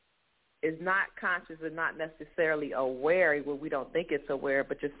is not conscious and not necessarily aware, well, we don't think it's aware,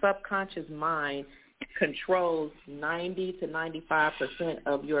 but your subconscious mind controls 90 to 95%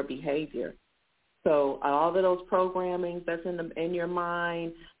 of your behavior. So all of those programming that's in your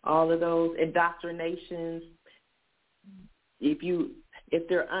mind, all of those indoctrinations, if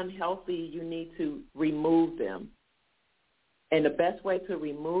they're unhealthy, you need to remove them. And the best way to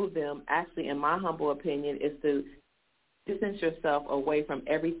remove them, actually, in my humble opinion, is to distance yourself away from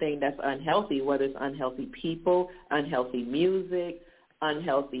everything that's unhealthy, whether it's unhealthy people, unhealthy music,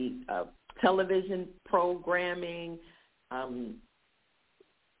 unhealthy television programming,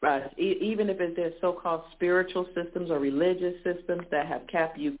 even if there's so-called spiritual systems or religious systems that have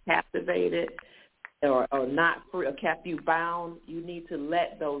kept you captivated or not free, or kept you bound, you need to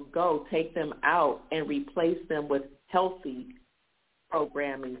let those go, take them out, and replace them with healthy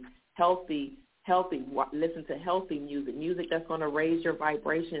programming, listen to healthy music that's going to raise your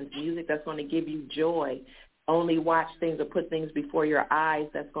vibrations, music that's going to give you joy. Only watch things or put things before your eyes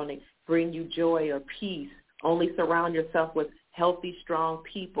that's going to bring you joy or peace. Only surround yourself with healthy, strong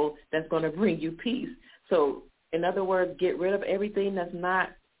people that's going to bring you peace. So, in other words, get rid of everything that's not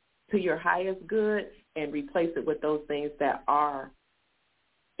to your highest good and replace it with those things that are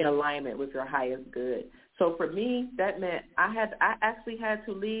in alignment with your highest good. So for me, that meant I actually had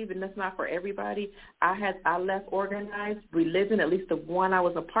to leave, and that's not for everybody. I left organized religion, at least the one I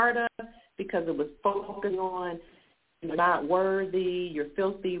was a part of, because it was focused on you're not worthy, you're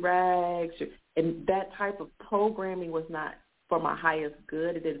filthy rags, and that type of programming was not for my highest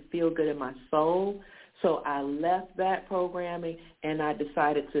good. It didn't feel good in my soul. So I left that programming, and I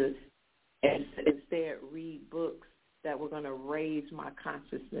decided to instead read books that were going to raise my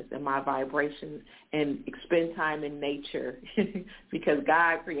consciousness and my vibrations and spend time in nature because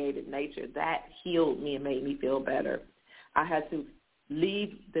God created nature. That healed me and made me feel better. I had to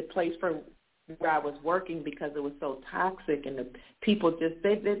leave the place where I was working because it was so toxic, and the people just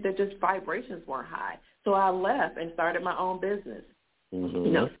vibrations weren't high. So I left and started my own business.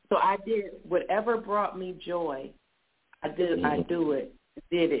 Mm-hmm. So I did whatever brought me joy. I did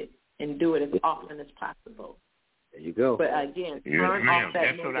it, and do it as often as possible. There you go. But again, turn off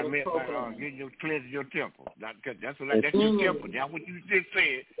that. That's what I meant by cleanse your temple. That's your temple. That's what you just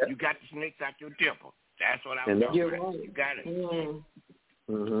said. You got the snakes out your temple. That's what I was talking about. You got it.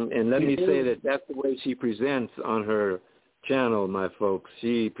 Mm-hmm. And let me say that's the way she presents on her channel, my folks.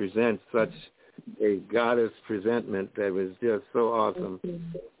 She presents such a goddess presentment that was just so awesome.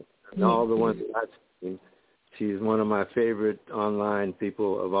 And all the ones that I've seen, she's one of my favorite online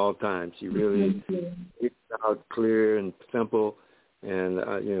people of all time. She really gets out clear and simple, and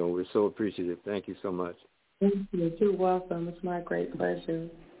we're so appreciative. Thank you so much. Thank you. You're welcome. It's my great pleasure.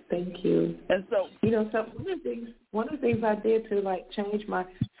 Thank you. And so, one of the things I did to change my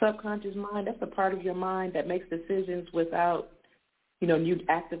subconscious mind, that's a part of your mind that makes decisions without, you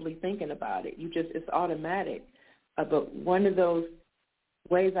actively thinking about it. It's automatic. But one of those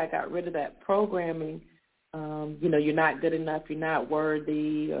ways I got rid of that programming, you're not good enough, you're not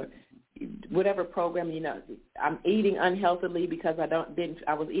worthy, or whatever programming, I'm eating unhealthily because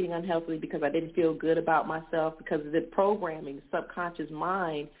I was eating unhealthily because I didn't feel good about myself because of the programming, the subconscious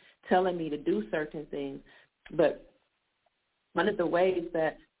mind telling me to do certain things. But one of the ways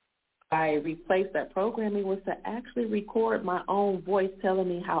that I replaced that programming was to actually record my own voice telling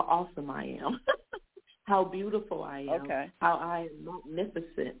me how awesome I am, how beautiful I am, how I am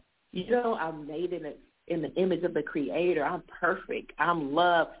magnificent. I'm made in the image of the Creator. I'm perfect. I'm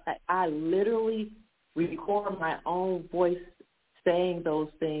loved. I literally record my own voice saying those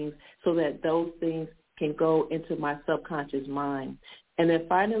things so that those things can go into my subconscious mind. And then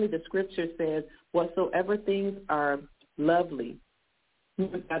finally, the scripture says, whatsoever things are lovely.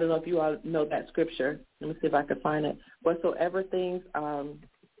 I don't know if you all know that scripture. Let me see if I can find it. Whatsoever things are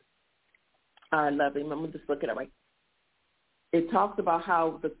lovely. Let me just look it up. Right. It talks about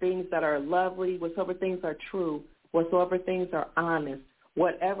how the things that are lovely, whatsoever things are true, whatsoever things are honest,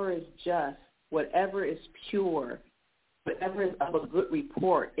 whatever is just, whatever is pure, whatever is of a good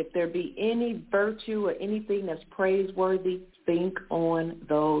report, if there be any virtue or anything that's praiseworthy, think on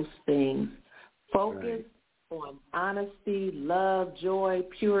those things. Focus on honesty, love, joy,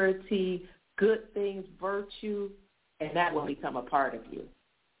 purity, good things, virtue, and that will become a part of you.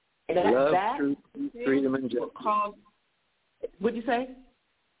 And love, that truth, freedom, and justice. What'd you say?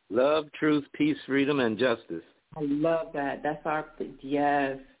 Love, truth, peace, freedom, and justice. I love that. That's our,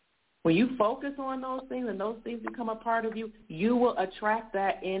 yes. When you focus on those things and those things become a part of you, you will attract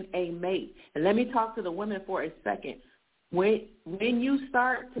that in a mate. And let me talk to the women for a second. When you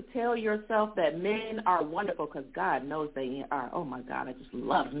start to tell yourself that men are wonderful, because God knows they are, oh, my God, I just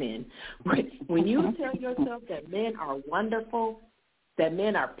love men. When you tell yourself that men are wonderful, that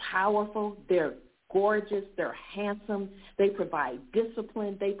men are powerful, they're gorgeous, they're handsome, they provide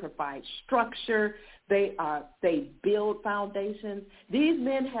discipline, they provide structure, they build foundations. These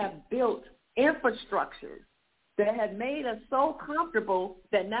men have built infrastructures that have made us so comfortable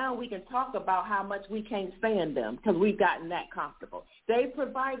that now we can talk about how much we can't stand them because we've gotten that comfortable. They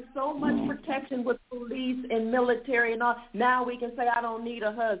provide so much protection with police and military and all. Now we can say, I don't need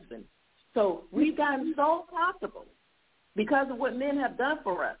a husband. So we've gotten so comfortable because of what men have done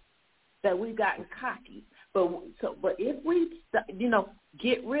for us that we've gotten cocky. But if we,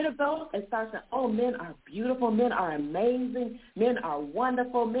 get rid of those and start saying, oh, men are beautiful, men are amazing, men are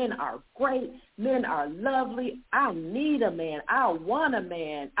wonderful, men are great, men are lovely, I need a man, I want a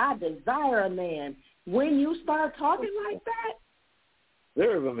man, I desire a man. When you start talking like that,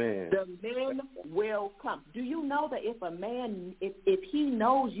 serve a man. The men will come. Do you know that if a man, if he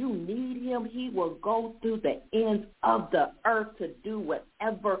knows you need him, he will go through the ends of the earth to do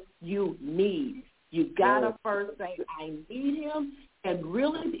whatever you need. You got to first say, I need him, and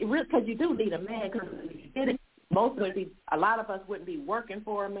really, because you do need a man, because a lot of us wouldn't be working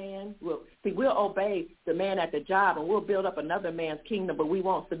for a man. We'll obey the man at the job, and we'll build up another man's kingdom, but we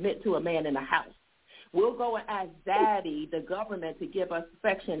won't submit to a man in the house. We'll go and ask Daddy, the government, to give us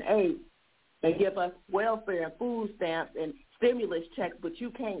Section 8 and give us welfare and food stamps and stimulus checks, but you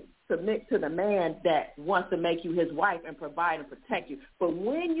can't submit to the man that wants to make you his wife and provide and protect you. But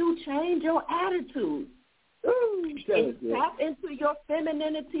when you change your attitude and tap into your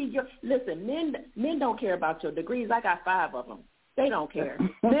femininity, listen, men don't care about your degrees. I got 5 of them. They don't care.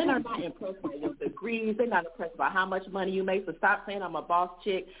 Men are not impressed by your degrees. They're not impressed by how much money you make. So stop saying I'm a boss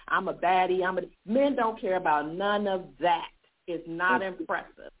chick, I'm a baddie. Men don't care about none of that. It's not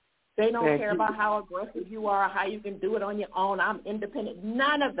impressive. They don't care about how aggressive you are, how you can do it on your own. I'm independent.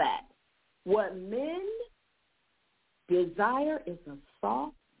 None of that. What men desire is a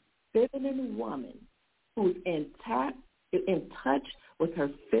soft, feminine woman who's in touch with her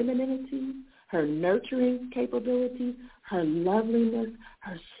femininity, her nurturing capabilities, her loveliness,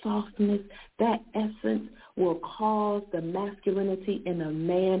 her softness. That essence will cause the masculinity in a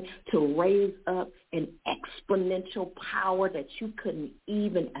man to raise up an exponential power that you couldn't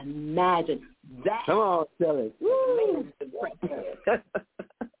even imagine. That come on, Shelly.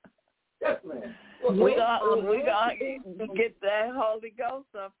 Yes, man. We're going to get that Holy Ghost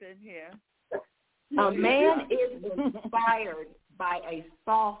up in here. A man is inspired by a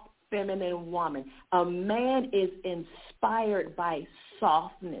soft, feminine woman. A man is inspired by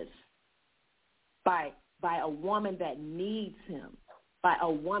softness, by a woman that needs him, by a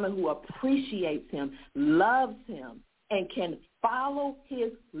woman who appreciates him, loves him, and can follow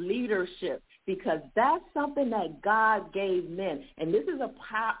his leadership, because that's something that God gave men. And this is a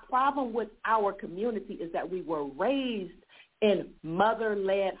problem with our community, is that we were raised in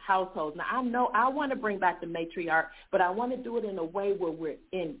mother-led households. Now, I know I want to bring back the matriarch, but I want to do it in a way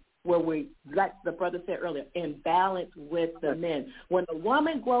where we, like the brother said earlier, in balance with the men. When a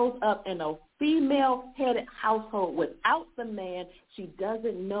woman grows up in a female-headed household without the man, she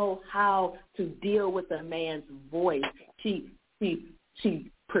doesn't know how to deal with the man's voice. She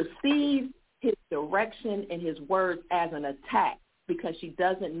perceives his direction and his words as an attack, because she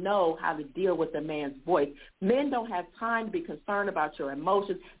doesn't know how to deal with the man's voice. Men don't have time to be concerned about your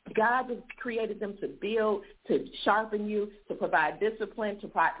emotions. God has created them to build, to sharpen you, to provide discipline, to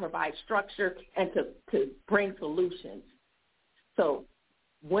provide structure, and to bring solutions. So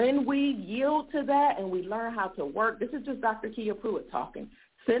when we yield to that and we learn how to work, this is just Dr. Kia Pruitt talking.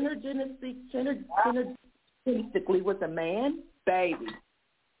 synergistically with a man, baby,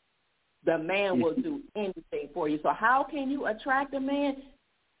 the man will do anything for you. So how can you attract a man?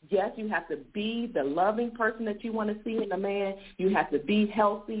 Yes, you have to be the loving person that you want to see in a man. You have to be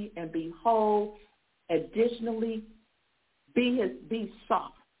healthy and be whole. Additionally, be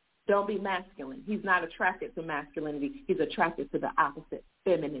soft. Don't be masculine. He's not attracted to masculinity. He's attracted to the opposite,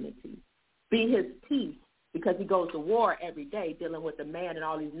 femininity. Be his peace, because he goes to war every day dealing with the man and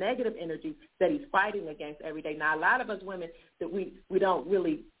all these negative energies that he's fighting against every day. Now, a lot of us women, that we don't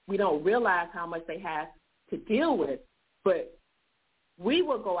realize how much they have to deal with, but we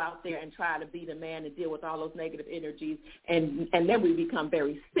will go out there and try to be the man and deal with all those negative energies, and then we become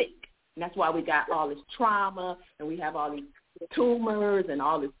very sick. And that's why we got all this trauma, and we have all these tumors and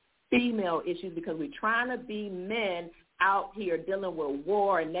all this female issues, because we're trying to be men out here dealing with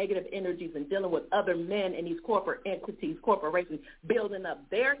war and negative energies and dealing with other men and these corporate entities, corporations, building up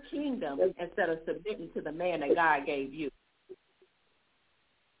their kingdom instead of submitting to the man that God gave you.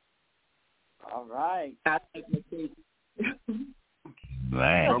 All right.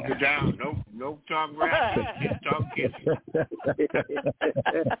 Right. Broke it down. No tongue rapping. Just tongue kissing.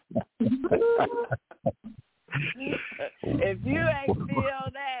 If you ain't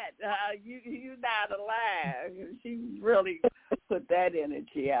feel that, you not alive. She really put that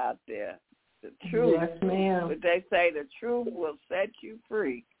energy out there. The truth. Yes, ma'am. But they say the truth will set you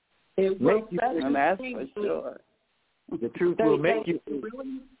free. It will set you free. And that's free. for sure. The truth will make you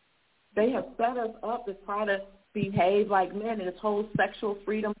free. They have set us up to try to behave like men, and this whole sexual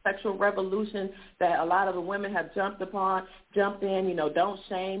freedom, sexual revolution that a lot of the women have jumped in, don't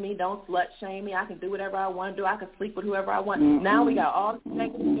shame me, don't slut shame me, I can do whatever I want to do, I can sleep with whoever I want. Mm-hmm. Now we got all these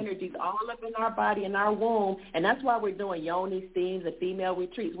negative energies all up in our body, in our womb, and that's why we're doing yoni steams and female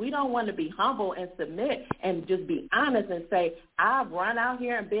retreats. We don't want to be humble and submit and just be honest and say, I've run out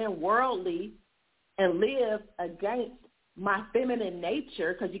here and been worldly and live against my feminine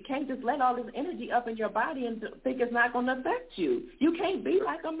nature, because you can't just let all this energy up in your body and think it's not going to affect you. You can't be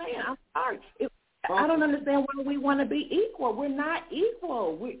like a man. I'm sorry. I don't understand why we want to be equal. We're not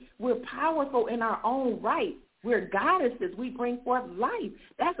equal. We're powerful in our own right. We're goddesses. We bring forth life.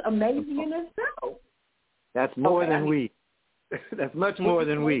 That's amazing in itself. That's more than we. That's much more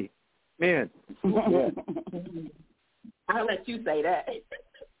than we. Man. I'll let you say that.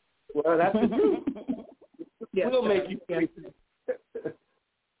 Well, that's the truth. Yes, we'll sir. make you free.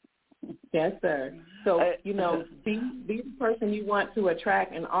 Yes, sir. So, be the person you want to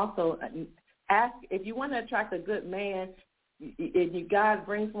attract, and also ask, if you want to attract a good man, if God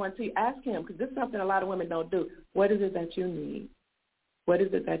brings one to you, ask him, because this is something a lot of women don't do. What is it that you need? What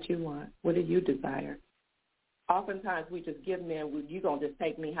is it that you want? What do you desire? Oftentimes we just give men, you're going to just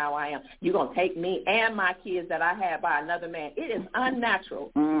take me how I am. You're going to take me and my kids that I have by another man. It is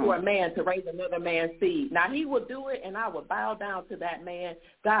unnatural for a man to raise another man's seed. Now, he will do it, and I will bow down to that man.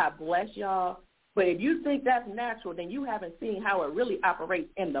 God bless y'all. But if you think that's natural, then you haven't seen how it really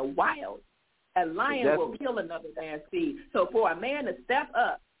operates in the wild. A lion will kill another man's seed. So for a man to step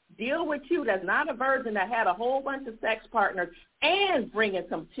up, deal with you that's not a virgin, that had a whole bunch of sex partners, and bringing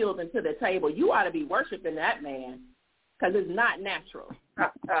some children to the table, you ought to be worshiping that man, because it's not natural.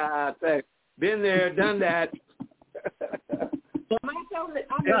 Been there, done that.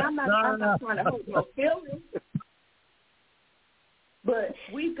 I'm not trying to hurt no feelings. But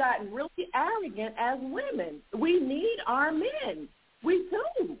we've gotten really arrogant as women. We need our men. We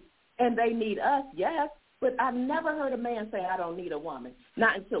do. And they need us, yes. But I've never heard a man say, I don't need a woman.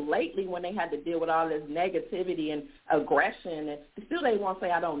 Not until lately, when they had to deal with all this negativity and aggression. And still they won't say,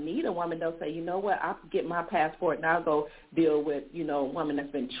 I don't need a woman. They'll say, you know what, I'll get my passport and I'll go deal with, a woman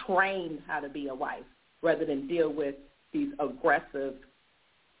that's been trained how to be a wife, rather than deal with these aggressive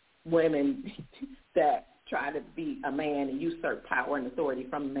women that try to be a man and usurp power and authority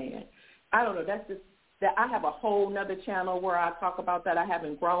from a man. I don't know. That's just that. I have a whole nother channel where I talk about that. I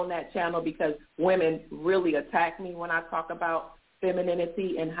haven't grown that channel because women really attack me when I talk about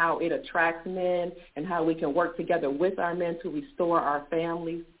femininity and how it attracts men and how we can work together with our men to restore our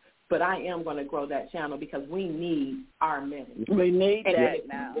families. But I am going to grow that channel because we need our men. We need that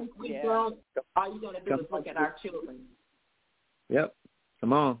now. Grown, all you're going to do is look at our children. Yep.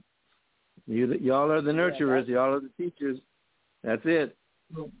 Come on. Y'all are the nurturers. Y'all are the teachers. That's it.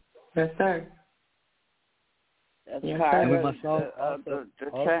 Yes, sir. That's part of the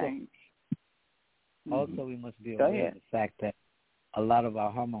change. Also, we must be aware of the fact that a lot of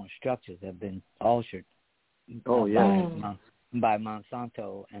our hormone structures have been altered by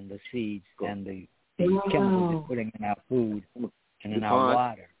Monsanto and the seeds and the chemicals they're putting in our food and in our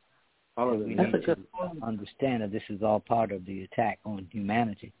water. We need to understand that this is all part of the attack on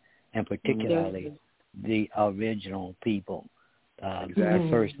humanity, and particularly the original people, the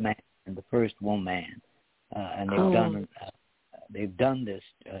first man and the first woman, and they've done this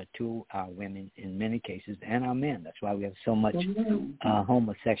to our women in many cases and our men. That's why we have so much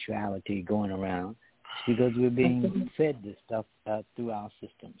homosexuality going around. It's because we're being fed this stuff through our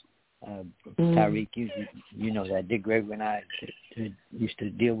systems. Tariq, you know that. Dick Gregory and I used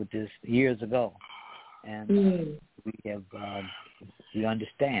to deal with this years ago, and we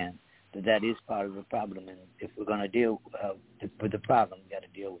understand that is part of the problem. And if we're going to deal with the problem, we got to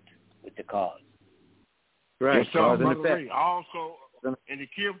deal with the cause. Right. So, also in the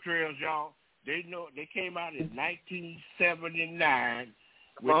chemtrails, y'all, they came out in 1979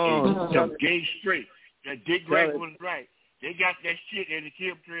 with some gay straight. That Dick Gregory was right. They got that shit in the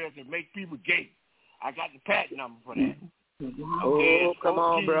chemtrails that make people gay. I got the patent number for that. Oh, come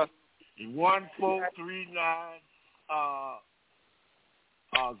on, bro.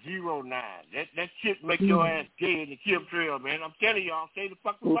 143909. That shit make your ass gay in the chemtrail, man. I'm telling y'all, say the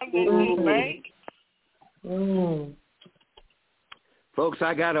fucking Monday, man. Folks,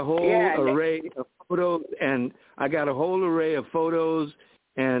 I got a whole array of photos,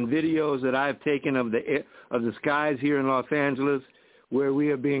 and videos that I've taken of the skies here in Los Angeles, where we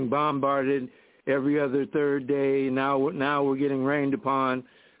are being bombarded every other third day. Now we're getting rained upon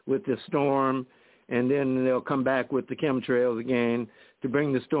with the storm, and then they'll come back with the chemtrails again to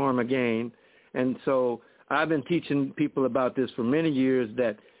bring the storm again. And so I've been teaching people about this for many years,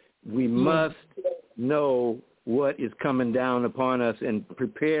 that we must know what is coming down upon us and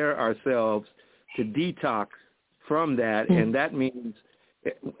prepare ourselves to detox from that. And that means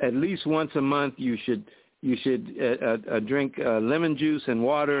at least once a month you should drink lemon juice and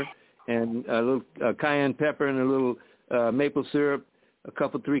water and a little cayenne pepper and a little maple syrup,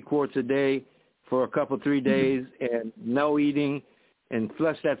 3 quarts a day for 3 days, and no eating, and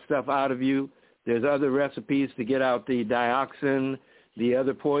flush that stuff out of you. There's other recipes to get out the dioxin, the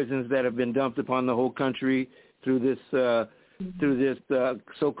other poisons that have been dumped upon the whole country through this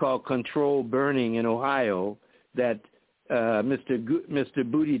so-called controlled burning in Ohio that Mr.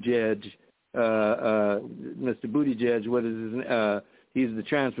 Buttigieg, what is his? He's the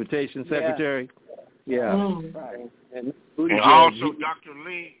transportation secretary. Yeah. Right. And also, Dr.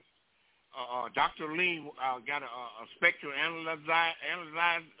 Lee got a spectral analyzer.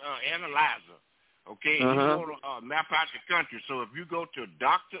 Okay, he's going to map out the country. So if you go to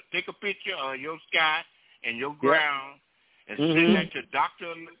take a picture of your sky and your ground, and send that to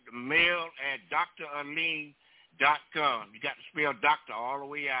mail@drarlene.com. You got to spell doctor all the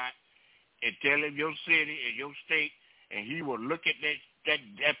way out, and tell him your city and your state, and he will look at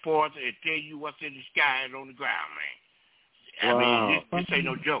that part and tell you what's in the sky and on the ground, man. Wow. I mean, this ain't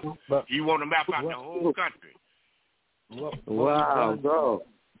no joke. You want to map out the whole country. Wow, bro.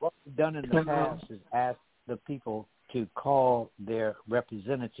 What we've done in the past is ask the people to call their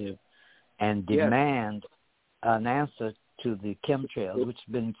representative and demand an answer to the chemtrails, which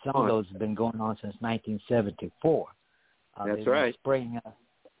some of those have been going on since 1974. That's right. Spraying us,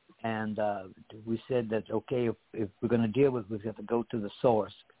 and we said that if we're going to deal with it, we have to go to the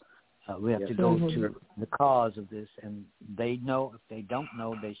source. We have to go to the cause of this, and they know. If they don't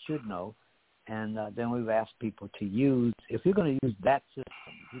know, they should know. And then we've asked people to use. If you're going to use that system,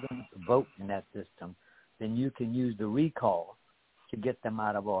 if you're going to vote in that system, then you can use the recall to get them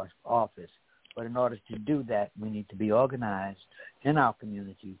out of office. But in order to do that, we need to be organized in our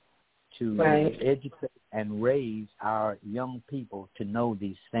community to educate and raise our young people to know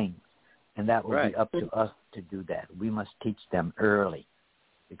these things. And that will be up to us to do that. We must teach them early,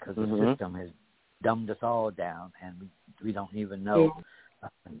 because the system has dumbed us all down, and we don't even know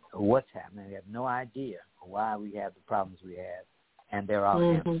what's happening. We have no idea why we have the problems we have, and there are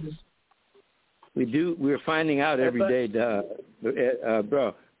answers. We do. We're finding out every day,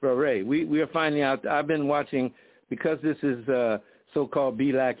 Bro Ray. We are finding out. I've been watching, because this is so-called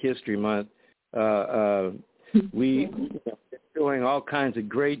Black History Month. We're showing all kinds of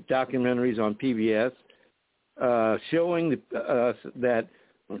great documentaries on PBS, showing us that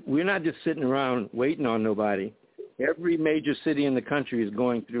we're not just sitting around waiting on nobody. Every major city in the country is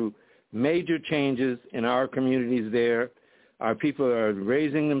going through major changes in our communities there. Our people are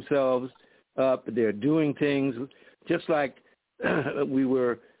raising themselves up. They're doing things just like we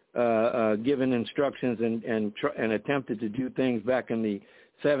were given instructions and attempted to do things back in the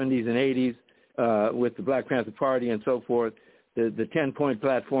 70s and 80s with the Black Panther Party and so forth, the 10-point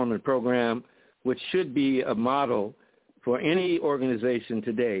platform and program, which should be a model for any organization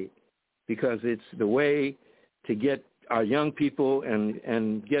today, because it's the way to get our young people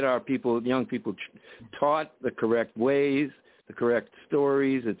and get our young people taught the correct ways, the correct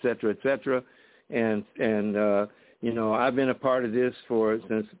stories, et cetera, and I've been a part of this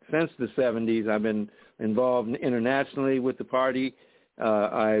since the 70s. I've been involved internationally with the party.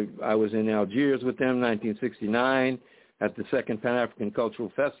 I was in Algiers with them in 1969 at the Second Pan-African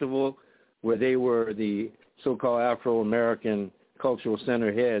Cultural Festival, where they were the so-called Afro-American Cultural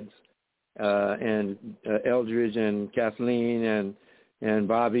Center heads, and Eldridge and Kathleen and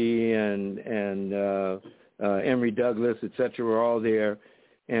Bobby and Emory Douglas, et cetera, were all there.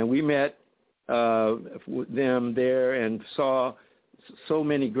 And we met them there and saw so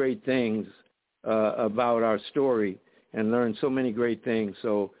many great things about our story and learned so many great things.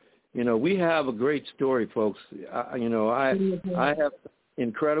 So, we have a great story, folks. I have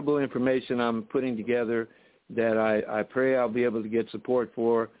incredible information I'm putting together that I pray I'll be able to get support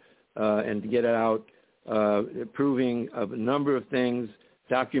for and to get it out, proving a number of things,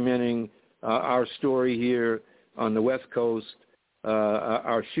 documenting our story here on the West Coast,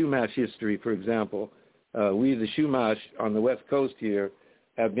 our Chumash history, for example. We, the Chumash on the West Coast here,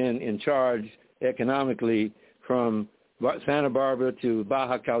 have been in charge economically from Santa Barbara to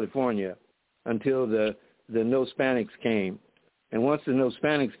Baja California until the No Hispanics came. And once the No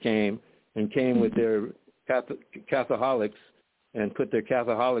Hispanics came with their Catholics and put their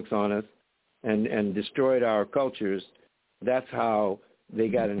Catholics on us and destroyed our cultures, that's how they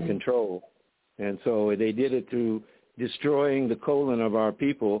got in control. And so they did it through destroying the colon of our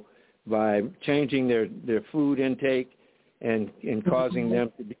people by changing their food intake and causing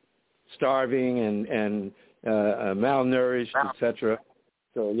them to be starving and malnourished, etc.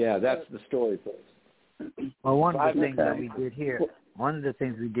 So yeah, that's the story, folks. Well, one of the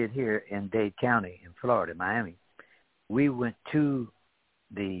things we did here in Dade County in Florida, Miami, we went to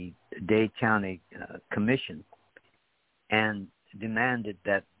the Dade County Commission and demanded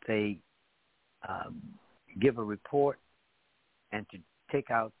that they give a report and to take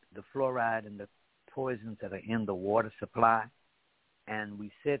out the fluoride and the poisons that are in the water supply. And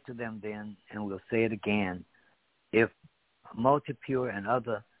we said to them then, and we'll say it again, if Multipure and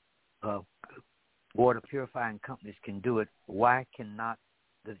other water purifying companies can do it, why cannot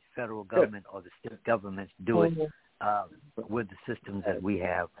the federal government or the state governments do it with the systems that we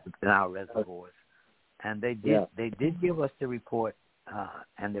have in our reservoirs? And they did. They did give us the report,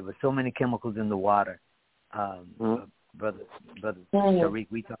 and there were so many chemicals in the water. Brother Tariq,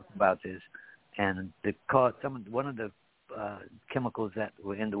 we talked about this, and one of the chemicals that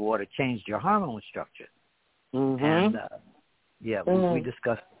were in the water changed your hormone structure. And we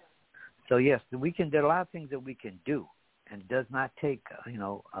discussed it. So yes, there are a lot of things that we can do, and it does not take a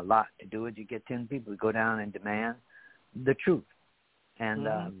lot to do it. You get 10 people to go down and demand the truth, and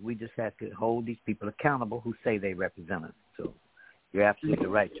we just have to hold these people accountable who say they represent us. So you're absolutely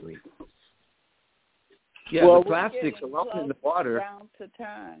right, Tariq. Yeah, the plastics are all in the water. Down to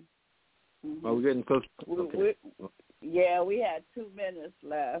time. Oh, we're getting close. Okay. We had 2 minutes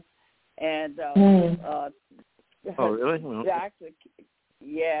left, and oh, really?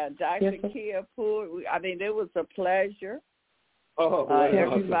 Dr. Kia Pruitt. I mean, it was a pleasure.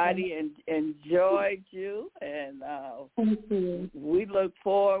 Everybody enjoyed you, and we look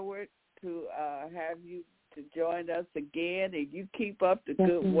forward to have you to join us again, and you keep up the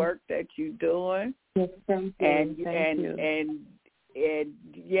good work that you're doing. Yes, thank you. And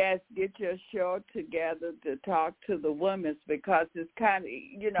yes, get your show together to talk to the women, because it's kind of,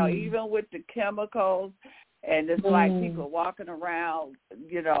 even with the chemicals, and it's like people walking around,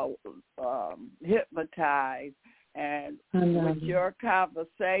 hypnotized. And with your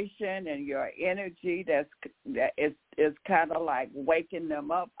conversation and your energy, that is kind of like waking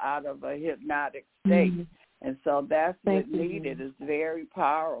them up out of a hypnotic state. And so that's what's needed. It's very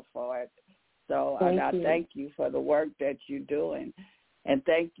powerful. So I thank you for the work that you're doing. And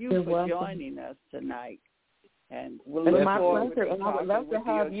thank you for joining us tonight. And we'll look forward to and I would love to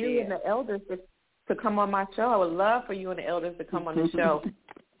have you and the elders to come on my show. I would love for you and the elders to come on the show.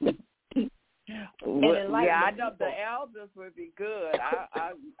 I know the elders would be good.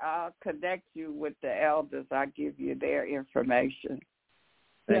 I'll connect you with the elders. I'll give you their information.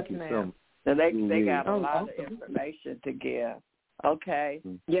 Thank you so much. So they got a lot of information to give. Okay.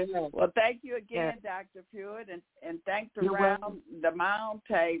 Yes. Well, thank you again, Dr. Pruitt, and thanks the Mound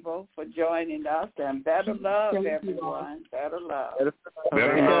table for joining us. And better love, everyone. Better love.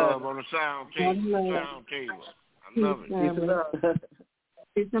 Better love on the sound table. I love it. Peace and love.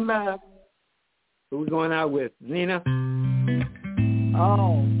 Peace and love. Who we going out with? Nina? I'm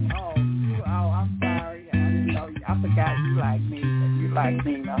sorry. I forgot you like me. You like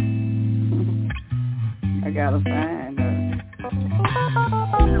Nina. I gotta find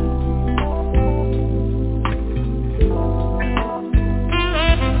her.